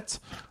loan debt,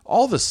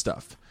 all this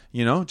stuff.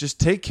 Just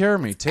take care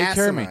of me. Take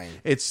care of me.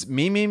 It's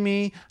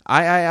me,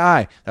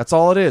 I. That's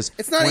all it is.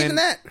 It's not even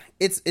that.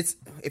 It's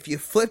if you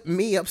flip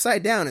me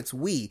upside down, it's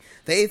we.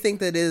 They think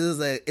that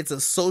it's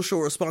a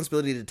social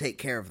responsibility to take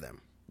care of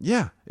them.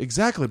 Yeah,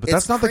 exactly. But It's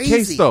that's not crazy. the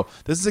case, though.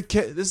 This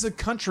is a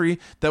country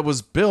that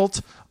was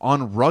built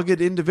on rugged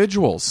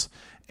individuals,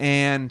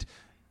 and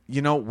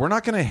we're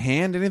not going to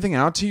hand anything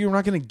out to you. We're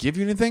not going to give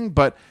you anything.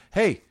 But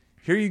hey,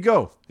 here you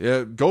go.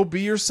 Go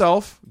be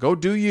yourself. Go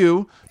do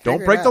you.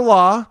 Don't break the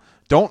law.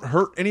 Don't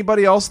hurt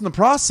anybody else in the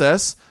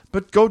process,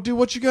 but go do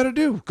what you got to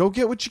do. Go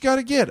get what you got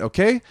to get,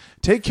 okay?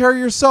 Take care of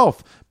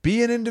yourself.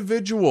 Be an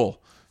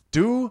individual.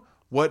 Do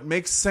what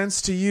makes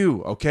sense to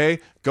you, okay?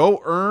 Go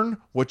earn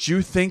what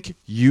you think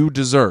you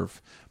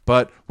deserve.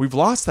 But we've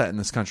lost that in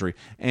this country.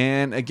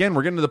 And again,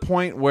 we're getting to the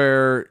point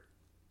where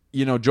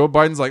Joe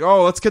Biden's like,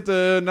 oh, let's get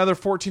another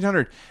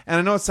 1,400. And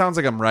I know it sounds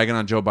like I'm ragging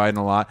on Joe Biden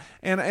a lot,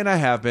 and I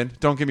have been.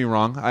 Don't get me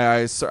wrong.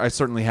 I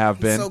certainly have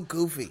been. So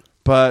goofy.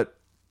 But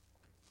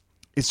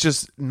it's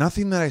just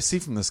nothing that I see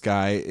from this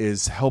guy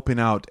is helping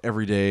out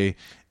everyday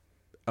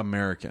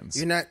Americans.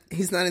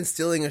 He's not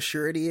instilling a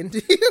surety into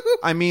you.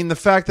 I mean, the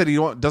fact that he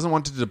doesn't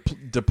want to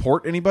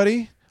deport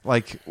anybody,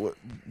 like,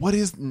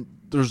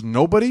 there's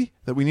nobody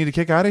that we need to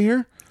kick out of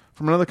here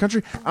from another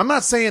country. I'm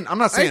not saying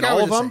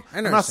all of them.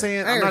 I'm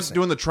not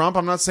doing the Trump.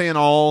 I'm not saying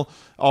all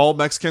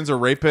Mexicans are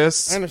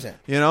rapists. I understand.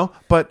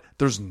 But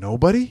there's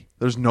nobody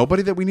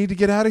that we need to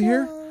get out of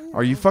here.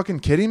 Are you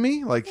fucking kidding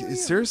me? Like,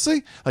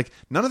 seriously? Like,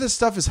 none of this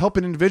stuff is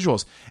helping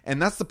individuals. And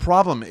that's the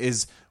problem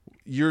is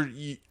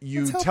you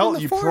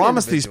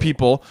promise these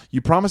people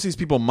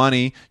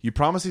money, you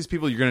promise these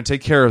people you're going to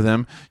take care of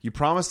them, you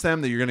promise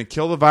them that you're going to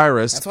kill the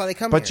virus. That's why they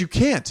come but here.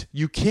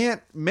 you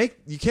can't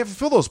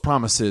fulfill those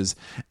promises.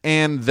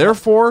 And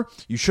therefore,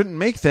 you shouldn't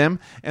make them,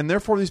 and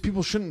therefore these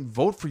people shouldn't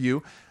vote for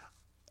you.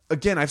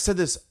 Again, I've said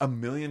this a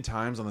million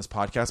times on this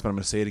podcast, but I'm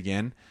going to say it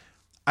again.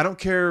 I don't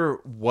care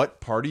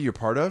what party you're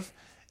part of.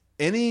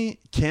 Any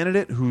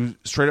candidate who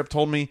straight up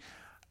told me,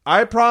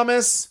 I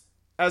promise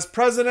as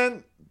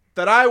president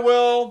that I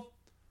will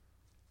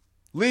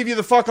leave you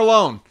the fuck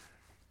alone.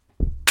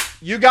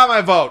 You got my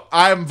vote.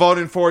 I'm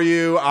voting for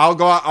you. I'll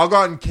go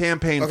out and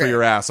campaign for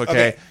your ass.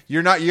 Okay.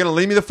 You're going to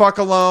leave me the fuck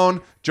alone.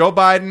 Joe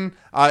Biden,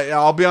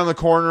 I'll be on the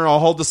corner. I'll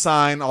hold the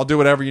sign. I'll do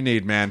whatever you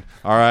need, man.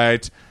 All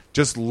right.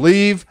 Just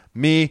leave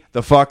me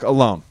the fuck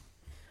alone.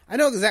 I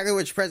know exactly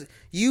which president.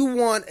 You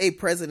want a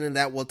president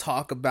that will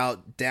talk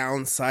about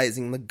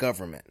downsizing the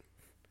government.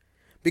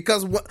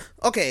 Because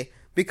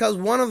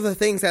one of the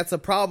things that's a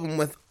problem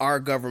with our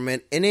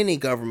government and any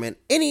government,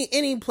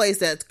 any place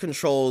that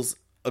controls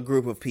a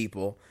group of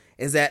people,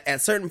 is that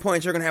at certain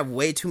points you're going to have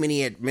way too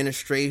many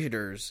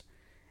administrators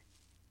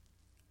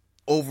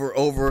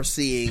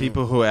overseeing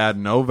people who add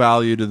no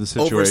value to the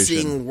situation,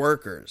 overseeing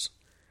workers.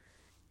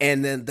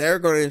 And then they're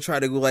going to try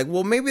to go like,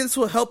 well, maybe this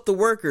will help the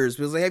workers.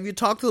 Because like, have you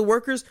talked to the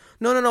workers?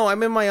 No.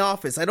 I'm in my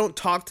office. I don't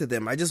talk to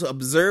them. I just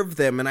observe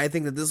them, and I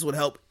think that this would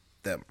help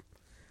them.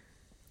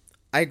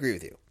 I agree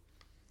with you.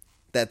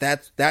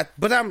 That's that.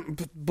 But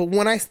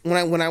when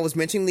I was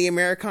mentioning the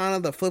Americana,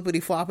 the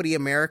flippity floppity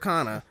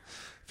Americana,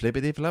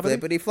 flippity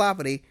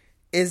floppity,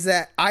 is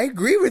that I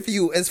agree with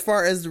you as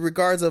far as the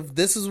regards of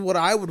this is what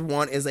I would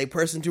want is a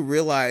person to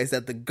realize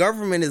that the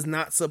government is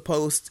not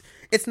supposed.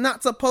 It's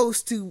not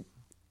supposed to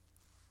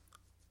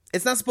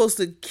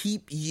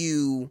keep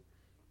you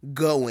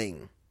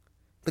going.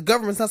 The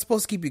government's not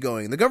supposed to keep you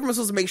going. The government's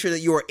supposed to make sure that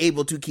you are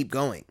able to keep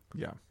going.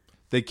 Yeah.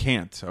 They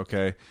can't,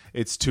 okay?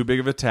 It's too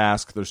big of a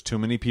task. There's too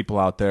many people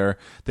out there.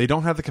 They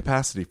don't have the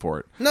capacity for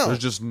it. No. There's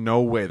just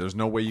no way. There's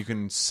no way you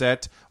can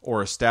set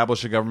or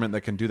establish a government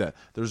that can do that.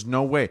 There's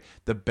no way.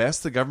 The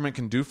best the government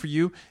can do for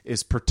you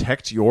is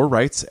protect your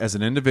rights as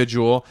an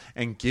individual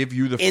and give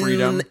you the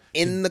freedom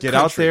to get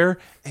out there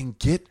and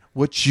get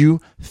what you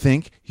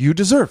think you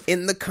deserve.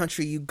 In the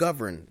country you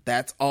govern.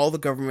 That's all the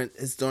government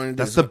is doing.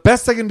 That's the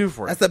best they can do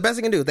for you. That's the best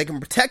they can do. They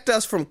can protect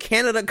us from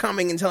Canada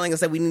coming and telling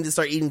us that we need to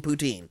start eating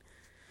poutine.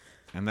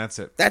 And that's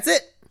it. That's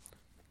it.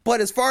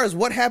 But as far as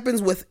what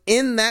happens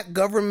within that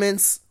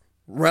government's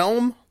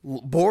realm,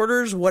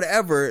 borders,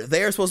 whatever,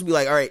 they are supposed to be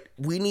like, all right,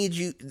 we need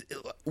you.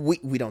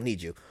 We don't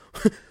need you.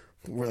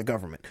 We're the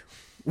government.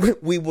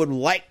 We would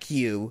like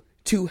you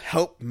to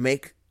help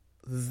make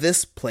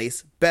this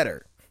place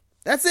better.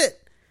 That's it.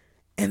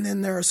 And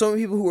then there are so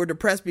many people who are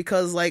depressed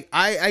because, like,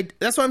 I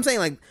that's what I'm saying.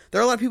 Like,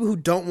 there are a lot of people who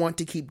don't want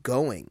to keep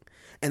going.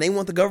 And they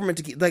want the government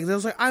to keep, like, they're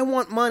like, I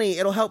want money.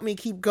 It'll help me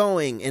keep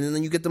going. And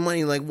then you get the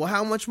money, like, well,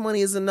 how much money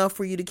is enough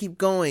for you to keep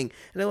going?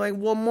 And they're like,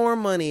 well, more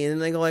money.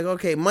 And they go like,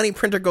 okay, money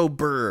printer go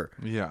brr.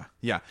 Yeah,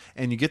 yeah.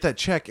 And you get that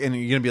check, and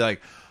you're going to be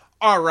like,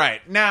 all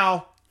right,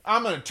 now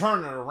I'm going to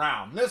turn it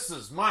around. This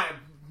is my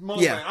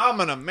moment. Yeah. I'm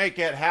going to make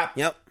it happen.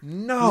 Yep.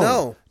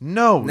 No.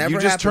 Never You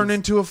just turn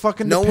happens. into a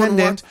fucking No one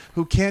dependent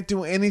who can't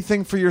do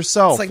anything for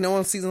yourself. It's like no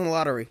one sees in the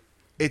lottery.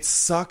 It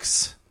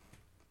sucks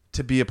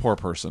to be a poor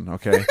person,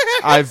 okay?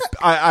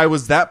 I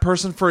was that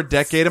person for a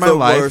decade of my The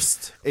life.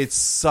 worst. It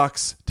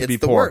sucks to It's be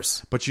the poor.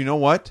 worst. But you know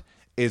what?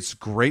 It's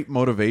great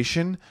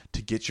motivation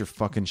to get your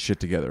fucking shit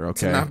together,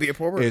 okay? To not be a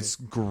poor person. It's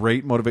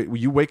great motivation.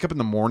 You wake up in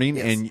the morning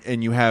Yes.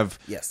 and you have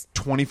Yes.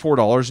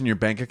 $24 in your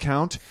bank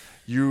account.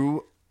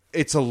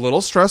 It's a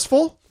little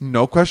stressful,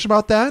 no question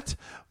about that,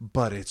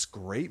 but it's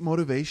great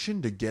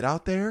motivation to get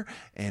out there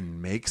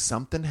and make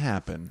something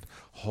happen.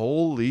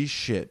 Holy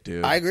shit,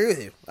 dude. I agree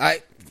with you.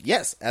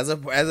 Yes, as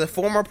a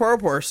former poor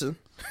person,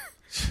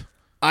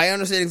 I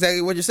understand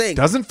exactly what you're saying.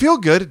 Doesn't feel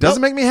good. It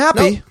doesn't make me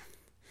happy. Nope.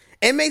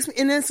 It makes me,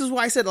 and this is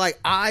why I said, like,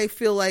 I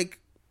feel like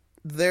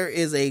there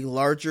is a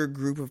larger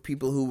group of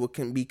people who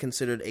can be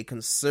considered a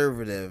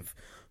conservative,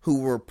 who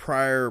were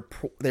prior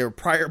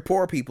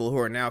poor people who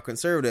are now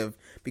conservative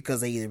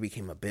because they either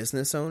became a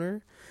business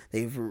owner,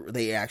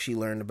 they actually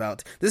learned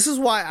about. This is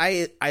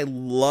why I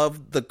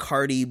love the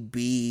Cardi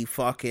B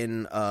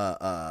fucking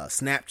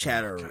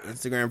Snapchat or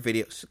Instagram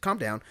video. Calm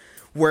down.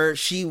 Where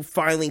she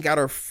finally got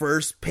her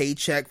first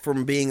paycheck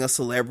from being a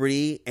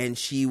celebrity, and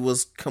she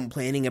was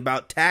complaining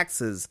about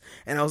taxes.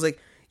 And I was like,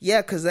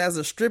 yeah, because as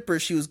a stripper,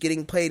 she was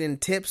getting paid in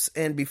tips,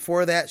 and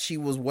before that, she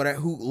was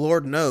who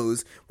Lord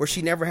knows, where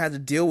she never had to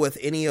deal with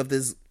any of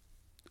this.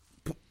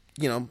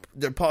 You know,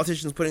 the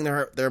politicians putting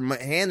their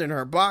hand in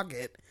her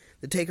pocket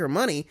to take her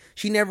money.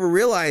 She never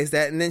realized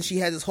that, and then she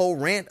had this whole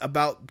rant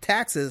about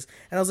taxes,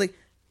 and I was like,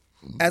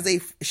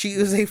 she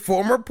was a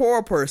former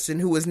poor person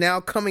who is now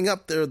coming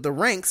up the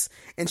ranks,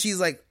 and she's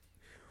like,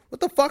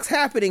 what the fuck's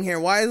happening here?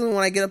 Why isn't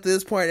when I get up to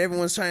this point,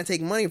 everyone's trying to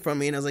take money from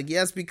me? And I was like,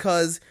 yes,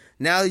 because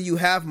now you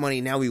have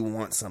money, now we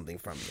want something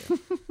from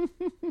you.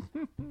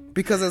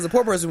 Because as a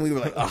poor person, we were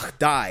like, ugh,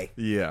 die.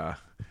 Yeah.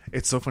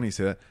 It's so funny you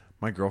say that.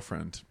 My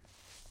girlfriend,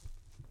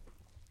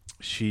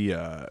 she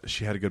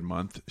had a good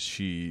month.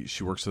 She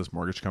works for this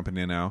mortgage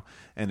company now,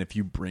 and if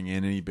you bring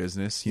in any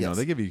business, you know,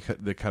 they give you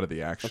the cut of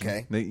the action.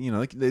 Okay.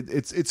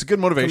 It's a good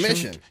motivation.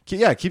 Commission.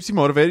 Yeah, it keeps you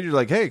motivated. You're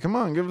like, hey, come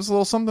on, give us a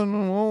little something,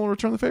 and we'll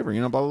return the favor.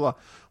 You know, blah blah blah,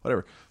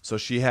 whatever. So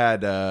she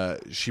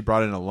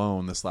brought in a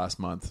loan this last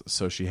month.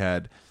 So she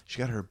got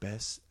her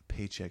best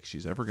paycheck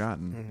she's ever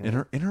gotten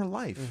in her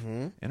life.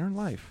 In her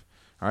life.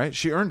 All right,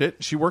 she earned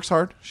it. She works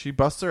hard. She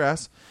busts her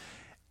ass.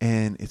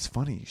 And it's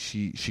funny.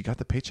 She got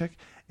the paycheck,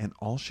 and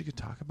all she could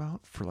talk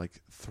about for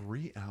like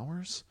 3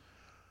 hours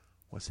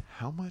was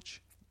how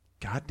much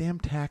goddamn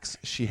tax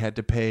she had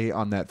to pay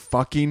on that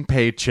fucking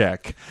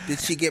paycheck. Did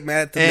she get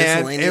mad at the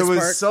And miscellaneous it was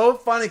part? so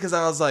funny because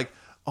I was like,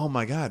 "Oh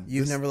my god,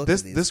 You've never looked at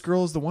these. This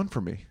girl is the one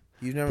for me.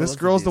 You've never This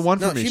looked girl at is the these. one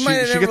No, for me. she might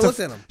have never gets looked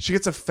at 'em. She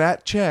gets a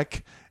fat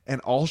check." And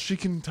all she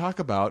can talk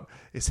about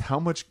is how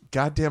much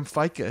goddamn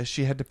FICA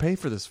she had to pay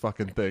for this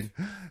fucking thing.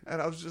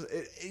 And I was just,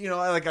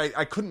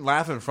 I couldn't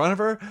laugh in front of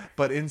her,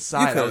 but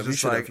inside I was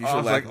just like,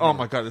 oh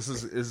my god, this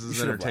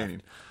is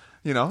entertaining.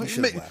 You know,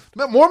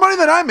 more money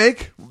than I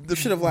make. You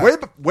should have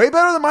laughed. Way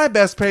better than my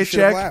best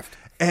paycheck. laughed.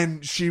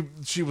 And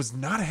she was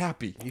not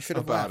happy You should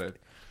have about laughed.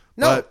 it.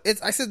 No, But-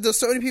 I said there's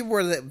so many people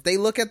where they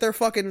look at their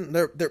fucking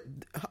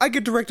I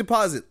get direct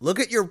deposit. Look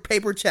at your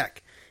paper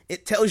check.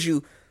 It tells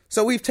you.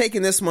 So we've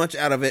taken this much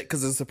out of it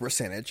because it's a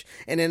percentage,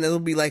 and then it'll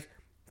be like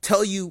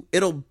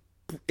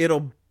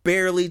it'll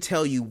barely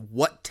tell you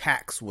what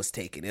tax was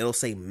taken. It'll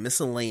say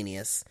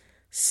miscellaneous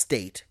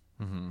state,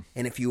 and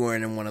if you were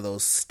in one of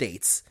those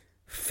states,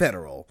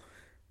 federal.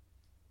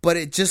 But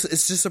it's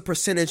just a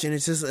percentage, and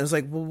it's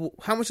like, well,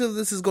 how much of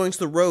this is going to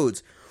the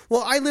roads?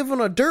 Well, I live on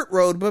a dirt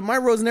road, but my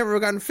road's never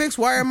gotten fixed.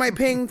 Why am I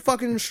paying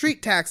fucking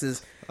street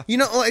taxes? You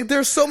know, like,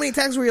 there's so many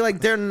taxes where you're like,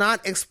 they're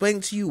not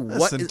explaining to you what.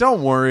 Listen,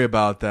 don't worry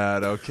about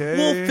that, okay?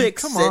 We'll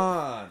fix Come it.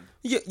 on.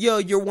 Yo,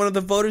 you're one of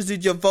the voters.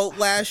 Did you vote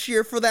last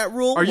year for that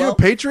rule? Are you a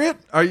patriot?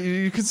 Are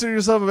you consider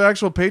yourself an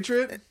actual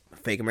patriot?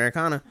 Fake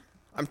Americana.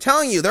 I'm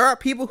telling you, there are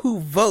people who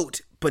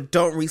vote but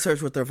don't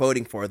research what they're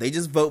voting for. They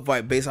just vote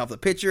based off the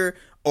picture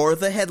or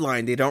the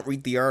headline. They don't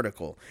read the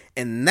article.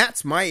 And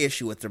that's my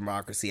issue with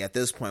democracy at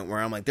this point, where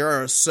I'm like, there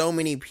are so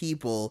many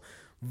people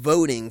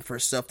voting for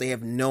stuff they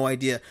have no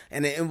idea.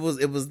 And it was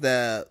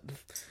the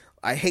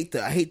I hate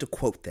to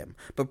quote them,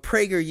 but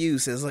PragerU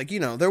says, like, you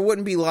know, there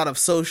wouldn't be a lot of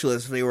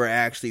socialists if they were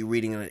actually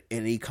reading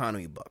an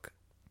economy book.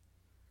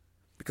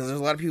 Because there's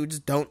a lot of people who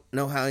just don't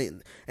know how.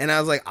 And I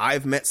was like,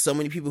 I've met so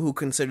many people who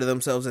consider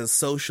themselves as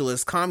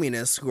socialist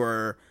communists who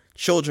are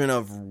children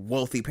of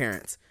wealthy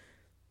parents.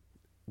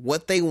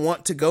 What they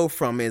want to go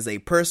from is a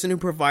person who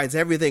provides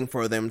everything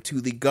for them to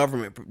the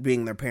government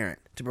being their parent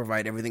to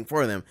provide everything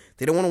for them.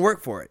 They don't want to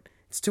work for it.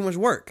 It's too much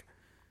work.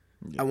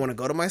 I want to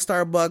go to my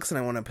Starbucks and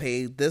I want to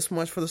pay this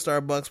much for the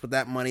Starbucks, but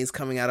that money's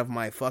coming out of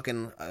my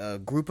fucking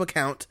group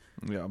account.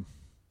 Yeah.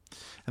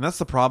 And that's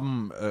the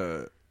problem.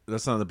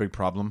 That's another big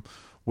problem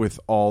with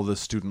all the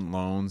student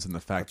loans and the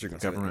fact that the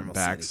government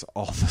backs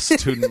all the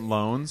student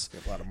loans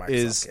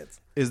is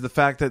the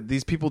fact that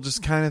these people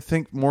just kind of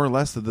think more or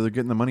less that they're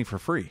getting the money for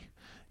free.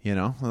 You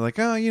know, they're like,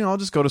 oh, I'll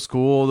just go to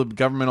school. The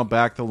government will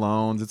back the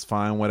loans. It's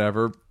fine,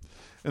 whatever.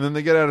 And then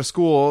they get out of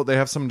school, they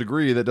have some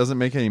degree that doesn't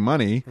make any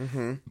money,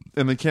 and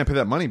they can't pay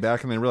that money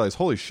back, and they realize,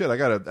 holy shit, I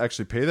got to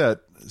actually pay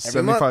that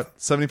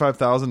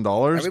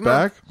 $75,000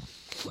 back.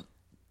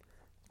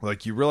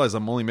 Like, you realize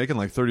I'm only making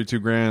like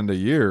 $32,000 a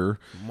year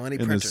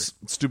in this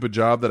stupid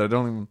job that I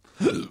don't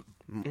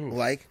even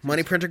like.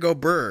 Money printer go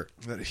burr.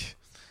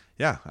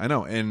 Yeah, I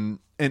know, and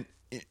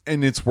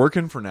it's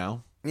working for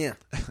now. Yeah,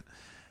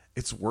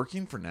 it's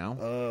working for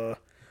now.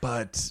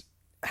 But.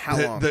 How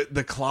long?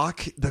 The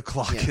clock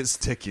is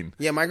ticking.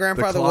 Yeah, my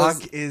grandfather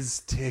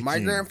is ticking. My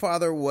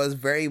grandfather was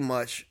very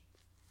much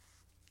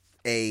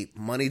a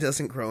money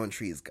doesn't grow on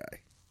trees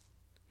guy.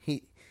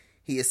 He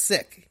is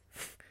sick.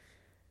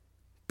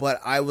 But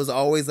I was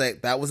always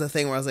like, that was a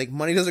thing where I was like,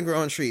 money doesn't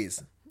grow on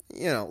trees.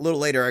 You know, a little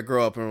later I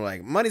grew up and I'm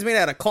like, money's made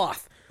out of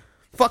cloth.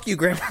 Fuck you,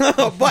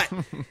 grandpa. But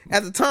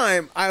at the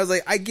time, I was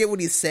like, I get what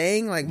he's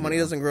saying. Like, money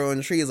doesn't grow on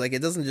trees. Like,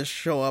 it doesn't just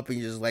show up and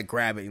you just like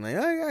grab it. You're like,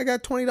 I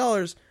got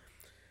 $20.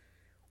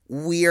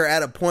 We are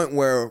at a point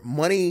where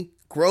money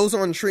grows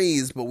on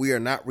trees, but we are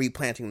not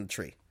replanting the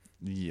tree.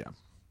 Yeah.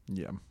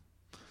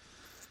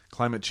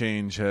 Climate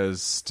change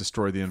has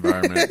destroyed the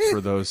environment for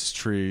those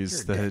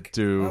trees that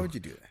do, Why would you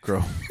do that?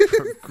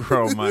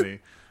 grow money,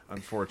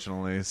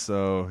 unfortunately.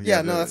 So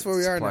that's where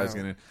we are now.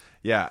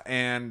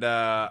 And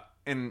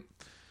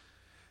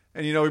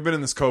we've been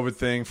in this COVID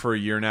thing for a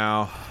year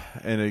now,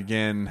 and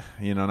again,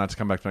 not to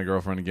come back to my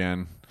girlfriend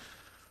again.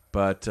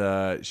 But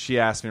she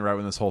asked me right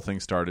when this whole thing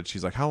started.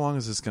 She's like, "How long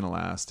is this going to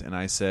last?" And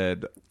I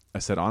said,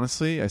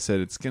 honestly,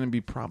 it's going to be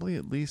probably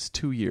at least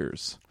 2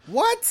 years.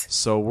 What?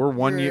 So we're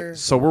 1 year.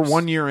 So we're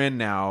 1 year in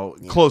now,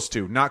 close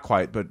to, not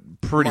quite,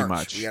 but pretty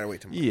much. We gotta wait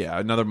till March. Yeah,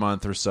 another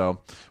month or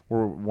so.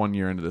 We're 1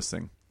 year into this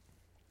thing.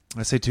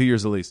 I say 2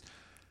 years at least.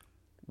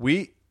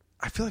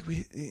 I feel like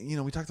we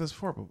talked about this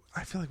before, but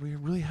I feel like we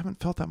really haven't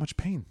felt that much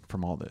pain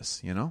from all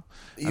this, You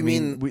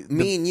mean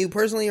me and you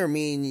personally, or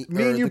me and you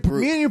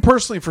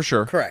personally for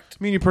sure.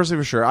 Correct. Me and you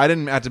personally for sure. I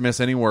didn't have to miss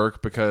any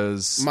work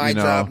because my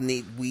job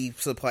we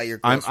supply your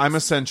groceries. I'm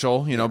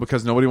essential,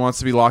 because nobody wants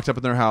to be locked up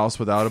in their house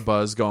without a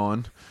buzz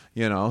going,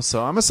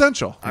 so I'm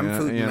essential. I'm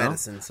food and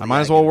medicine. So I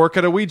might as well work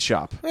at a weed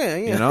shop.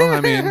 Yeah.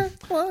 I mean,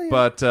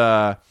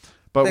 well,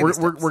 but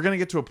we're gonna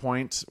get to a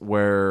point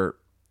where.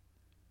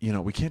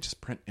 We can't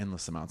just print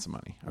endless amounts of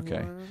money,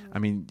 okay? I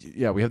mean,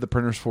 yeah, we have the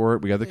printers for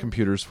it. We have the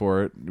computers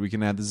for it. We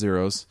can add the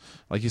zeros.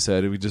 Like you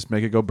said, we just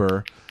make it go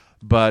burr.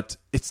 But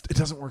it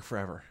doesn't work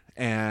forever.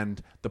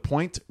 And the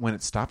point when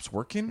it stops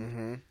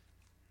working,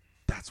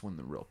 that's when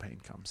the real pain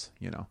comes,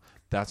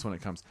 That's when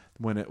it comes.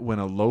 When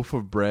a loaf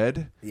of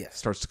bread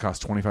starts to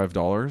cost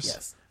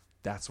 $25,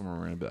 that's when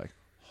we're going to be like,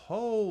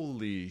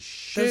 holy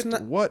shit,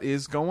 what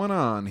is going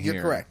on here?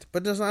 You're correct.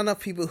 But there's not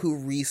enough people who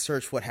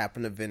research what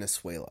happened to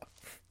Venezuela.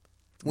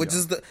 Which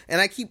is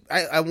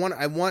I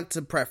want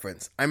to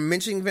preference. I'm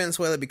mentioning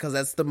Venezuela because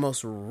that's the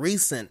most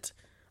recent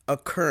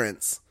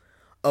occurrence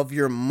of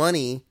your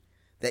money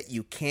that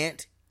you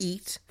can't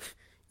eat,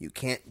 you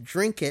can't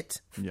drink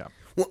it. Yeah.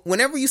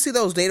 Whenever you see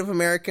those Native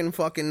American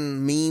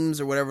fucking memes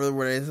or whatever,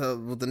 where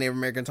with the Native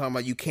American talking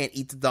about you can't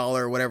eat the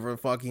dollar or whatever,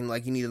 fucking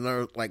like you need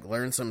to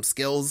learn some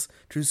skills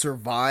to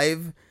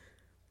survive.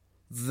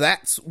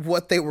 That's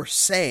what they were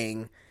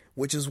saying,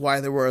 which is why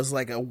there was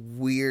like a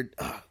weird.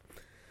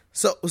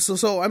 So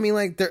I mean,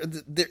 like,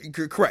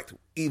 you're correct.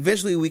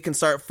 Eventually, we can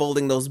start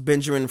folding those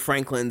Benjamin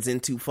Franklins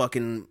into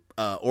fucking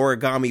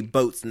origami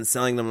boats and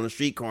selling them on the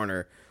street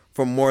corner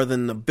for more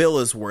than the bill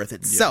is worth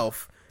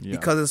itself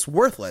because it's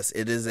worthless.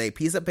 It is a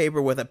piece of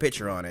paper with a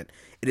picture on it.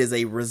 It is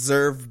a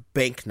reserve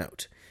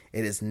banknote.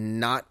 It is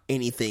not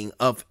anything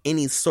of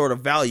any sort of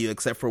value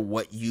except for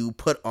what you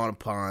put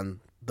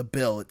upon the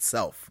bill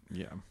itself.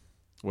 Yeah.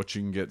 What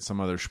you can get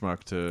some other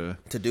schmuck to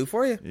do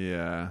for you.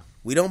 Yeah.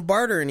 We don't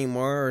barter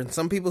anymore, and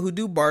some people who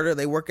do barter,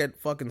 they work at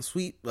fucking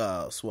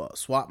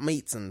swap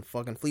meets and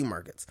fucking flea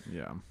markets.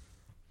 Yeah.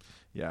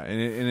 Yeah,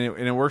 and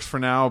it works for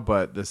now,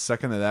 but the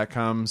second that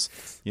comes,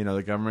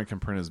 the government can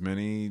print as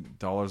many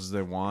dollars as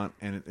they want,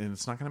 and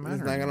it's not going to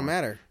matter. It's not going to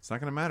matter. It's not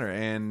going to matter,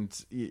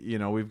 and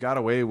we've got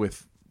away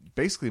with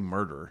basically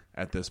murder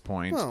at this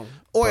point. Well,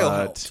 oil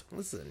helped.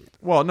 Listen.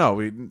 Well, no,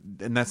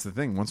 and that's the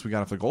thing. Once we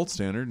got off the gold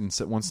standard, and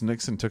once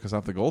Nixon took us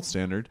off the gold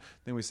standard,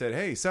 then we said,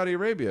 "Hey, Saudi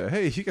Arabia,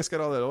 hey, you guys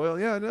got all that oil?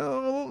 Yeah,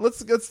 no,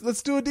 let's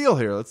do a deal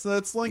here.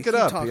 Let's link it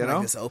up. Like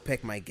this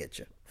OPEC might get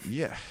you.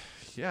 Yeah,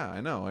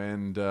 I know,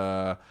 and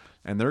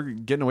they're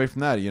getting away from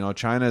that.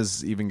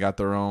 China's even got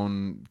their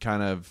own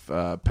kind of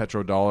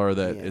petrodollar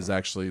that is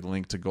actually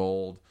linked to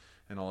gold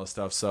and all this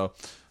stuff. So.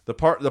 The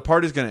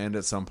party's going to end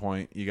at some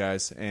point, you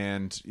guys.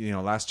 And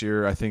last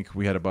year I think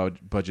we had a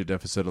budget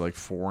deficit of like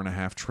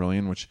 $4.5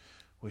 trillion, which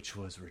which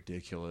was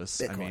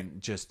ridiculous. Bitcoin. I mean,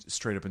 just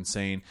straight up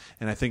insane.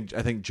 And I think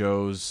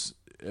Joe's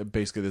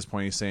basically at this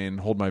point he's saying,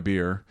 "Hold my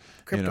beer,"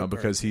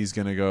 because he's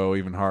going to go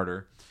even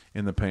harder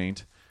in the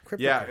paint.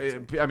 Yeah,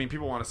 I mean,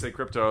 people want to say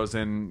cryptos,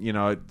 and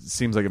it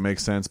seems like it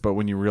makes sense, but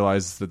when you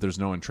realize that there's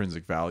no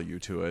intrinsic value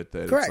to it,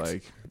 that Correct. it's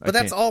like, but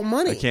that's all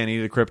money. I can't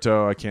eat a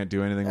crypto. I can't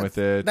do anything with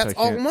it. That's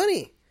all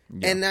money.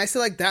 Yeah. And I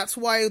feel like that's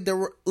why there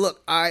were.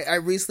 Look, I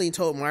recently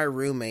told my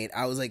roommate,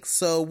 I was like,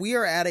 so we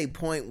are at a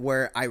point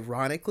where,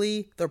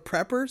 ironically, the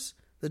preppers,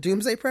 the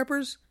doomsday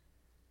preppers,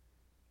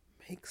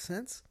 make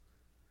sense.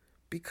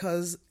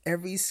 Because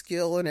every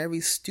skill and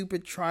every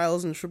stupid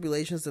trials and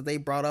tribulations that they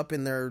brought up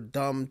in their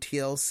dumb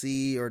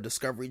TLC or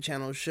Discovery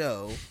Channel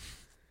show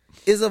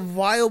is a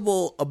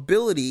viable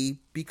ability,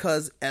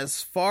 because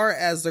as far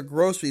as the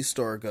grocery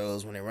store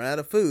goes, when they run out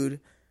of food,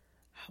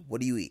 what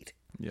do you eat?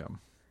 Yeah.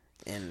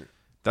 And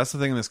that's the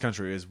thing in this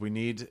country is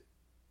we've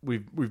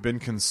been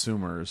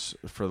consumers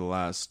for the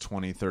last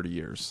 20, 30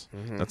 years.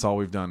 Mm-hmm. That's all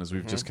we've done is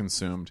we've just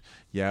consumed.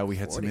 Yeah, we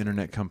had some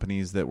internet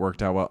companies that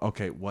worked out well.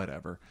 Okay,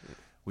 whatever.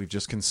 We've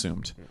just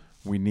consumed.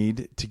 We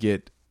need to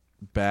get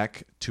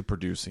back to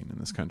producing in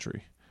this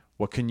country.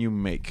 What can you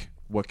make?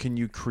 What can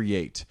you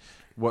create?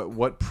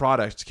 What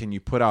product can you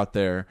put out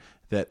there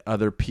that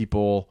other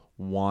people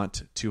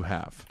want to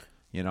have?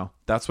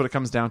 That's what it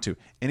comes down to.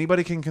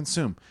 Anybody can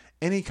consume.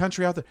 Any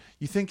country out there.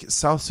 You think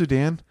South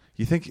Sudan?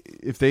 You think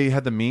if they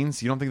had the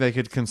means, you don't think they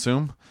could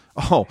consume?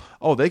 Oh,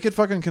 they could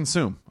fucking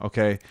consume.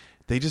 Okay.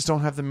 They just don't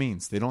have the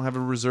means. They don't have a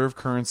reserve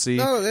currency.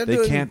 No,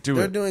 they can't do it.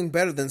 They're doing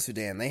better than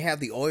Sudan. They have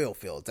the oil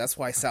fields. That's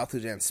why South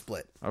Sudan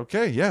split.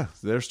 Okay, yeah.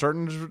 They're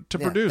starting to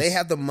produce. They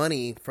have the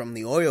money from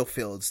the oil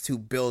fields to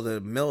build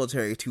a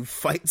military to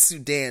fight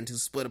Sudan to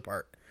split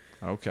apart.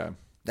 Okay.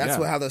 That's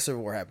how the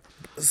Civil War happened.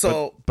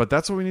 So, but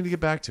that's what we need to get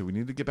back to. We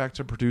need to get back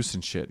to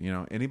producing shit.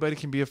 Anybody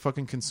can be a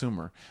fucking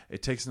consumer.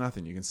 It takes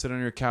nothing. You can sit on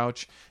your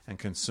couch and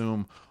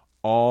consume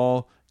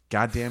all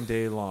goddamn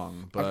day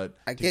long. But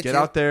to get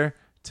out there,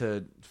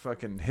 to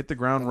fucking hit the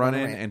ground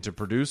running and to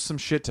produce some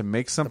shit, to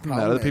make something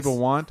that other people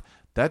want,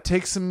 that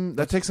takes some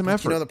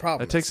effort. The problem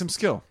that takes some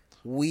skill.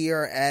 We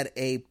are at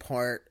a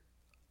part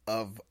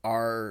of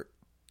our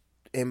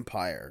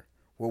empire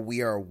where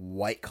we are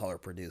white collar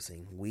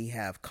producing. We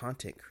have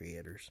content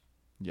creators.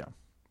 Yeah,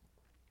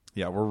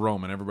 we're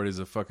Roman. Everybody's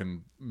a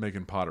fucking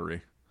making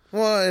pottery.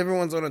 Well,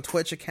 everyone's on a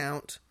Twitch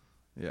account.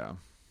 Yeah.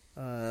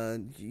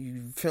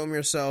 You film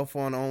yourself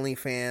on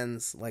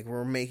OnlyFans. Like,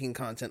 we're making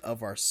content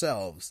of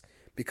ourselves,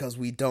 because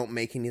we don't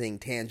make anything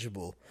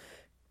tangible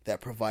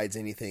that provides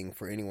anything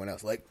for anyone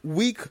else. Like,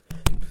 we could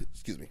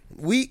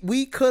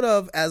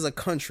have, as a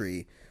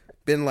country,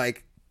 been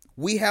like,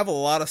 we have a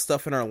lot of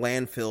stuff in our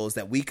landfills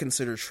that we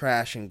consider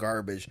trash and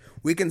garbage.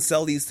 We can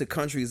sell these to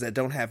countries that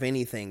don't have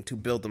anything to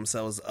build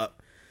themselves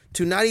up,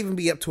 to not even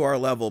be up to our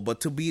level,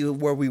 but to be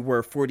where we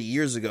were 40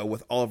 years ago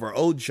with all of our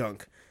old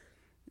junk.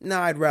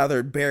 Now I'd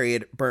rather bury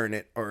it, burn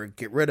it, or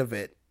get rid of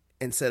it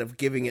instead of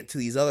giving it to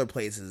these other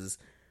places.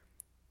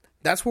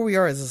 That's where we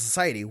are as a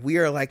society. We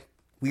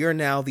are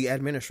now the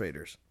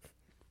administrators.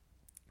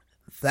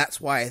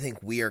 That's why I think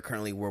we are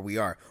currently where we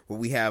are, where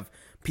we have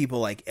people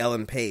like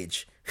Ellen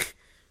Page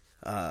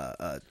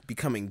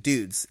becoming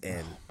dudes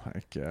and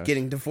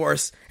getting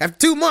divorced after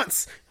 2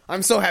 months.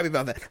 I'm so happy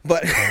about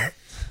that.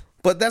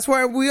 But that's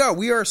where we are.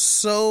 We are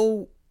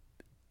so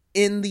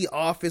in the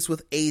office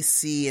with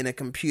AC and a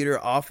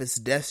computer office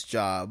desk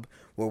job,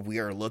 where we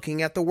are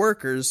looking at the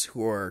workers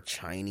who are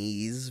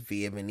Chinese,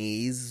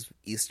 Vietnamese,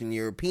 Eastern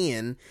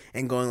European,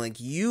 and going like,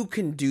 you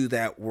can do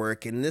that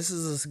work, and this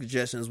is the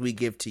suggestions we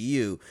give to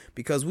you,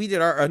 because we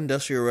did our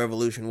Industrial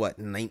Revolution, in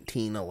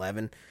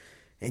 1911?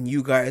 And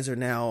you guys are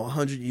now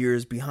 100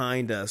 years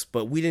behind us,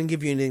 but we didn't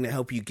give you anything to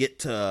help you get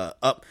to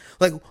up.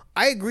 Like,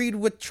 I agreed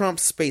with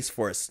Trump's Space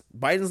Force.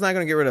 Biden's not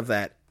going to get rid of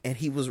that,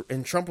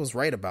 and Trump was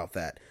right about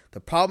that. The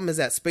problem is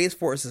that Space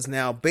Force is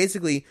now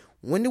basically,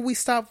 when did we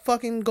stop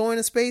fucking going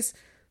to space?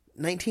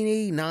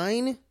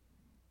 1989?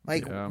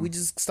 We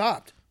just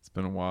stopped. It's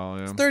been a while,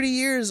 yeah. It's 30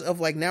 years of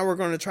now we're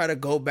going to try to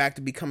go back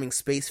to becoming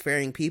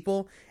spacefaring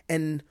people,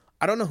 and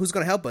I don't know who's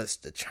going to help us.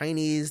 The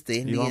Chinese, the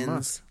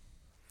Indians.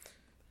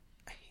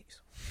 I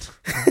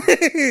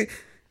hate you.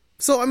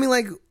 So, I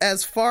mean,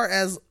 as far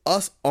as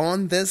us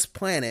on this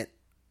planet,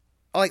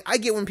 I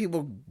get when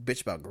people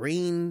bitch about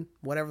green,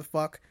 whatever the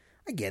fuck.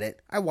 I get it.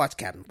 I watch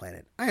Captain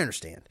Planet. I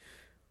understand.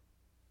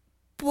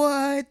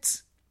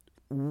 But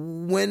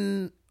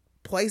when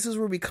places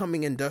were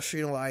becoming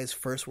industrialized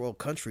first world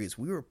countries,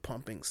 we were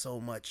pumping so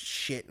much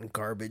shit and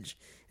garbage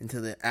into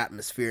the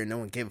atmosphere, and no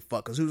one gave a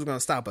fuck, because who was going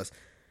to stop us?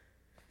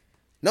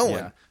 No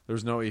one. There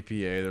was no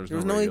EPA. There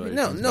was no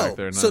EPA.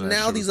 No. So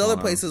now these other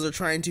places are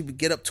trying to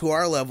get up to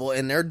our level,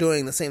 and they're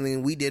doing the same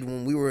thing we did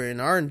when we were in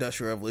our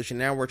Industrial Revolution.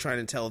 Now we're trying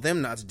to tell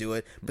them not to do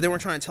it, but then we're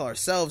trying to tell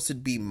ourselves to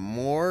be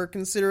more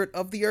considerate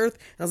of the earth.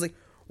 And I was like,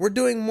 we're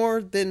doing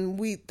more than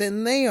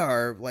they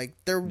are.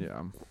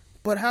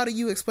 But how do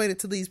you explain it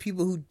to these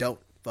people who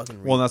don't fucking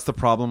read? Well, that's the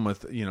problem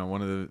with,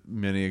 one of the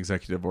many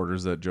executive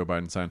orders that Joe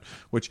Biden signed,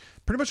 which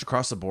pretty much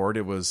across the board,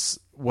 it was,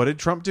 what did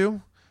Trump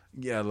do?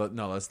 Yeah,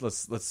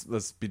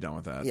 let's be done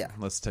with that. Yeah.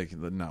 Let's take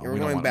the no. We're We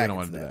going don't back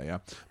want to into do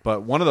that. that. Yeah,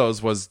 but one of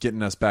those was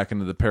getting us back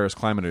into the Paris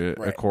Climate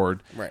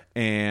Accord, Right.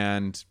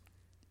 And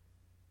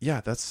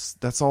yeah,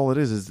 that's all it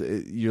is.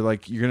 You're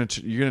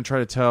gonna try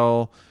to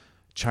tell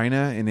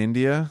China and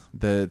India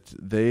that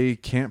they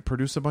can't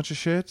produce a bunch of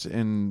shit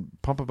and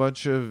pump a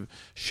bunch of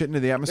shit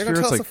into the atmosphere. They're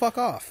gonna tell us It's to fuck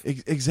off.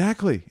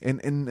 Exactly,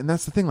 and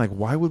that's the thing. Like,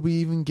 why would we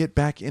even get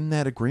back in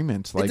that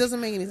agreement? Like, It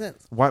doesn't make any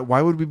sense.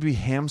 why would we be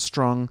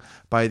hamstrung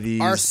by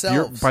these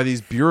Ourselves. by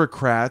these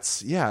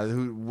bureaucrats? Yeah,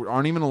 who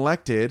aren't even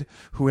elected,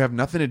 who have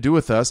nothing to do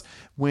with us.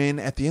 When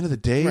at the end of the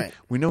day, Right.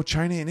 we know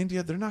China and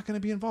India, they're not going to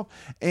be involved.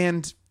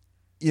 And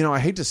I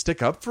hate to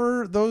stick up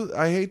for those.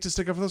 I hate to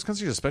stick up for those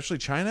countries, especially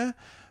China.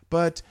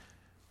 But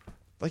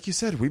like you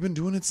said, we've been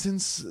doing it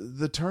since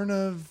the turn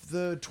of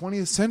the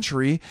 20th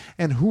century,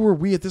 and who are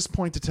we at this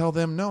point to tell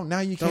them no?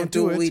 Now you can't Don't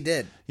do it. what we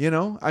did.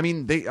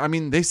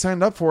 They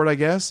signed up for it, I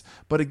guess.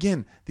 But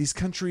again, these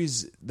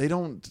countries they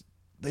don't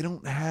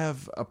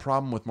have a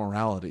problem with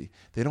morality.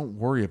 They don't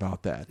worry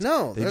about that.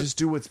 No, they just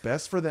do what's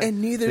best for them.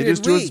 And neither they did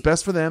just do we. what's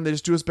best for them. They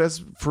just do what's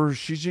best for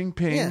Xi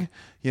Jinping.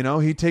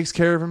 Yeah. He takes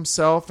care of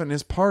himself and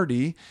his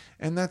party,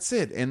 and that's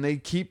it. And they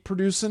keep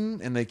producing,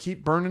 and they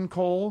keep burning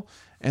coal,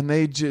 and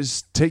they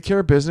just take care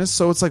of business.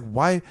 So it's like,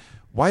 why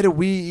do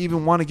we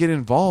even want to get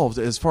involved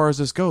as far as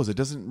this goes? It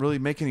doesn't really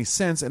make any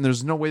sense, and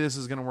there's no way this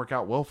is going to work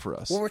out well for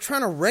us. Well, we're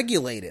trying to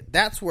regulate it.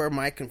 That's where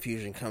my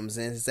confusion comes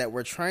in, is that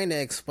we're trying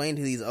to explain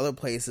to these other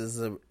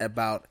places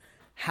about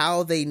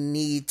how they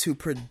need to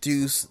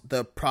produce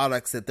the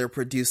products that they're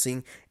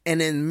producing,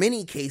 and in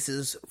many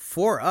cases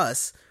for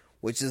us,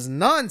 which is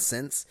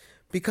nonsense,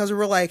 because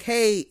we're like,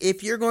 hey,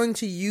 if you're going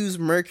to use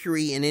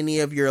mercury in any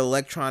of your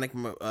electronic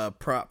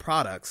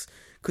products,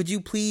 could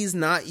you please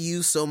not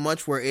use so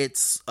much where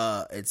it's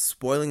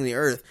spoiling the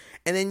earth?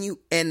 And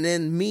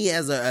then me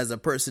as a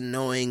person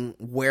knowing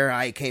where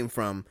I came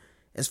from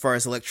as far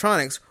as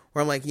electronics,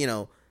 where I'm like,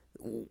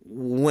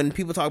 when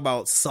people talk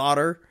about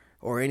solder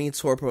or any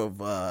sort of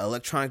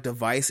electronic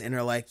device, and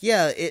they're like,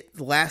 yeah, it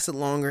lasted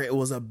longer, it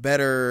was a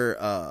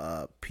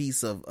better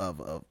piece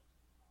of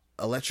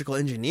electrical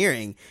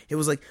engineering. It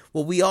was like,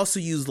 well, we also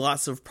use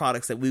lots of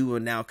products that we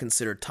would now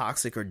consider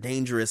toxic or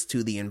dangerous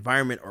to the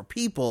environment or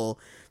people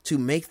to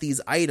make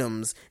these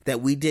items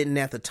that we didn't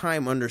at the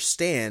time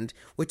understand,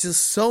 which is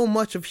so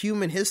much of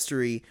human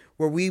history,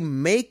 where we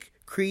make,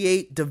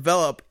 create,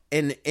 develop,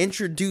 and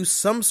introduce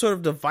some sort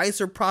of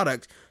device or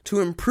product to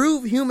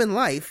improve human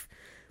life.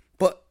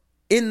 But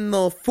in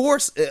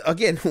the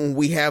again,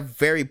 we have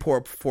very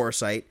poor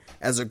foresight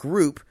as a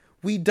group.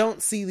 We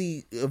don't see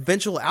the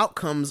eventual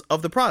outcomes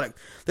of the product.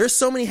 There's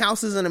so many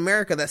houses in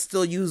America that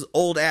still use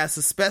old ass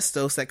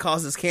asbestos that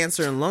causes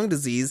cancer and lung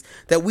disease,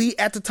 that we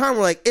at the time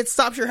were like, it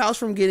stops your house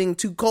from getting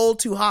too cold,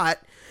 too hot.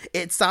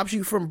 It stops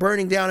you from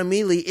burning down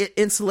immediately. It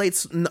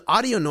insulates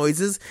audio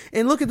noises.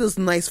 And look at this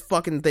nice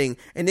fucking thing.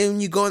 And then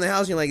when you go in the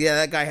house, you're like, yeah,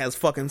 that guy has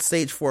fucking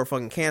stage 4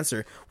 fucking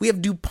cancer. We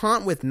have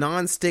DuPont with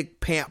non-stick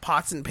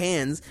pots and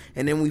pans.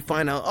 And then we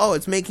find out, oh,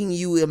 it's making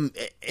you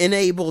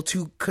unable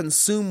to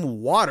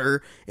consume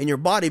water in your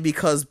body,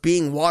 because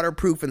being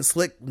waterproof and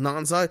slick,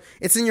 non-solid,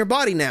 it's in your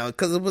body now.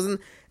 Because it wasn't.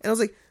 And I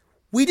was like,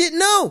 we didn't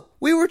know.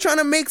 We were trying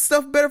to make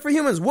stuff better for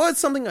humans. What's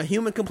something a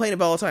human complains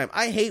about all the time?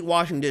 I hate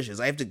washing dishes.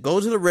 I have to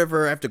go to the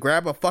river. I have to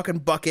grab a fucking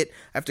bucket.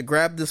 I have to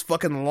grab this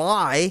fucking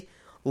lye.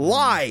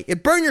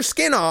 It burn your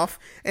skin off.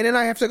 And then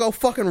I have to go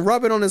fucking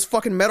rub it on this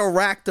fucking metal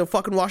rack to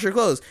fucking wash your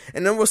clothes.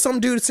 And then there was some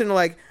dude sitting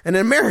like an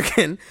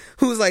American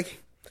who's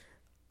like,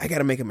 I got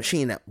to make a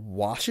machine that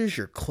washes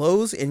your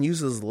clothes and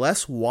uses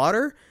less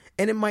water.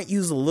 And it might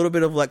use a little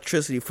bit of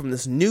electricity from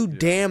this new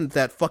dam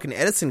that fucking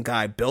Edison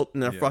guy built in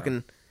their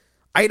fucking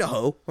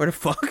Idaho, where the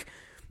fuck?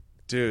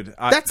 Dude,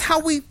 that's how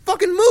we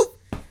fucking move.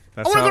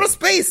 I want to go to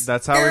space.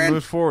 That's how Aaron. we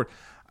moved forward.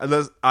 I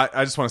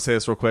just want to say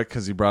this real quick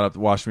because you brought up the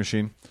washing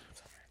machine.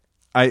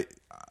 I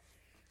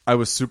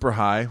was super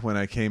high when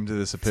I came to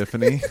this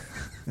epiphany.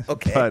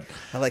 Okay, but,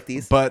 I like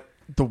these. But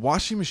the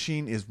washing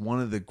machine is one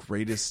of the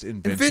greatest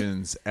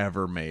inventions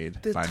ever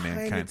made by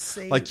mankind.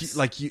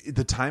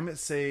 The time it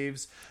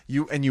saves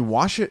you, and you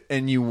watch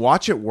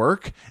it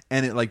work,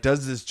 and it like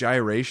does this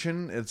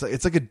gyration. It's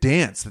like a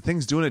dance. The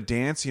thing's doing a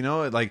dance, It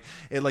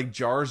like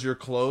jars your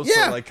clothes,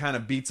 so it like kind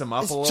of beats them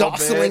up a little bit,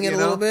 jostling it a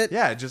little bit.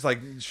 Yeah, just like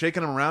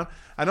shaking them around.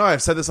 I know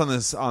I've said this on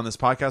this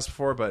podcast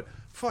before, but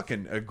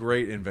fucking a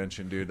great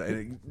invention, dude.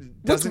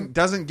 It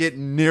doesn't get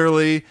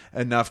nearly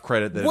enough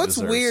credit that What's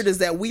it deserves. weird is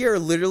that we are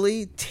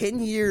literally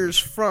 10 years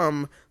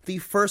from the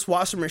first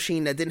washing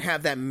machine that didn't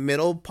have that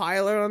middle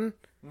pylon.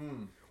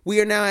 We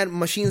are now at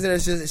machines that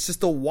it's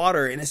just the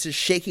water, and it's just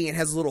shaking. It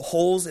has little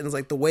holes, and it's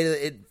like the way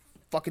that it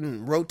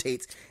fucking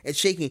rotates, it's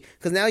shaking.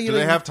 Because now do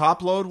they have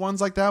top load ones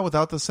like that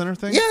without the center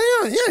thing?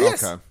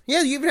 Yes. Okay.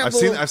 Yeah, you even have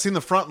I've seen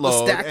the front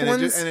load,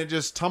 ones. and it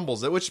just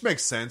tumbles it, which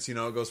makes sense. It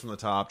goes from the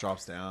top,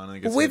 drops down, and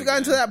it gets. But we've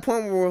gotten to that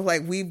point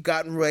where we've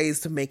gotten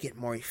ways to make it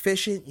more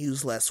efficient,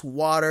 use less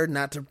water,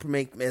 not to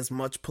make as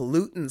much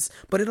pollutants.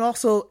 But it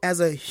also, as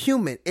a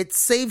human, it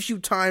saves you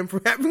time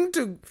from having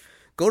to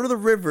go to the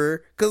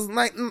river, because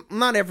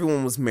not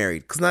everyone was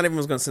married, because not everyone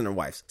was going to send their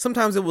wives.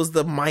 Sometimes it was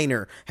the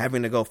miner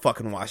having to go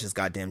fucking wash his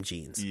goddamn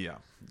jeans. Yeah.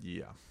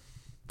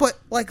 But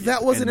like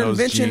that was And an those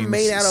invention jeans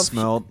made out of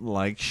smelled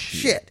like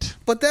shit.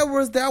 But that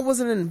was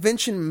an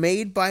invention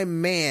made by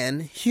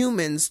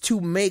humans, to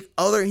make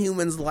other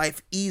humans'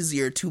 life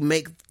easier, to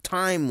make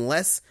time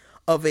less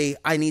of a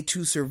I need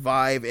to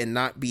survive and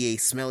not be a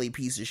smelly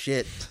piece of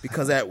shit,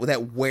 because that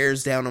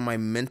wears down on my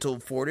mental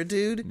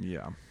fortitude.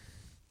 Yeah.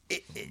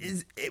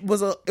 It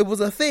was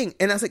a thing,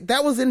 and I was like,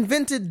 that was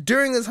invented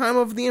during the time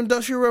of the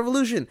Industrial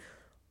Revolution.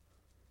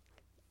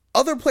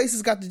 Other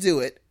places got to do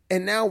it.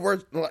 And now we're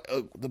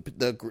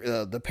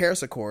the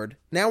Paris Accord.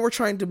 Now we're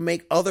trying to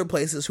make other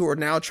places who are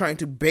now trying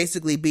to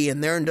basically be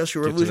in their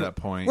industrial revolution. To that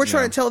point, we're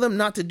trying to tell them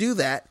not to do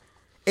that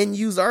and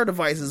use our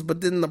devices,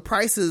 but then the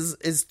prices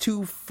is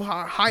too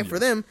high for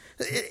them.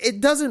 It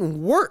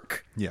doesn't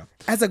work. Yeah.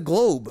 As a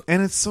globe,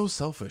 and it's so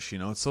selfish.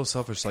 It's so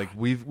selfish. Like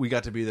we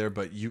got to be there,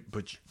 but you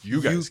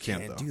guys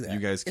can't though. Do that. You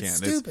guys can't. It's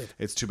stupid.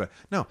 It's too bad.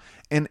 No,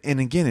 and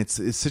again, it's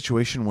a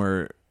situation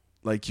where,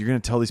 like, you're going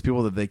to tell these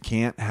people that they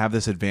can't have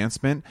this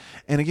advancement.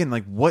 And again,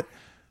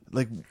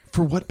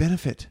 for what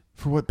benefit?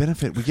 For what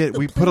benefit?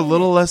 We put a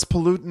little less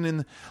pollutant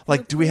in.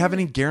 Like, do we have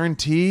any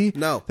guarantee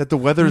that the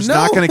weather's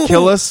not going to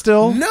kill us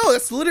still? No,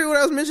 that's literally what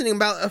I was mentioning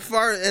about as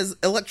far as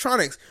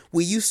electronics.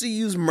 We used to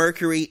use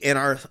mercury in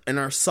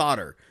our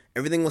solder.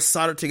 Everything was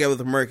soldered together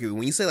with mercury.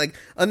 When you say like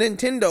a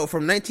Nintendo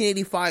from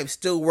 1985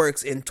 still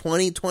works in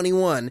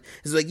 2021,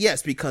 it's like,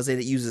 yes, because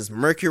it uses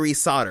mercury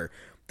solder.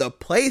 The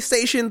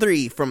PlayStation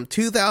 3 from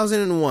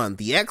 2001,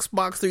 the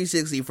Xbox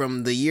 360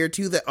 from the year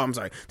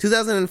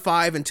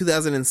 2005 and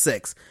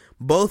 2006,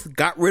 both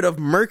got rid of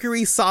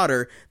mercury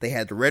solder. They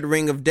had the red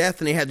ring of death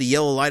and they had the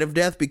yellow light of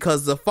death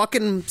because the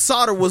fucking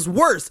solder was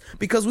worse,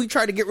 because we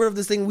tried to get rid of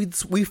this thing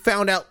we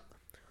found out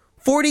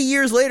 40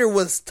 years later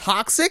was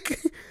toxic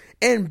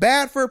and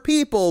bad for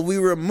people. We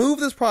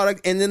removed this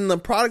product, and then the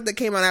product that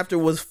came out after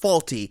was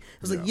faulty. It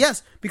was like,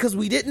 yes, because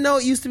we didn't know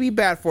it used to be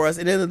bad for us,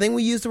 and then the thing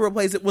we used to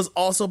replace it was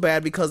also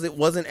bad because it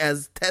wasn't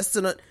as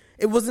tested.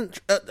 It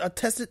wasn't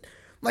tested.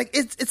 Like,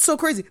 it's so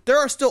crazy. There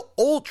are still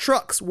old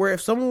trucks where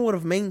if someone would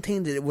have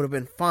maintained it, it would have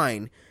been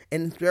fine,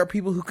 and there are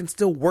people who can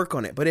still work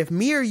on it. But if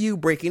me or you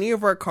break any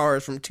of our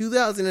cars from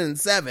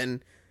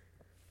 2007...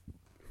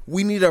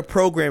 we need a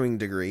programming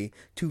degree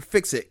to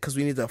fix it, because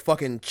we need to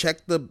fucking check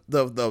the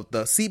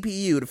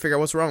CPU to figure out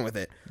what's wrong with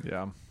it.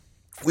 Yeah.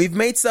 We've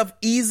made stuff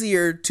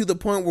easier to the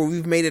point where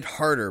we've made it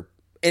harder,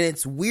 and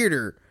it's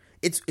weirder.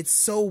 It's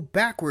so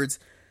backwards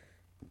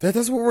that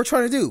that's what we're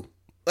trying to do.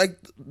 Like,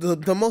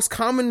 the most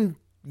common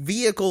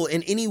vehicle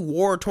in any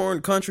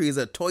war-torn country is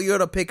a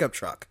Toyota pickup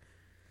truck.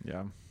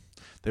 Yeah.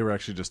 They were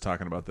actually just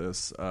talking about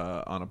this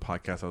on a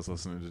podcast I was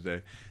listening to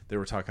today. They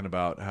were talking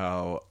about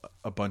how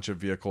a bunch of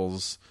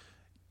vehicles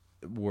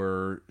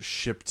were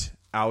shipped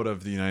out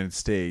of the United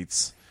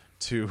States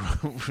to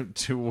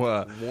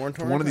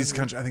one of these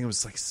countries. I think it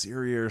was like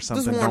Syria or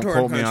something. Don't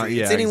quote me on.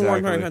 Yeah, it's any exactly.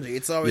 war-torn country.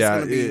 It's always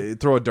going to be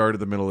throw a dart at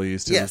the Middle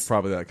East. It was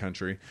probably that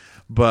country.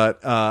 But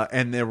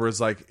and it was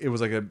like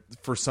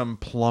for some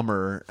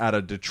plumber out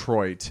of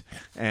Detroit,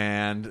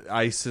 and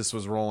ISIS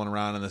was rolling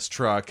around in this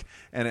truck,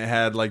 and it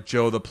had like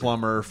Joe the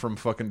plumber from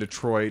fucking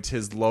Detroit,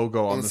 his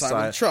logo on the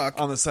side of the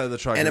truck, on the side of the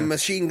truck, and a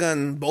machine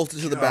gun bolted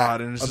to the back.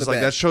 And it's just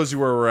like, that shows you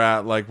where we're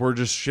at. Like, we're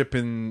just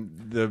shipping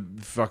the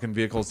fucking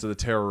vehicles to the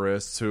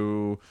terrorists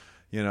who,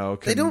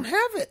 they don't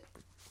have it.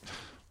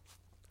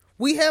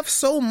 We have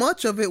so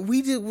much of it.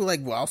 We're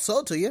like, well, I'll sell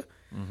it to you.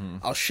 Mm-hmm.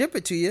 I'll ship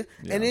it to you.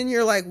 Yeah. And then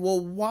you're like,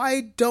 well, why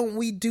don't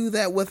we do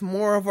that with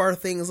more of our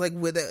things, like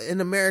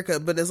in America?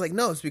 But it's like,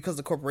 no, it's because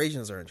the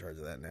corporations are in charge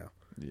of that now.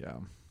 Yeah.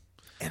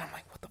 And I'm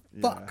like, what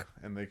the fuck?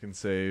 And they can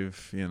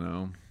save,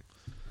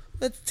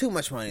 That's too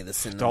much money to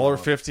send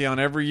 $1.50 on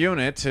every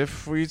unit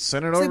if we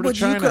send it over to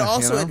China. But you could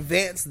also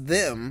advance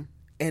them,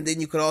 and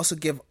then you could also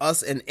give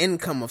us an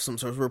income of some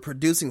sort. We're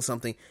producing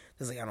something.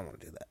 It's like, I don't want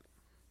to do that.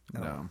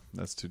 No,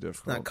 that's too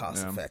difficult. It's not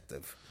cost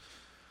effective.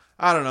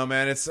 I don't know,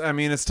 man.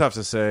 It's tough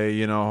to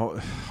say.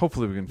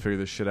 Hopefully we can figure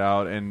this shit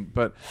out.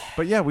 But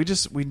yeah,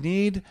 we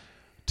need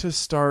to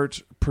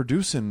start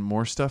producing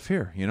more stuff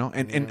here.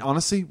 And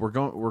honestly, we're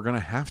going to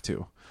have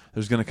to.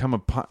 There's going to come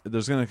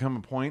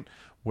a point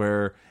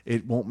where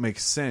it won't make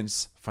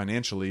sense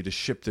financially to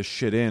ship this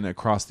shit in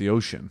across the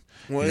ocean.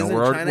 Well,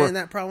 isn't China in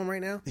that problem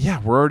right now?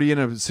 Yeah, we're already in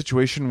a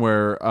situation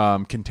where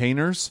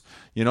containers.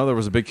 There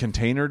was a big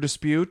container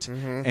dispute,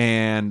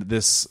 and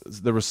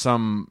there was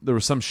some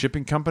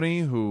shipping company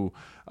who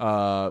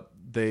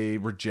they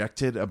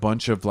rejected a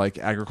bunch of like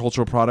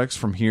agricultural products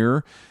from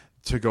here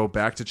to go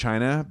back to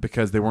China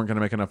because they weren't going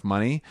to make enough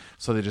money.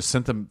 So they just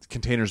sent them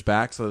containers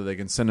back so that they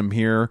can send them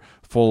here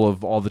full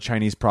of all the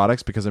Chinese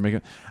products because they're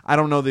making... I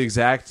don't know the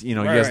exact... you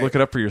guys look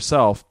it up for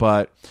yourself,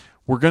 but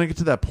we're going to get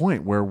to that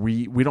point where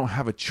we don't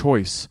have a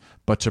choice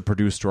but to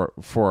produce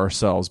for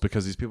ourselves,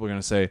 because these people are going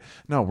to say,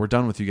 no, we're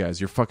done with you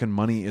guys. Your fucking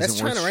money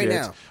isn't worth shit.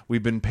 Now.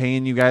 We've been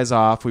paying you guys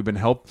off. We've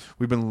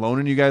been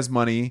loaning you guys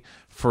money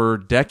for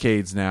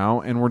decades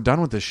now, and we're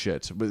done with this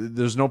shit.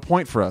 There's no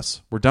point for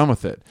us. We're done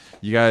with it.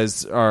 You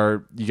guys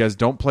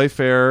don't play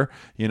fair.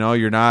 You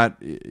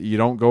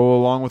don't go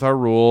along with our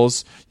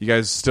rules. You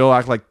guys still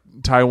act like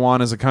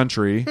Taiwan is a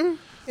country.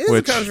 It is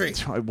a country.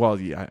 Well,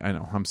 yeah, I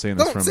know. I'm saying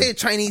this Don't say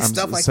Chinese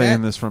stuff like that. I'm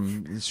saying that. this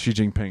from Xi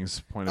Jinping's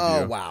point of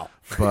view. Oh, wow.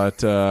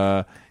 But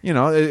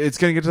it's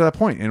going to get to that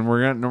point, and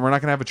we're not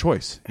going to have a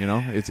choice.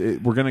 We're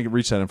going to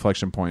reach that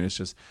inflection point. It's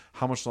just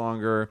how much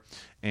longer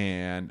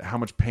and how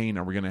much pain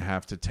are we going to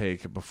have to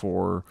take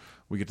before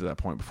we get to that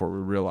point, before we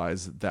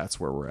realize that's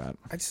where we're at.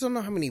 I just don't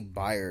know how many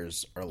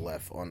buyers are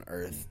left on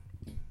Earth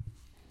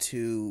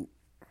to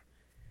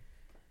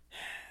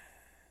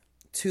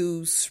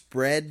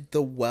spread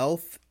the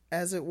wealth,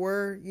 as it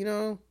were,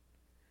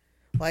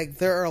 Like,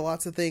 there are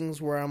lots of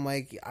things where I'm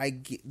like,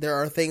 there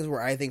are things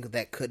where I think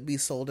that could be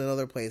sold in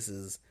other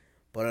places,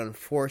 but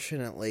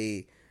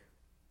unfortunately,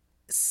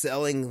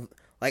 selling,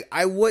 like,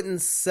 I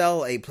wouldn't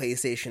sell a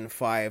PlayStation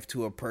 5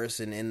 to a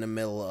person in the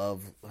middle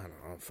of, I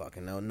don't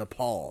fucking know,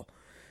 Nepal.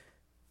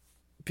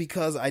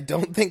 Because I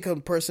don't think a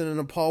person in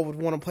Nepal would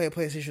want to play a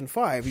PlayStation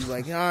 5. He's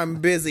like,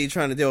 I'm busy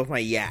trying to deal with my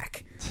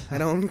yak. I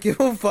don't give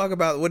a fuck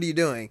about what are you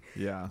doing.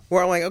 Yeah.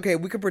 Where I'm like, okay,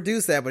 we could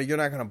produce that, but you're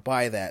not going to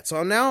buy that.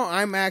 So now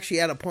I'm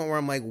actually at a point where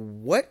I'm like,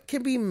 what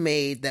can be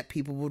made that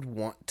people would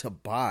want to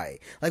buy?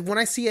 Like, when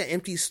I see an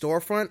empty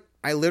storefront,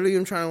 I literally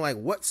am trying to, like,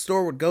 what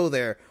store would go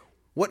there?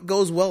 What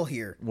goes well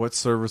here? What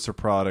service or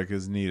product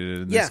is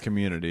needed in this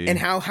community? And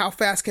how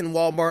fast can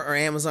Walmart or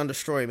Amazon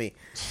destroy me?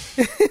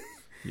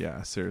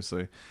 Yeah,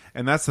 seriously.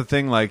 And that's the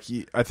thing, like,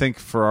 I think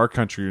for our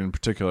country in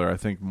particular, I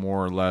think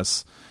more or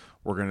less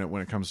we're going to,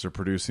 when it comes to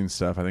producing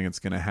stuff, I think it's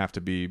going to have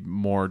to be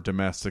more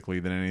domestically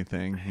than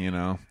anything,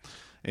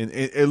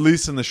 at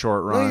least in the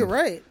short run. No, you're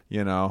right.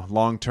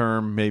 Long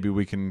term, maybe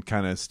we can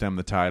kind of stem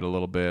the tide a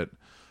little bit.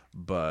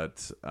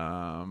 But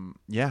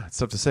it's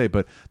tough to say.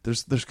 But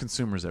there's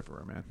consumers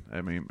everywhere, man.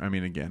 I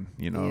mean, again,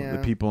 the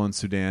people in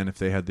Sudan, if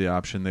they had the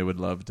option, they would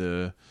love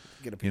to,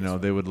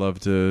 they would love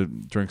to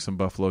drink some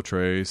Buffalo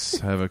Trace,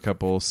 have a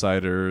couple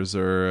ciders,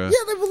 or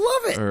they would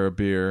love it, or a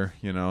beer.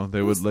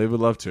 They would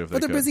love to if they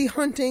could. But they're busy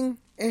hunting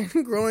and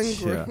growing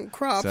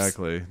crops.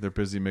 Exactly, they're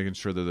busy making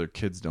sure that their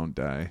kids don't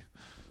die.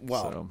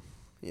 Well,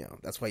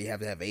 that's why you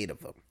have to have 8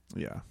 of them.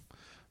 Yeah.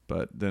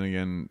 But then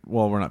again,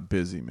 we're not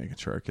busy making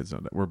sure our kids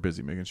don't die. We're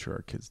busy making sure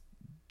our kids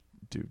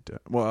do die.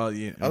 Well, I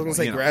was going to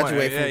say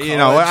graduate from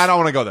college. I don't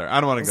want to go there. I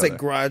don't want to go there.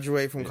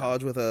 Graduate from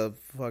college with a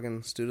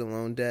fucking student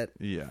loan debt.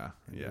 Yeah.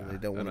 They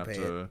don't want to pay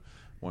it.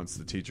 Once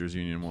the teachers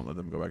union won't let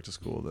them go back to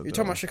school. You're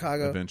talking about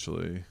Chicago?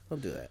 Eventually. They'll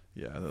do that.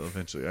 Yeah, they'll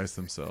eventually ice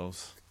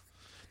themselves.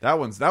 That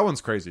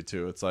one's crazy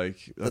too. It's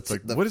like,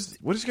 what is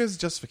your guys'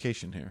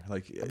 justification here?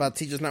 Like, about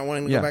teachers not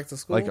wanting to go back to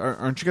school? Like,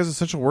 aren't you guys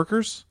essential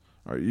workers?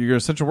 Are you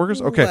essential workers?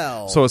 Okay,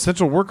 so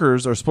essential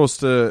workers are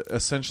supposed to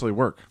essentially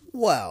work.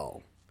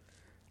 Well,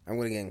 I'm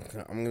gonna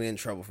get in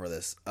trouble for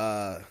this.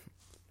 Earful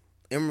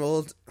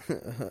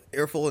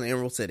in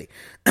Emerald City.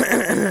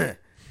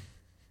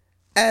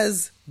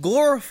 As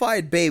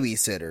glorified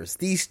babysitters,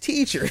 these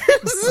teachers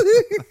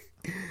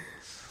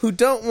who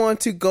don't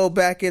want to go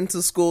back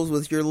into schools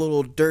with your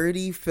little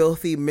dirty,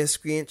 filthy,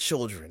 miscreant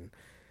children,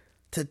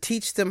 to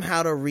teach them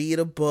how to read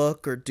a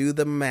book or do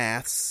the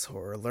maths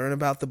or learn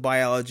about the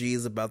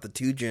biologies about the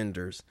 2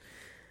 genders.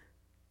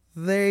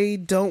 They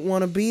don't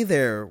want to be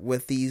there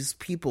with these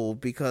people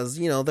because,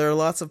 there are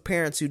lots of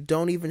parents who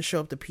don't even show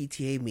up to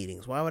PTA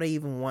meetings. Why would I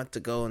even want to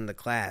go into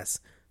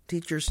class?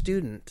 Teach your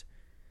student,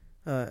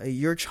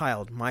 your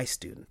child, my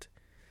student,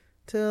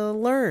 to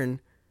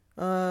learn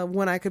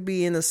when I could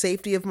be in the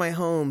safety of my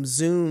home,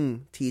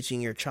 Zoom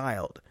teaching your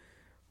child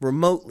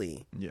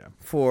remotely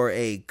for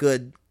a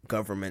good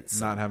government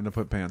sum. Not having to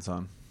put pants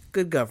on.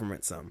 Good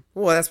government sum.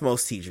 Well, that's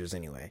most teachers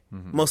anyway.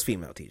 Mm-hmm. Most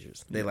female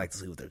teachers. They like to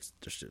sleep with their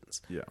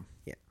students. Yeah.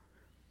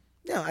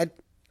 Yeah,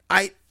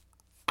 I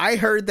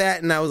heard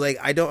that and I was like,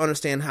 I don't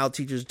understand how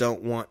teachers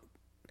don't want...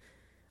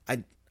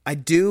 I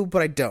do,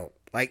 but I don't.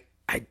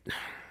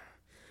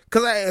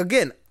 Because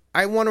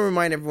I want to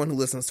remind everyone who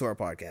listens to our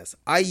podcast,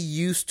 I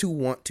used to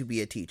want to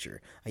be a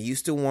teacher. I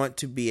used to want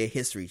to be a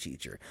history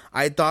teacher.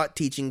 I thought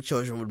teaching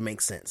children would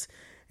make sense.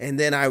 And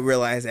then I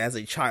realized as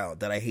a child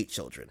that I hate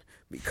children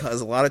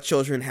because a lot of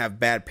children have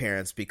bad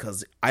parents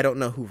because I don't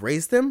know who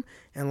raised them.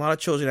 And a lot of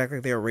children act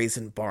like they were raised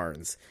in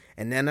barns.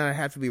 And then I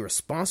have to be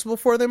responsible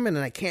for them and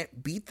then I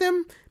can't beat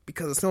them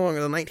because it's no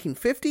longer the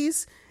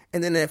 1950s.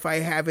 And then if I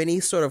have any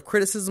sort of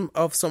criticism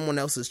of someone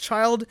else's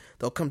child,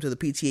 they'll come to the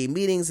PTA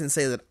meetings and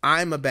say that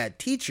I'm a bad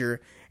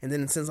teacher. And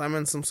then since I'm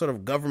in some sort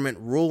of government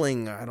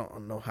ruling, I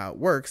don't know how it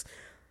works,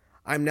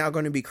 I'm now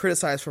going to be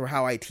criticized for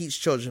how I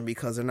teach children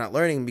because they're not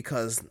learning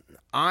because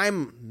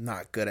I'm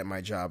not good at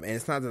my job. And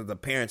it's not that the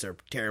parents are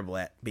terrible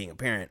at being a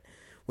parent,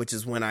 which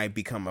is when I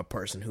become a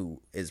person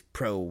who is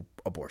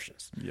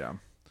pro-abortions. Yeah.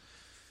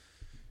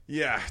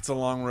 Yeah, it's a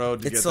long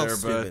road to It's get so there,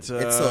 stupid. but It's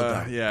so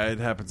dumb. yeah, it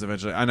happens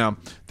eventually. I know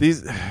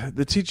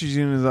the teachers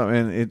unions,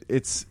 man.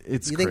 It's You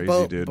crazy,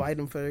 think dude.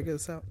 Biden figure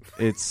this out?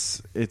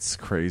 It's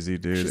crazy,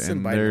 dude. Should send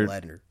And Biden they're a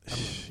letter.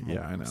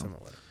 yeah, I know. Send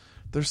a letter.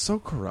 They're so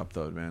corrupt,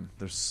 though, man.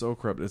 They're so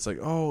corrupt. It's like,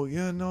 oh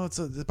yeah, no, it's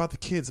about the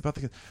kids, but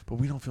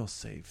we don't feel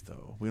safe,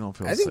 though. We don't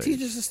feel. I think safe.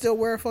 teachers should still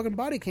wear a fucking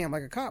body cam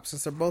like a cop,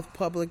 since they're both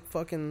public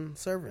fucking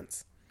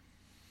servants.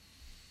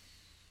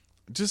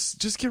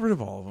 Just get rid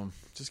of all of them.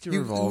 Just get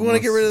rid of all. You want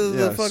to get rid of the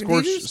yeah, fucking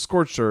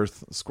scorched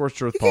teachers?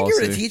 scorched earth You policy. can't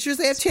get rid of teachers.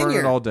 They have Just burn tenure.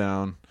 it all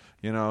down.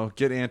 You know,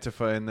 get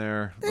Antifa in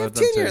there. They have let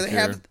them tenure. take They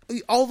your- have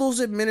all those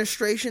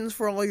administrations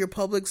for all your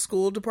public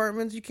school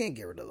departments. You can't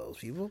get rid of those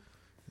people.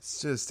 It's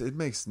just, it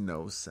makes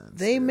no sense.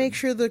 They dude. make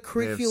sure the have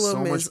curriculum so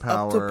much is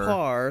up to power.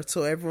 par,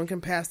 so everyone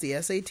can pass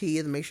the SAT,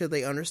 and make sure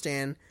they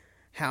understand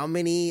how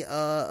many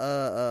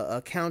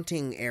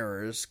accounting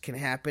errors can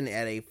happen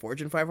at a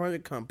Fortune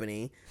 500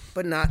 company,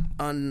 but not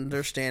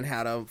understand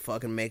how to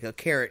fucking make a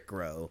carrot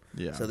grow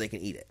Yeah. so they can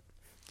eat it.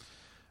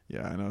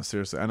 Yeah, I know.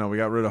 Seriously, I know. We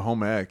got rid of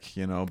home ec.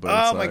 You know, but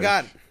Oh it's my like,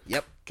 god!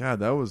 Yep, God,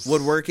 that was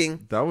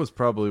woodworking, That was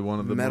probably one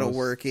of the most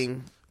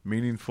metalworking.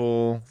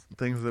 meaningful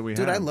things that we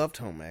Dude, had. I loved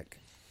home ec.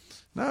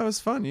 No, it was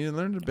fun. You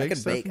learned to bake could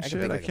stuff bake. and I could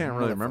shit. bake I like a can't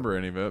really motherfucker. remember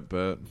any of it, but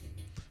it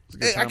was a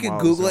good I time could while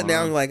it was Google it going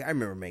now. on. Like, I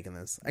remember making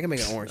this. I can make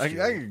an orange I juice.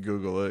 could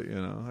Google it. You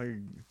know, I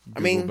could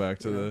Google mean, back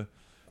to the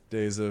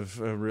days of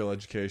real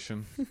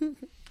education.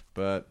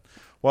 But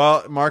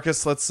well,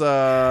 Marcus, let's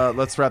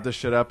wrap this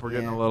shit up. We're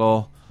getting Yeah. a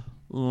little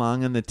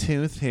long in the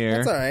tooth here.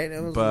 That's all right.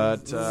 It was, But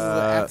this is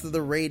after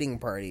the rating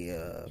party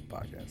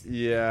podcast.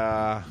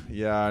 yeah,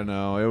 I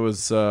know. It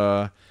was.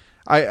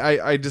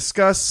 I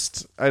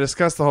discussed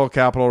the whole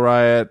Capitol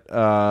riot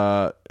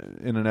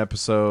in an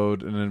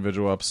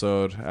individual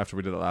episode after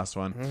we did the last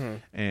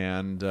one,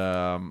 and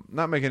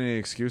not making any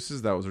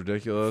excuses. That was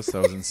ridiculous.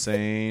 That was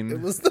insane.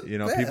 It was the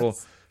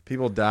best.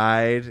 People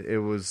died.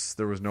 There was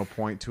no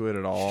point to it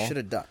at all. Should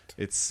have ducked.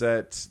 It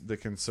set the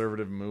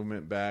conservative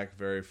movement back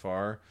very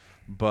far,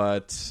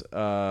 but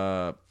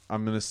I'm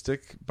going to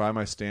stick by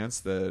my stance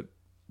that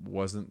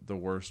wasn't the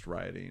worst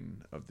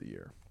rioting of the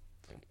year.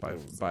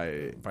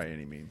 By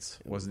any means,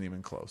 wasn't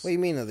even close. What do you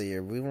mean of the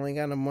year? We've only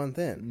got a month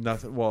in.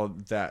 Nothing.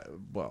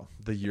 The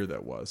year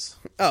that was.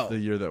 Oh. The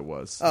year that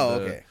was. Oh,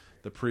 okay.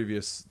 The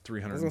previous I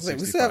was 365 gonna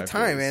say, we still have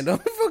time, days. man.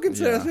 Don't fucking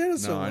say us Yeah.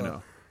 so No,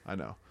 long. I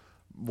know.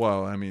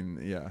 Well, I mean,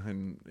 yeah,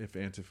 and if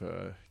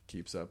Antifa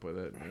keeps up with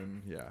it,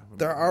 then yeah.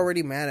 They're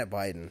already mad at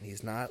Biden.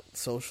 He's not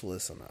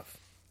socialist enough.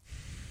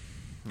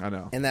 I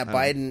know. And that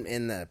I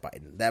know.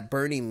 that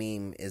Bernie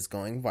meme is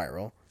going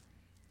viral.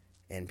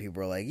 And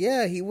people are like,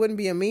 yeah, he wouldn't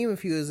be a meme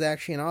if he was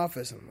actually in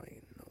office. I'm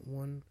like, no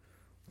one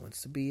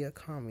wants to be a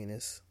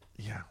communist.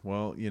 Yeah,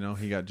 well, you know,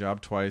 he got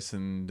jobbed twice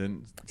and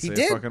didn't He say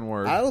did. a fucking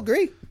word. I'll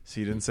agree.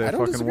 He didn't say I a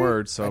don't fucking disagree.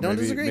 word, so I don't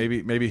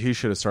disagree. maybe he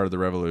should have started the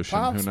revolution.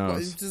 Pops, Who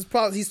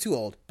knows? He's too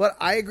old. But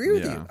I agree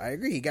with Yeah. you. I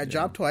agree. He got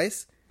jobbed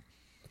twice.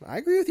 I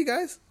agree with you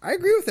guys. I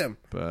agree with him.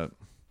 But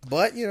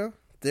you know,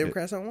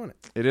 Democrats don't want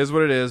it. it is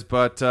what it is.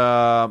 But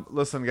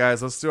listen,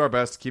 guys, let's do our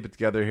best to keep it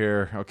together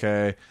here.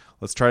 Okay,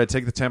 let's try to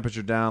take the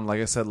temperature down.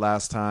 Like I said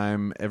last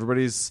time,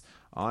 everybody's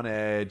on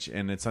edge,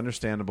 and it's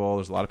understandable.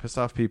 There's a lot of pissed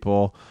off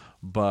people,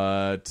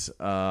 but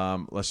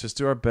let's just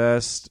do our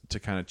best to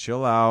kind of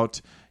chill out.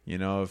 You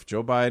know, if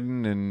Joe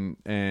Biden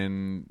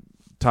and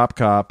Top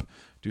Cop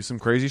do some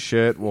crazy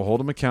shit, we'll hold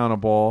them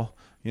accountable.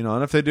 You know,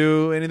 and if they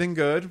do anything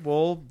good,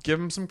 we'll give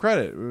them some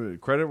credit.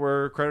 Credit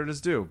where credit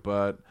is due.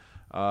 But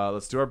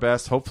let's do our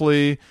best.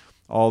 Hopefully,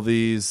 all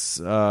these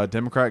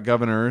Democrat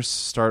governors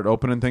start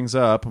opening things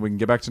up and we can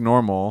get back to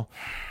normal,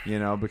 you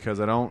know, because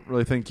I don't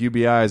really think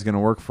UBI is going to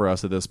work for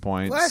us at this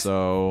point. What?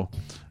 So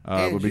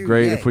it would be Andrew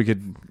great Yang. if we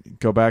could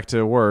go back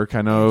to work.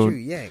 I know Andrew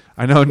Yang.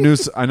 I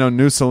know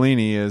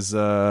Mussolini is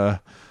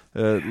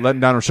letting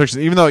down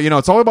restrictions, even though, you know,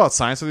 it's all about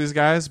science with these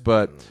guys,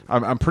 but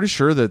I'm pretty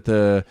sure that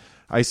the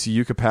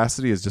ICU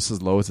capacity is just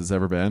as low as it's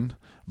ever been.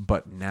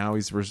 But now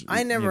he's.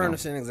 I never you know.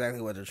 understand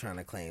exactly what they're trying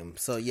to claim.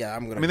 So yeah,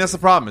 I'm gonna. I mean, that's the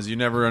problem is you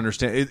never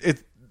understand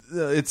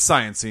it's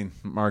sciencing,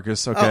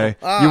 Marcus. Okay,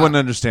 Oh, you wouldn't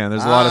understand.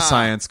 There's a lot of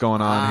science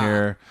going on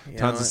here. You know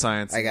Tons of what?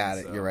 science. I got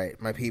it. so- You're right.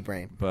 My pea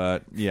brain.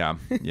 But yeah,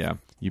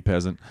 you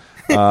peasant.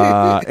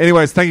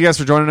 Anyways, thank you guys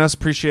for joining us.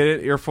 Appreciate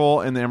it.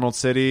 Earful in the Emerald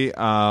City.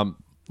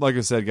 Like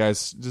I said,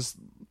 guys,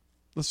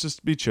 let's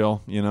just be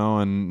chill, you know,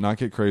 and not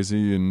get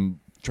crazy and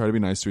try to be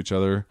nice to each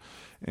other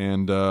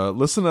and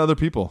listen to other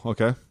people.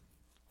 Okay,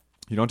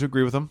 you don't have to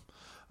agree with them,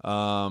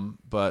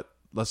 but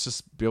let's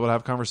just be able to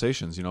have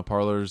conversations. You know,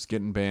 Parler's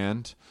getting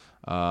banned.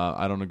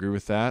 I don't agree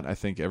with that. I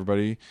think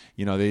everybody,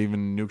 you know, they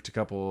even nuked a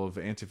couple of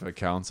Antifa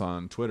accounts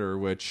on Twitter,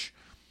 which,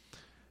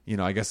 you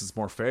know, I guess it's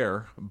more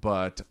fair,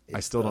 but I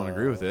still don't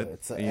agree with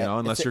it. You know,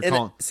 unless you're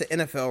calling. It's an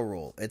NFL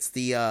rule. It's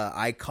the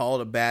I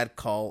called a bad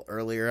call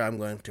earlier. I'm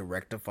going to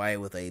rectify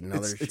it with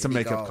another. It's a shitty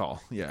makeup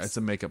call. Yeah, it's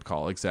a makeup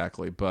call,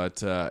 exactly.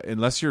 But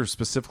unless you're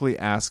specifically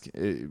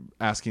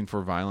asking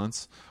for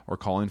violence or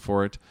calling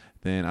for it,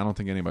 then I don't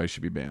think anybody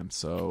should be banned.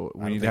 So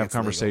we need to have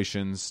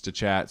conversations to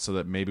chat so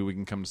that maybe we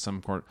can come to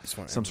some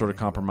sort of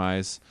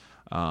compromise.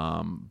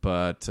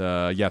 But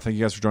thank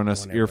you guys for joining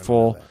us. Whenever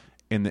Earful that.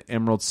 in the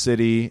Emerald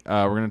City.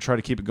 We're going to try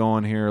to keep it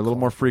going here a little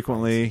more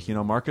frequently. You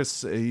know,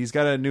 Marcus, he's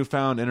got a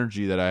newfound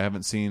energy that I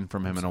haven't seen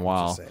from him in a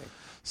while.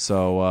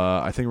 So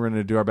I think we're going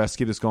to do our best to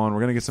keep this going.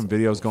 We're going to get some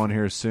videos going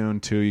here soon,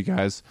 too, you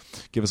guys.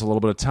 Give us a little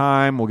bit of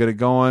time. We'll get it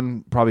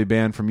going. Probably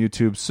banned from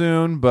YouTube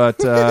soon,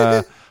 but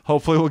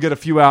hopefully we'll get a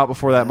few out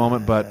before that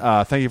moment.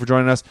 But thank you for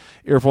joining us.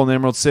 Earful in the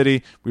Emerald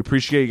City. We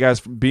appreciate you guys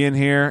being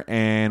here,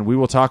 and we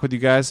will talk with you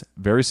guys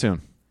very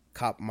soon.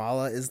 Cop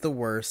Mala is the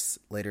worst.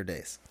 Later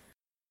days.